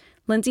Lindsay.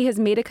 Lindsay has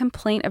made a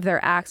complaint of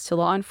their acts to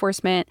law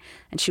enforcement,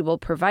 and she will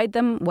provide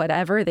them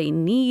whatever they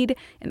need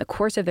in the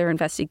course of their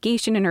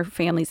investigation and her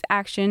family's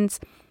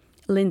actions.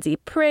 Lindsay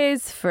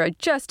prays for a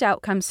just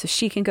outcome so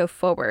she can go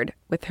forward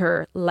with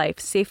her life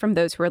safe from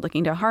those who are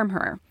looking to harm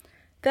her.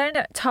 Then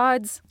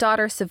Todd's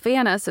daughter,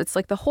 Savannah, so it's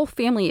like the whole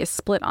family is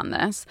split on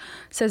this,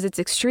 says it's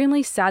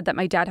extremely sad that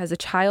my dad has a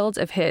child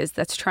of his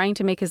that's trying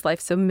to make his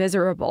life so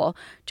miserable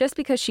just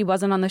because she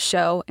wasn't on the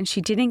show and she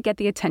didn't get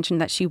the attention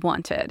that she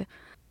wanted.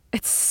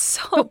 It's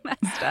so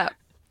messed up.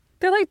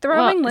 They're like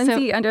throwing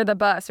Lindsay under the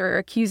bus or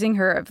accusing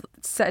her of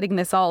setting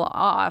this all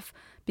off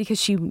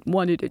because she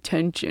wanted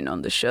attention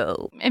on the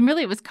show. And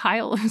really, it was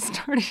Kyle who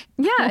started.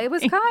 Yeah, it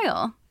was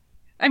Kyle.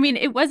 I mean,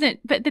 it wasn't.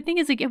 But the thing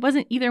is, like, it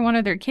wasn't either one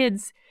of their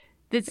kids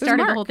that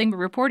started the whole thing by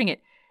reporting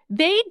it.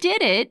 They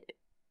did it.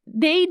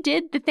 They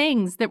did the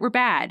things that were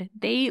bad.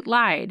 They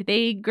lied.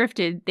 They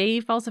grifted. They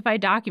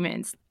falsified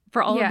documents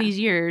for all of these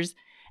years.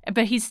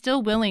 But he's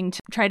still willing to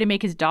try to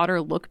make his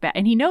daughter look bad.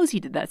 And he knows he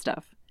did that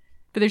stuff.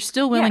 But they're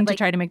still willing to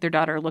try to make their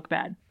daughter look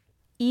bad.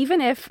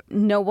 Even if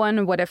no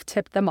one would have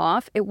tipped them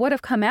off, it would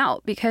have come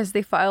out because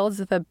they filed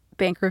the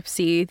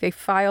bankruptcy. They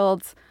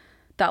filed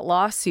that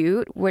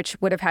lawsuit, which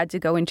would have had to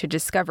go into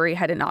discovery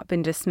had it not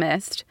been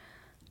dismissed.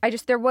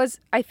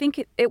 I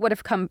think it would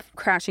have come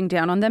crashing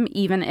down on them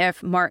even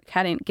if Mark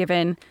hadn't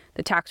given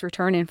the tax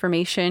return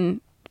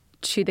information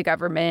to the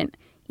government,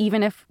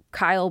 even if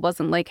Kyle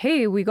wasn't like,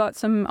 hey, we got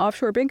some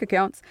offshore bank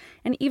accounts,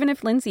 and even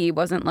if Lindsay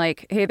wasn't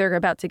like, hey, they're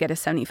about to get a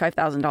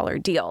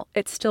 $75,000 deal,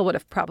 it still would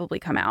have probably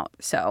come out.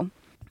 So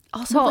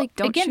also,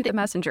 don't shoot the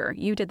messenger.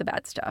 You did the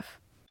bad stuff.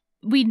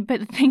 But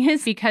the thing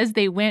is, because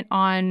they went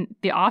on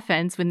the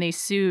offense when they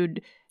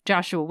sued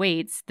Joshua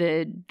Waits,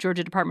 the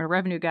Georgia Department of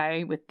Revenue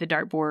guy with the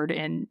dartboard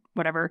and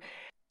whatever,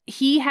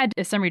 he had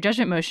a summary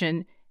judgment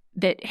motion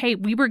that, hey,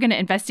 we were going to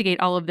investigate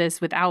all of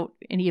this without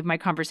any of my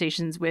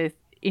conversations with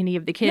any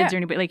of the kids or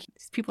anybody. Like,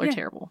 these people are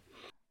terrible.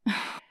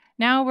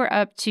 Now we're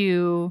up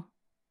to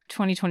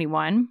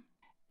 2021.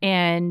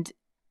 And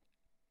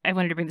I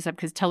wanted to bring this up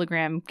because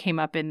Telegram came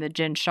up in the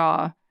Jen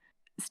Shaw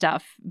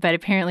stuff, but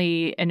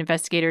apparently an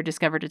investigator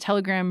discovered a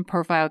Telegram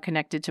profile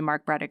connected to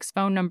Mark Braddock's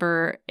phone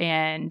number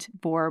and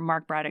bore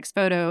Mark Braddock's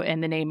photo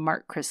and the name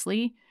Mark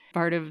Chrisley.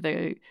 Part of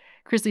the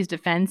Chrisley's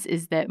defense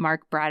is that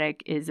Mark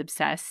Braddock is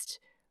obsessed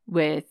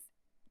with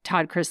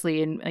Todd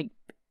Chrisley and like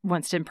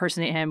wants to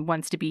impersonate him,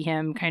 wants to be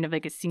him, kind of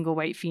like a single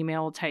white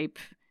female type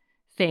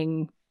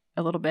thing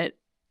a little bit.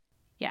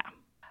 Yeah.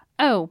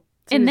 Oh,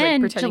 so and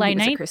then like July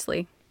 9th.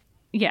 Chrisley.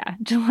 Yeah,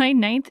 July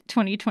 9th,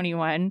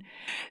 2021,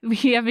 we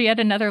have yet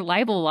another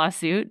libel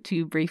lawsuit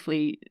to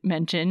briefly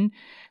mention.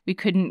 We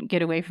couldn't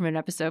get away from an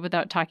episode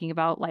without talking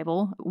about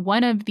libel.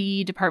 One of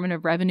the Department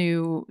of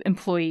Revenue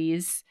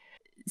employees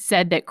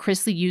said that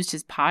Chrisley used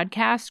his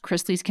podcast,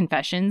 Chrisley's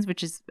Confessions,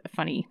 which is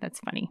funny.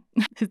 That's funny.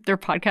 Their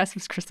podcast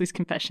was Chrisley's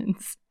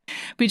Confessions.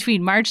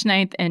 Between March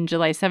 9th and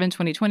July 7,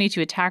 2020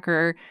 to attack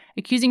her,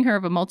 accusing her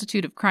of a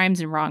multitude of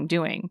crimes and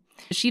wrongdoing.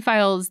 She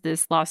files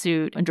this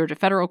lawsuit in Georgia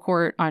federal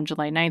court on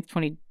July 9th,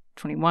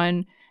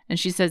 2021. And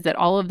she says that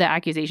all of the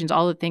accusations,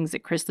 all the things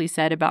that Chrisley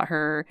said about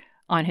her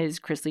on his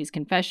Chrisley's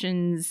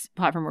Confessions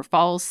platform were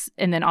false.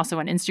 And then also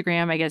on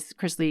Instagram, I guess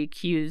Chrisley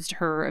accused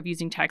her of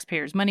using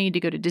taxpayers' money to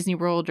go to Disney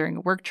World during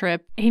a work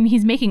trip. I mean,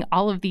 he's making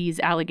all of these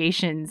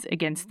allegations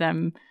against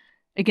them,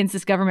 against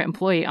this government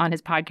employee on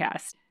his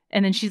podcast.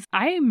 And then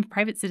I am a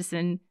private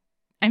citizen.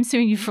 I'm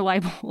suing you for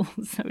libel.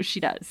 So she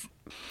does.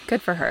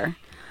 Good for her.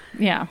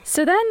 Yeah.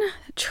 So then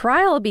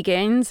trial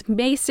begins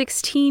May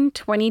 16,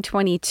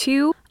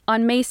 2022.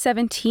 On May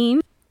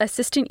 17,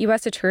 Assistant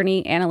U.S.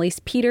 Attorney Annalise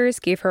Peters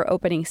gave her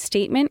opening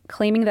statement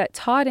claiming that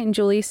Todd and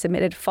Julie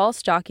submitted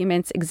false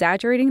documents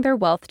exaggerating their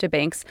wealth to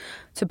banks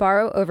to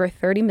borrow over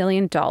 $30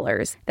 million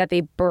that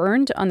they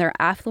burned on their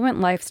affluent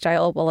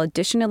lifestyle while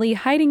additionally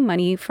hiding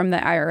money from the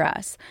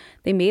IRS.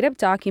 They made up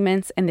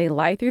documents and they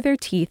lie through their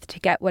teeth to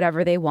get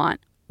whatever they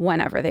want,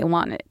 whenever they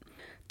want it.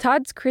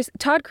 Todd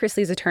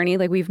Chrisley's attorney,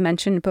 like we've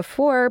mentioned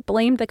before,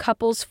 blamed the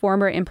couple's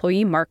former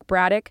employee, Mark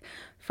Braddock,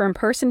 for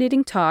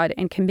impersonating Todd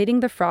and committing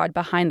the fraud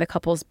behind the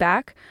couple's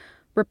back,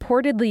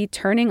 reportedly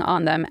turning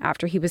on them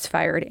after he was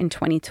fired in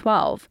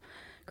 2012.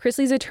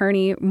 Chrisley's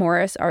attorney,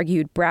 Morris,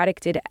 argued Braddock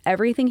did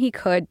everything he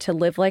could to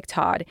live like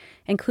Todd,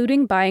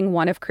 including buying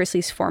one of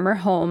Chrisley's former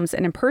homes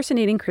and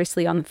impersonating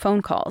Chrisley on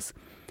phone calls.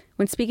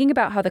 When speaking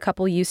about how the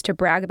couple used to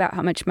brag about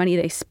how much money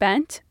they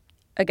spent,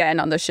 again,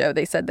 on the show,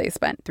 they said they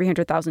spent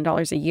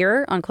 $300,000 a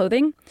year on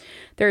clothing.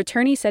 Their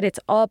attorney said it's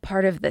all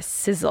part of the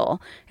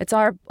sizzle. It's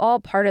all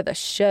part of the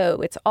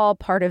show. It's all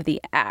part of the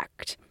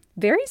act.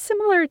 Very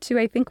similar to,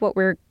 I think, what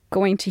we're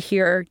going to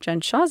hear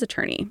Jen Shah's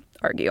attorney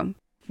argue.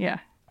 Yeah.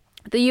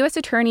 The U.S.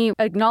 attorney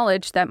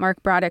acknowledged that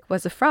Mark Braddock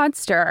was a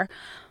fraudster,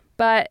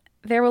 but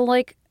they were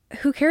like,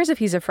 who cares if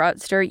he's a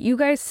fraudster? You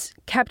guys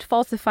kept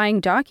falsifying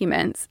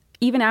documents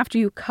even after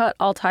you cut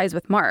all ties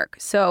with Mark.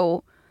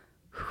 So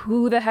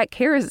who the heck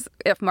cares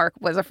if Mark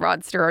was a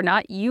fraudster or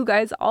not? You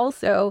guys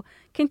also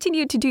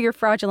continued to do your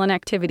fraudulent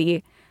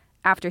activity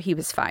after he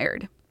was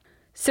fired.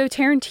 So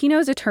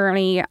Tarantino's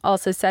attorney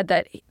also said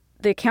that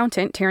the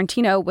accountant,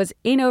 Tarantino, was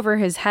in over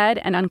his head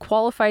and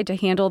unqualified to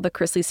handle the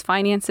Chrisley's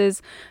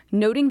finances,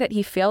 noting that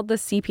he failed the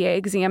CPA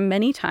exam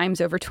many times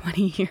over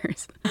 20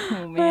 years.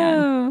 Oh,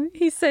 man.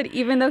 He said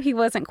even though he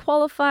wasn't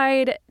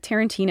qualified,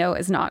 Tarantino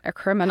is not a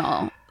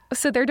criminal.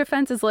 So their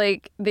defense is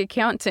like the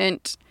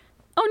accountant...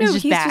 Oh, no,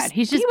 he's bad.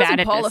 He's just bad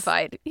at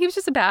qualified. He was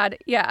just a bad,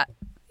 yeah,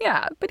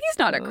 but he's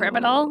not a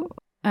criminal.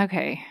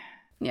 Okay.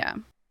 Yeah.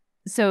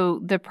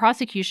 So the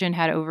prosecution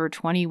had over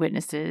 20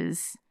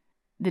 witnesses.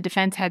 The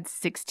defense had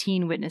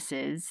 16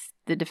 witnesses.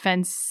 The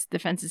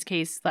defense's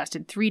case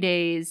lasted 3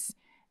 days,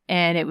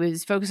 and it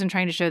was focused on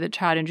trying to show that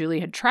Todd and Julie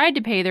had tried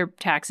to pay their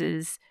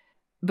taxes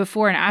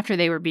before and after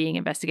they were being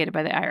investigated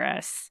by the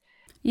IRS.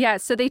 Yeah,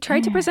 so they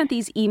tried to present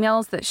these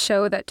emails that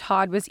show that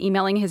Todd was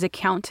emailing his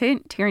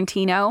accountant,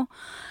 Tarantino,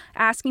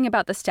 asking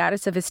about the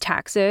status of his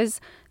taxes.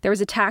 There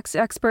was a tax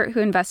expert who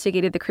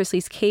investigated the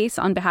Chrisley's case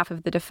on behalf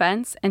of the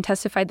defense and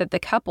testified that the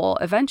couple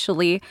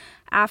eventually,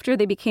 after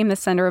they became the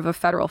center of a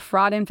federal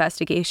fraud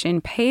investigation,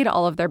 paid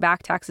all of their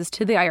back taxes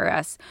to the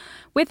IRS,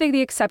 with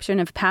the exception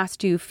of past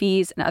due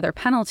fees and other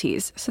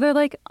penalties. So they're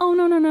like, oh,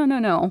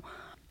 no.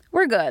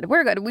 We're good.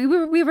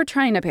 We were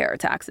trying to pay our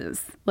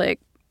taxes.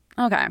 Like,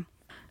 okay.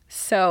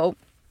 So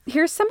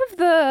here's some of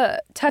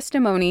the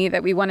testimony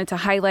that we wanted to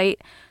highlight.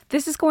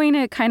 This is going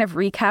to kind of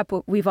recap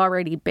what we've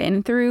already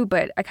been through,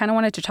 but I kind of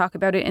wanted to talk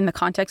about it in the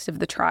context of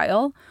the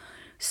trial.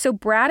 So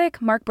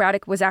Mark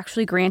Braddock, was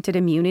actually granted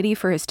immunity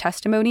for his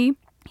testimony.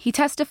 He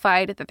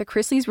testified that the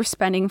Chrisleys were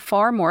spending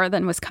far more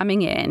than was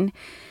coming in.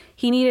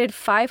 He needed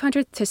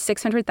 $500,000 to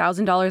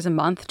 $600,000 a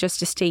month just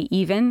to stay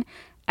even,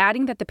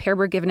 adding that the pair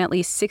were given at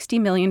least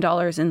 $60 million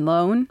in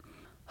loan.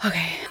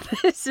 Okay,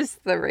 this is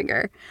the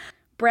ringer.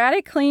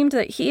 Braddock claimed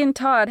that he and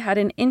Todd had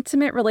an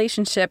intimate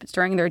relationship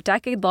during their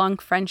decade-long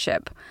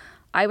friendship.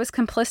 I was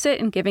complicit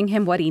in giving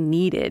him what he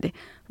needed.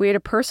 We had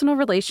a personal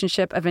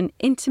relationship of an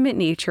intimate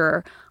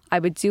nature. I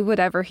would do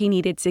whatever he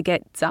needed to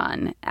get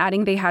done,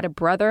 adding they had a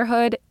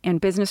brotherhood and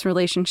business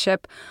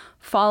relationship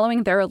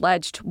following their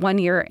alleged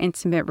one-year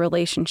intimate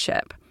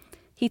relationship.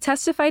 He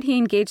testified he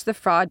engaged the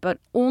fraud, but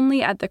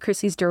only at the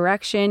Chrisley's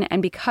direction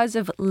and because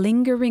of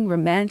lingering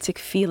romantic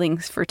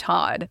feelings for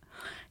Todd.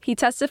 He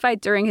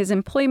testified during his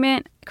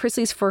employment,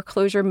 Chrisley's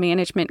foreclosure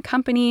management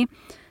company,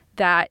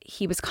 that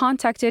he was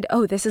contacted.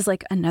 Oh, this is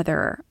like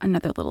another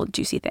little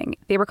juicy thing.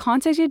 They were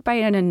contacted by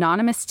an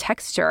anonymous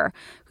texter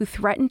who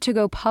threatened to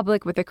go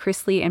public with the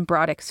Chrisley and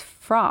Braddock's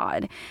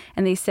fraud.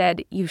 And they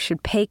said, you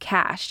should pay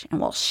cash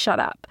and we'll shut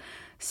up.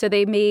 So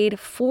they made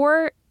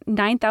 4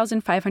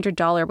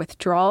 $9,500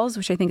 withdrawals,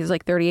 which I think is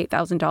like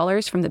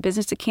 $38,000 from the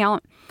business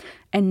account.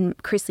 And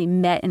Chrisley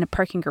met in a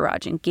parking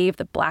garage and gave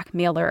the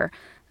blackmailer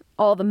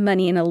all the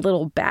money in a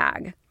little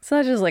bag. So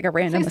that's just like a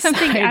random it's like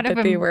something out of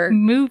a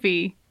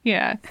movie.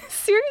 Yeah.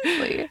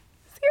 Seriously.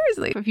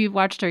 If you've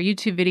watched our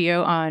YouTube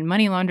video on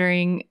money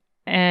laundering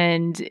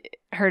and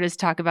heard us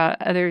talk about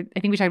I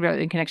think we talked about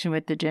it in connection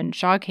with the Jen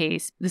Shah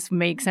case, this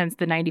makes sense,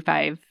 the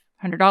 $9,500,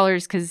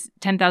 because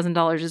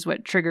 $10,000 is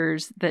what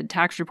triggers the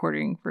tax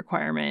reporting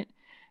requirement.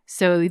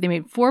 So they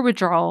made 4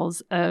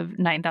 withdrawals of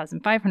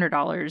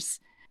 $9,500.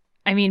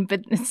 I mean,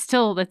 but it's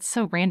still, that's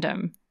so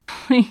random.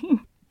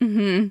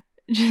 Mm-hmm.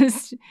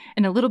 Just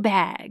in a little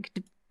bag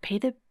to pay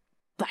the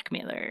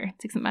blackmailer.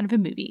 It's like something out of a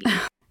movie.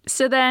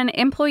 So then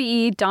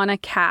employee Donna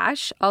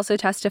Cash also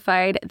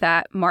testified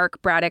that Mark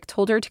Braddock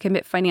told her to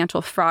commit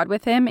financial fraud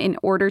with him in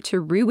order to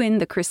ruin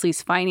the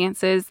Chrisleys'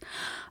 finances.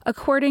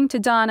 According to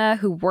Donna,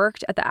 who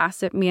worked at the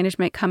asset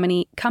management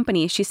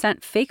company, she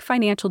sent fake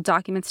financial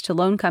documents to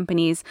loan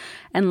companies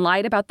and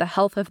lied about the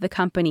health of the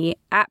company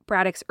at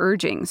Braddock's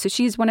urging. So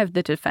she's one of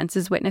the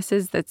defense's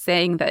witnesses that's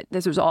saying that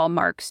this was all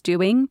Mark's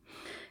doing.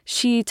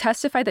 She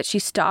testified that she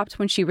stopped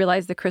when she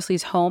realized the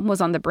Chrisleys' home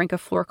was on the brink of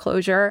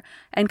foreclosure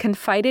and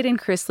confided in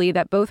Chrisley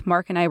that both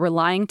Mark and I were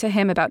lying to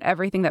him about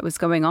everything that was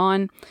going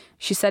on.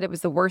 She said it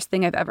was the worst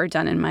thing I've ever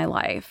done in my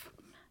life.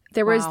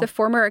 There was the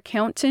former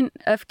accountant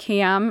of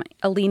Cam,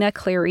 Alina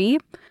Clary.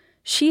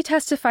 She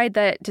testified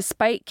that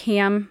despite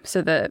Cam,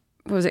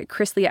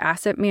 Chrisley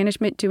Asset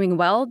Management doing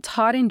well,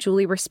 Todd and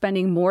Julie were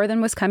spending more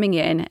than was coming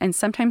in and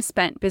sometimes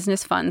spent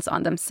business funds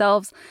on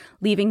themselves,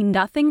 leaving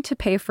nothing to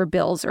pay for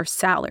bills or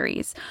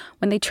salaries.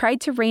 When they tried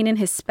to rein in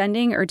his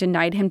spending or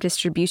denied him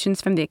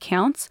distributions from the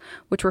accounts,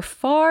 which were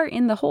far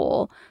in the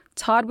hole,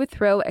 Todd would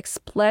throw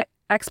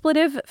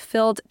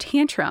expletive-filled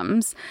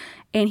tantrums,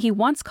 and he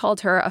once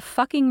called her a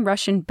fucking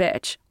Russian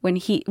bitch when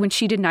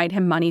she denied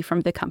him money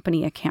from the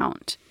company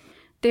account.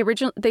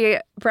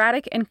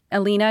 Braddock and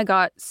Alina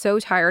got so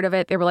tired of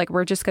it, they were like,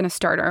 we're just going to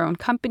start our own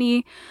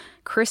company.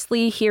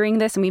 Chrisley, hearing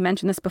this, and we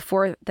mentioned this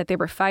before, that they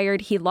were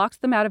fired, he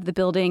locked them out of the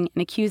building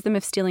and accused them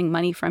of stealing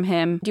money from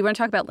him. Do you want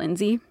to talk about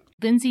Lindsay?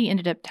 Lindsay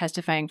ended up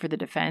testifying for the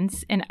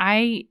defense, and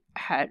the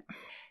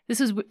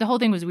whole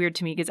thing was weird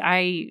to me because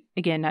I,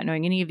 again, not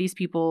knowing any of these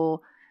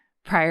people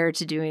prior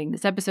to doing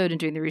this episode and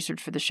doing the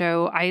research for the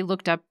show, I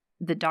looked up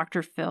the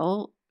Dr.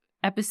 Phil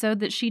episode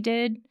that she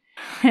did,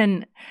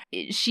 and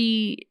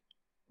she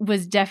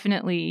was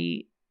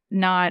definitely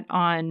not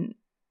on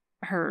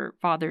her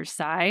father's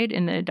side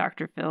in the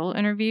Dr. Phil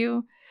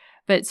interview.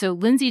 But so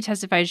Lindsay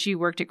testified she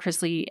worked at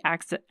Chrisley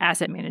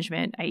Asset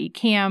Management, i.e.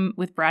 Cam,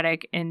 with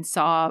Braddock and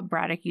saw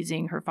Braddock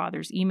using her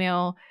father's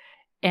email.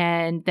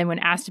 And then when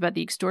asked about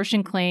the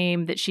extortion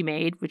claim that she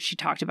made, which she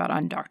talked about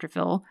on Dr.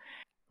 Phil,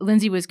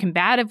 Lindsay was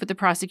combative with the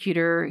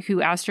prosecutor,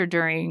 who asked her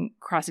during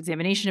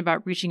cross-examination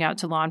about reaching out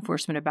to law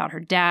enforcement about her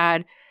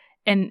dad.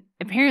 And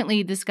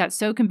apparently this got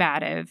so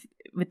combative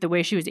with the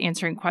way she was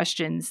answering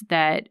questions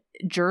that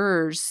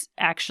jurors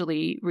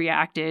actually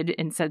reacted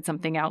and said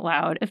something out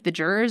loud. If the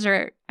jurors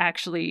are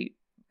actually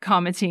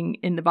commenting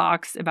in the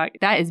box about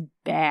that is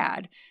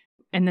bad,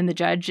 and then the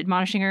judge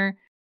admonishing her.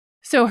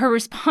 So her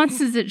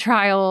responses at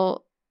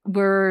trial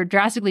were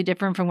drastically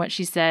different from what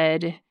she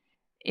said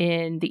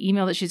in the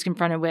email that she's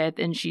confronted with,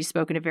 and she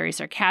spoke in a very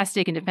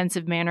sarcastic and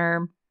defensive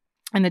manner.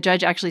 And the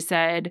judge actually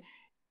said,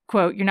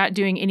 quote, "You're not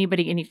doing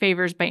anybody any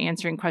favors by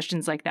answering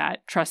questions like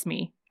that. Trust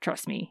me,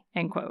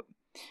 end quote.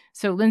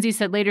 So Lindsay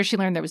said later she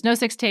learned there was no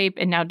sex tape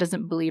and now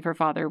doesn't believe her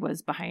father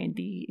was behind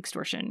the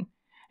extortion.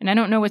 And I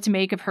don't know what to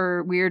make of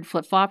her weird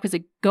flip-flop, because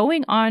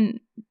going on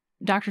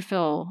Dr.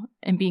 Phil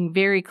and being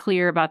very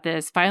clear about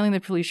this, filing the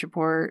police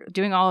report,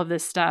 doing all of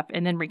this stuff,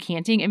 and then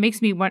recanting, it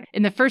makes me want,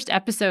 in the first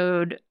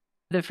episode,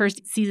 the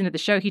first season of the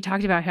show, he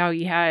talked about how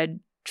he had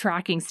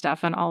tracking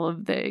stuff on all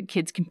of the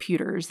kids'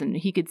 computers, and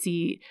he could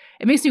see,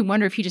 it makes me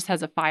wonder if he just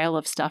has a file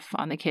of stuff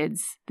on the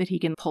kids that he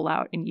can pull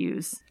out and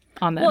use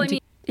on them. Well, I mean,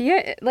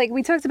 yeah, like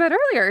we talked about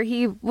earlier,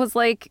 he was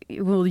like,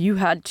 well, you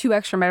had 2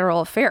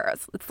 extramarital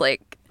affairs. It's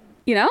like,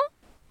 you know?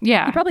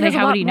 Yeah. He probably has a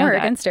lot more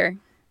against her.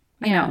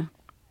 I know.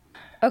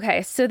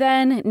 Okay, so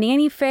then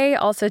Nanny Faye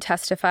also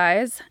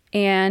testifies,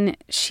 and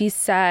she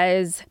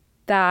says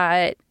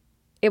that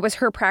it was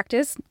her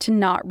practice to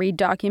not read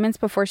documents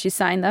before she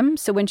signed them.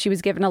 So when she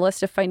was given a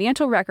list of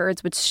financial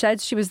records, which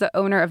said she was the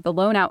owner of the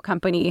loan out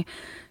company,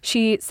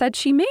 she said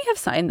she may have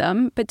signed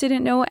them, but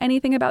didn't know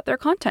anything about their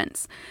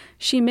contents.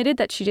 She admitted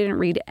that she didn't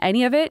read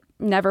any of it,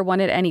 never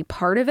wanted any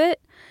part of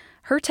it.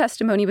 Her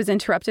testimony was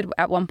interrupted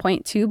at one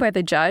point, too, by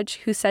the judge,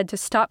 who said to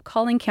stop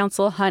calling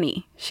counsel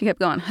honey. She kept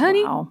going,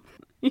 honey? Wow.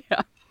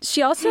 Yeah.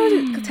 She also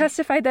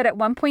testified that at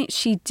one point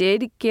she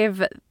did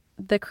give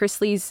the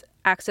Chrisleys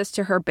access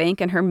to her bank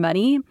and her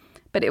money,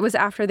 but it was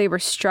after they were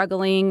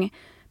struggling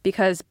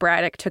because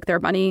Braddock took their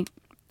money,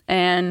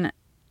 and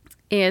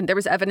there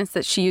was evidence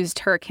that she used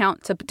her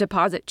account to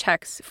deposit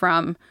checks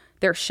from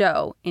their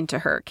show into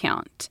her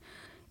account.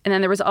 And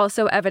then there was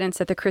also evidence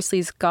that the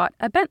Chrisleys got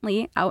a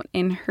Bentley out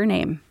in her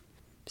name.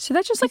 So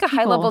that's just like a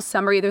high-level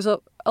summary. There's a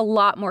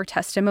lot more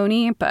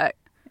testimony, but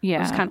it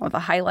was kind of the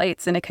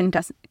highlights in a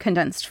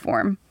condensed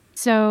form.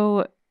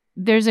 So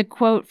there's a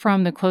quote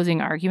from the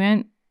closing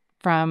argument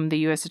from the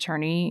U.S.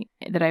 attorney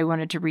that I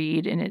wanted to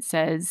read, and it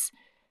says,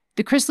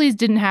 "The Chrisleys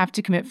didn't have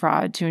to commit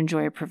fraud to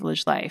enjoy a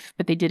privileged life,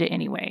 but they did it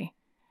anyway.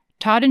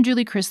 Todd and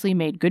Julie Chrisley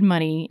made good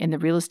money in the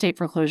real estate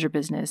foreclosure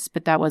business,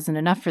 but that wasn't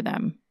enough for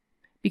them.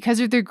 Because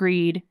of their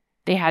greed,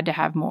 they had to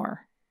have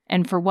more.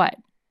 And for what?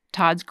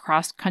 Todd's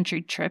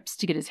cross-country trips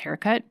to get his hair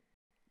cut?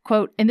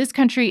 Quote, in this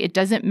country, it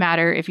doesn't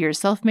matter if you're a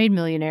self-made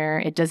millionaire,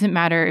 it doesn't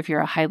matter if you're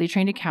a highly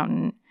trained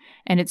accountant,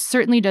 and it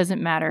certainly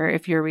doesn't matter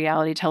if you're a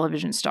reality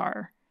television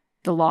star.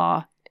 The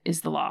law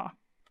is the law."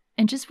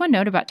 And just one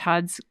note about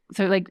Todd's.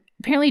 So, like,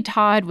 apparently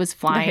Todd was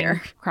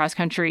flying cross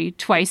country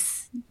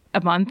twice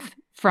a month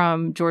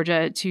from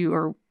Georgia to,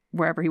 or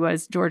wherever he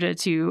was, Georgia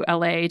to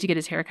LA to get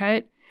his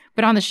haircut.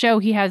 But on the show,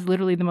 he has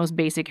literally the most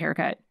basic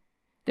haircut.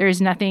 There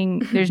is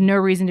nothing, there's no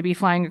reason to be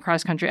flying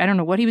across country. I don't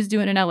know what he was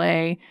doing in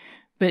LA,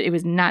 but it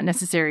was not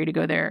necessary to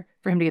go there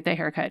for him to get that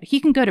haircut. He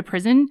can go to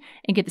prison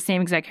and get the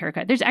same exact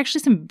haircut. There's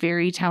actually some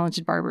very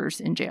talented barbers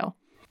in jail.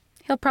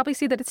 He'll probably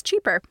see that it's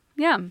cheaper.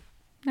 Yeah,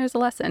 there's a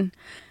lesson.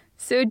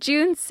 So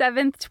June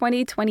 7th,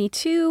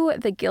 2022,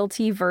 the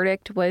guilty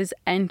verdict was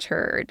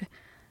entered.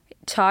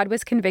 Todd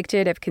was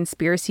convicted of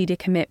conspiracy to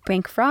commit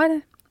bank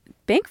fraud,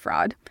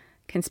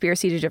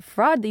 conspiracy to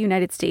defraud the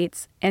United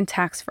States, and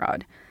tax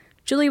fraud.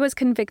 Julie was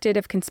convicted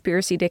of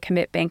conspiracy to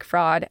commit bank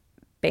fraud,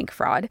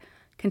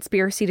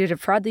 conspiracy to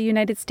defraud the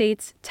United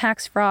States,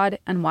 tax fraud,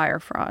 and wire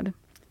fraud.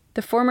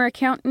 The former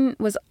accountant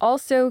was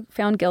also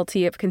found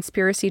guilty of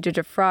conspiracy to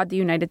defraud the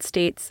United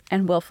States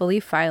and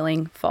willfully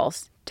filing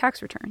false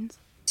tax returns.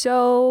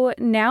 So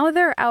now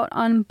they're out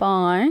on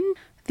bond.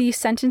 The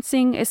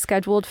sentencing is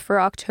scheduled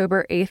for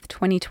October 8th,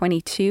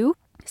 2022.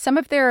 Some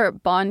of their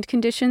bond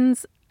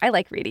conditions, I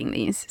like reading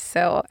these,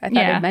 so I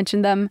thought I'd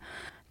mention them.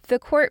 The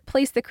court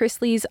placed the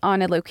Chrisleys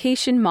on a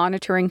location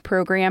monitoring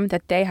program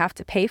that they have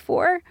to pay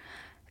for.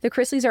 The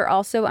Chrisleys are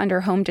also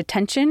under home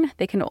detention.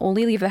 They can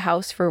only leave the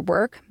house for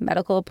work,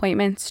 medical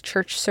appointments,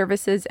 church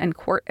services, and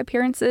court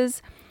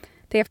appearances.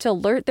 They have to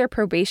alert their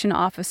probation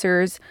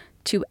officers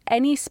to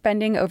any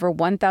spending over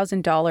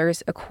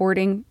 $1,000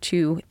 according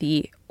to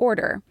the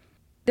order.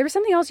 There was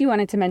something else you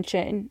wanted to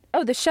mention.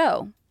 Oh, the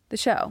show.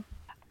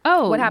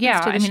 Oh, what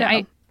happens to the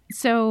show?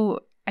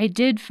 So I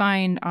did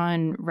find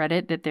on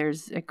Reddit that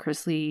there's a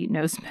Chrisley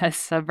Knows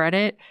Best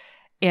subreddit,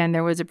 and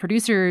there was a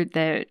producer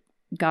that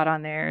got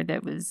on there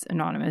that was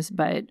anonymous,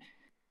 but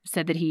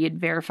said that he had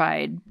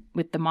verified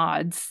with the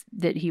mods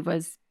that he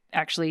was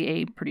actually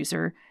a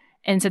producer,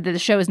 and said that the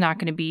show is not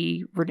going to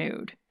be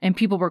renewed. And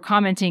people were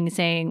commenting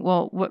saying,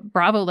 well,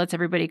 Bravo lets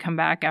everybody come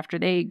back after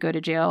they go to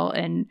jail.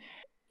 And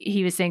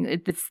he was saying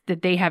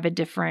that they have a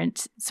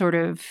different sort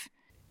of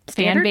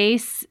fan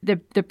base. The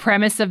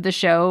premise of the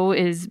show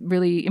is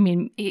really,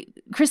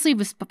 Chrisley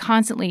was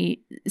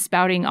constantly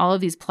spouting all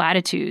of these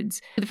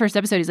platitudes. The first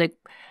episode, he's like,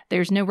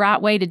 there's no right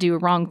way to do a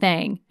wrong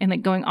thing. And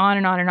like going on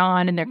and on and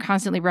on. And they're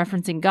constantly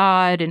referencing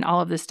God and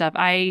all of this stuff.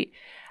 I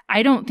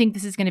don't think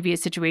this is going to be a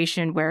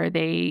situation where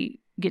they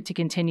get to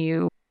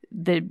continue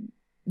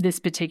this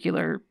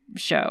particular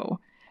show.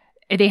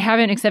 They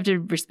haven't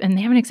accepted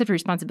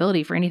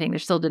responsibility for anything. They're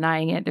still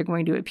denying it. They're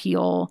going to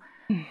appeal.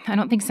 I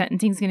don't think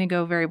sentencing is going to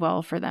go very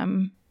well for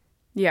them.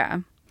 Yeah.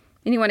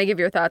 And you want to give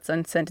your thoughts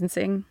on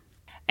sentencing?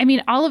 I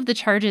mean, all of the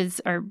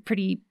charges are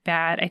pretty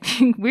bad. I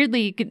think,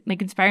 weirdly, like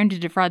conspiring to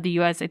defraud the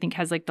U.S., I think,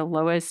 has like the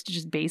lowest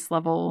just base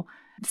level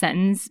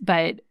sentence.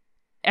 But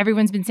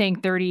everyone's been saying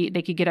 30,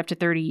 they could get up to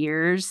 30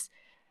 years.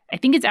 I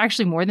think it's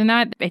actually more than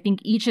that. I think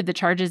each of the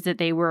charges that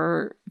they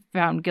were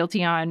found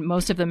guilty on,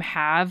 most of them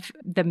have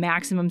the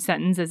maximum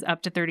sentence as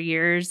up to 30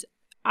 years.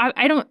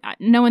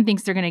 No one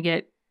thinks they're going to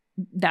get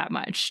that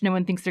much.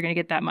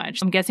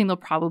 I'm guessing they'll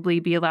probably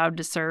be allowed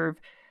to serve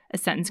a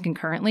sentence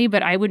concurrently,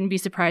 but I wouldn't be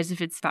surprised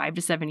if it's 5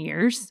 to 7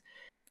 years.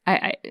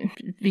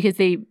 Because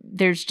they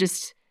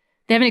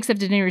haven't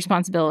accepted any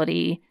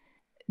responsibility.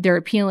 They're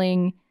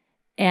appealing,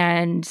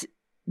 and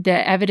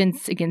the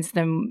evidence against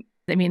them,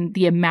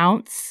 the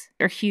amounts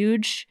are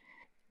huge.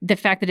 The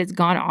fact that it's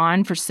gone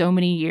on for so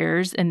many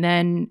years. And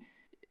then,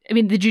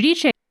 the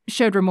Giudice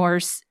showed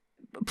remorse,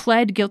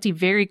 pled guilty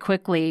very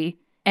quickly,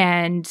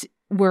 and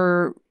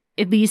were,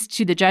 at least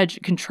to the judge,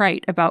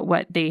 contrite about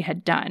what they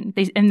had done.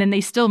 And then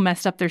they still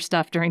messed up their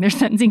stuff during their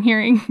sentencing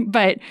hearing.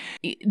 But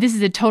this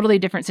is a totally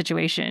different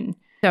situation.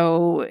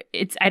 So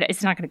it's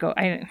not going to go.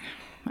 I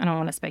don't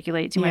want to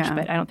speculate too much,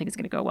 but I don't think it's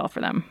going to go well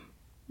for them.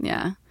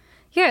 Yeah.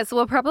 Yeah, so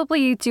we'll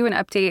probably do an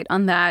update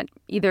on that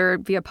either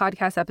via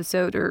podcast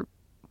episode or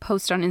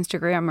post on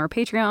Instagram or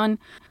Patreon.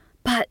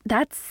 But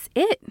that's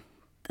it.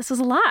 This was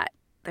a lot.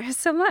 There's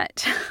so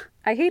much.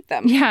 I hate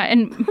them. Yeah,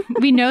 and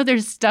we know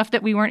there's stuff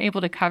that we weren't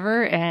able to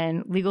cover,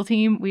 and legal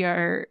team, we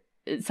are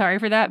sorry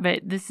for that,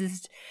 but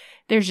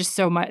there's just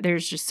so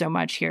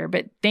much here.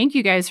 But thank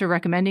you guys for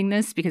recommending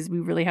this, because we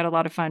really had a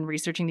lot of fun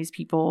researching these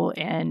people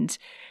and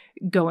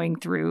going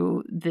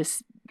through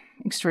this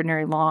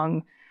extraordinary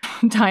long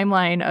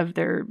timeline of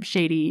their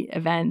shady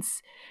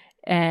events.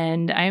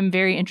 And I am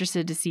very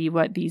interested to see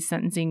what these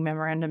sentencing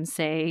memorandums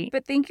say.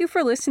 But thank you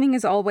for listening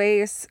as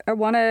always. I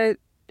want a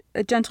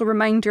gentle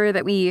reminder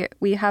that we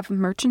have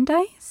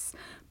merchandise,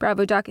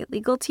 Bravo Docket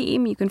Legal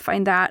Team. You can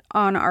find that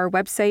on our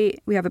website.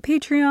 We have a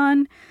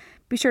Patreon.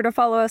 Be sure to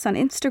follow us on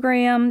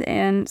Instagram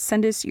and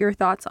send us your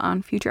thoughts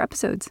on future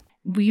episodes.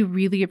 We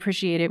really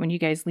appreciate it when you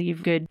guys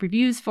leave good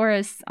reviews for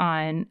us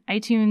on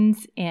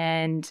iTunes,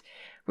 and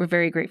we're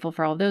very grateful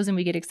for all of those, and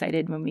we get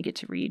excited when we get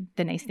to read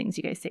the nice things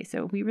you guys say.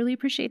 So we really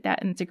appreciate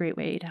that, and it's a great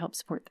way to help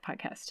support the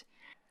podcast.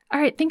 All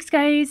right, thanks,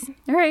 guys.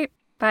 All right,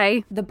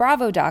 bye. The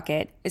Bravo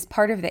Docket is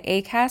part of the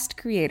Acast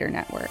Creator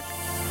Network.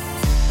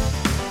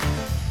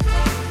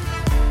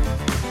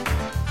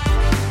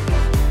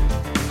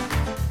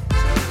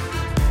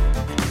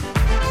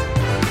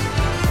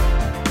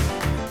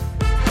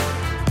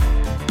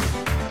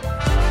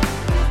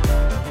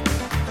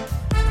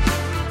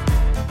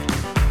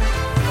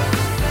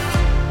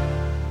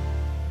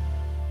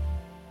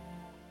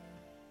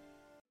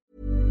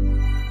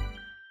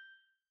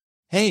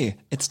 Hey,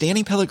 it's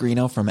Danny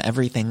Pellegrino from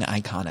Everything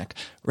Iconic.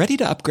 Ready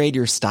to upgrade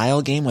your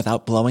style game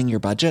without blowing your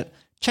budget?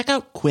 Check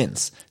out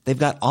Quince. They've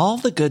got all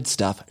the good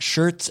stuff,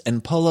 shirts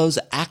and polos,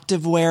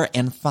 activewear,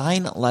 and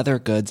fine leather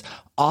goods,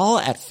 all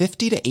at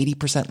 50 to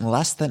 80%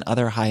 less than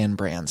other high-end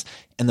brands.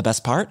 And the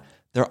best part?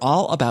 They're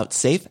all about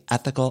safe,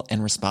 ethical,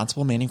 and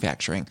responsible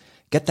manufacturing.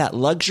 Get that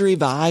luxury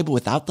vibe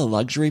without the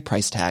luxury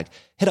price tag.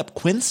 Hit up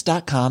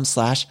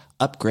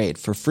quince.com/upgrade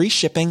for free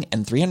shipping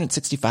and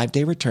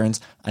 365-day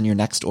returns on your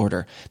next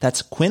order.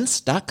 That's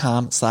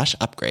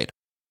quince.com/upgrade.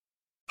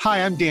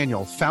 Hi, I'm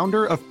Daniel,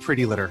 founder of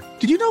Pretty Litter.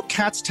 Did you know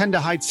cats tend to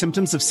hide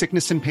symptoms of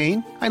sickness and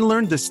pain? I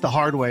learned this the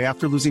hard way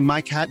after losing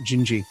my cat,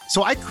 Gingy.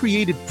 So I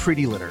created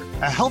Pretty Litter,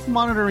 a health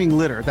monitoring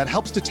litter that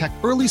helps detect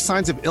early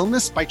signs of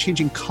illness by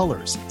changing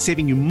colors,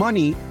 saving you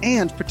money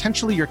and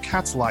potentially your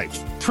cat's life.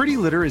 Pretty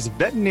Litter is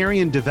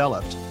veterinarian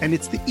developed, and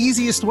it's the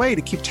easiest way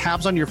to keep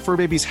tabs on your fur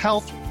baby's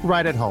health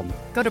right at home.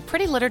 Go to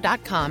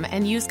prettylitter.com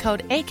and use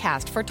code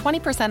ACAST for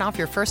 20% off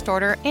your first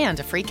order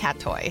and a free cat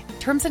toy.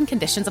 Terms and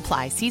conditions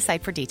apply. See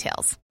site for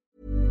details.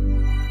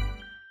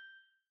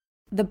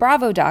 The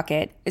Bravo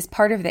Docket is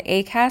part of the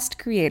Acast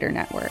Creator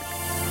Network.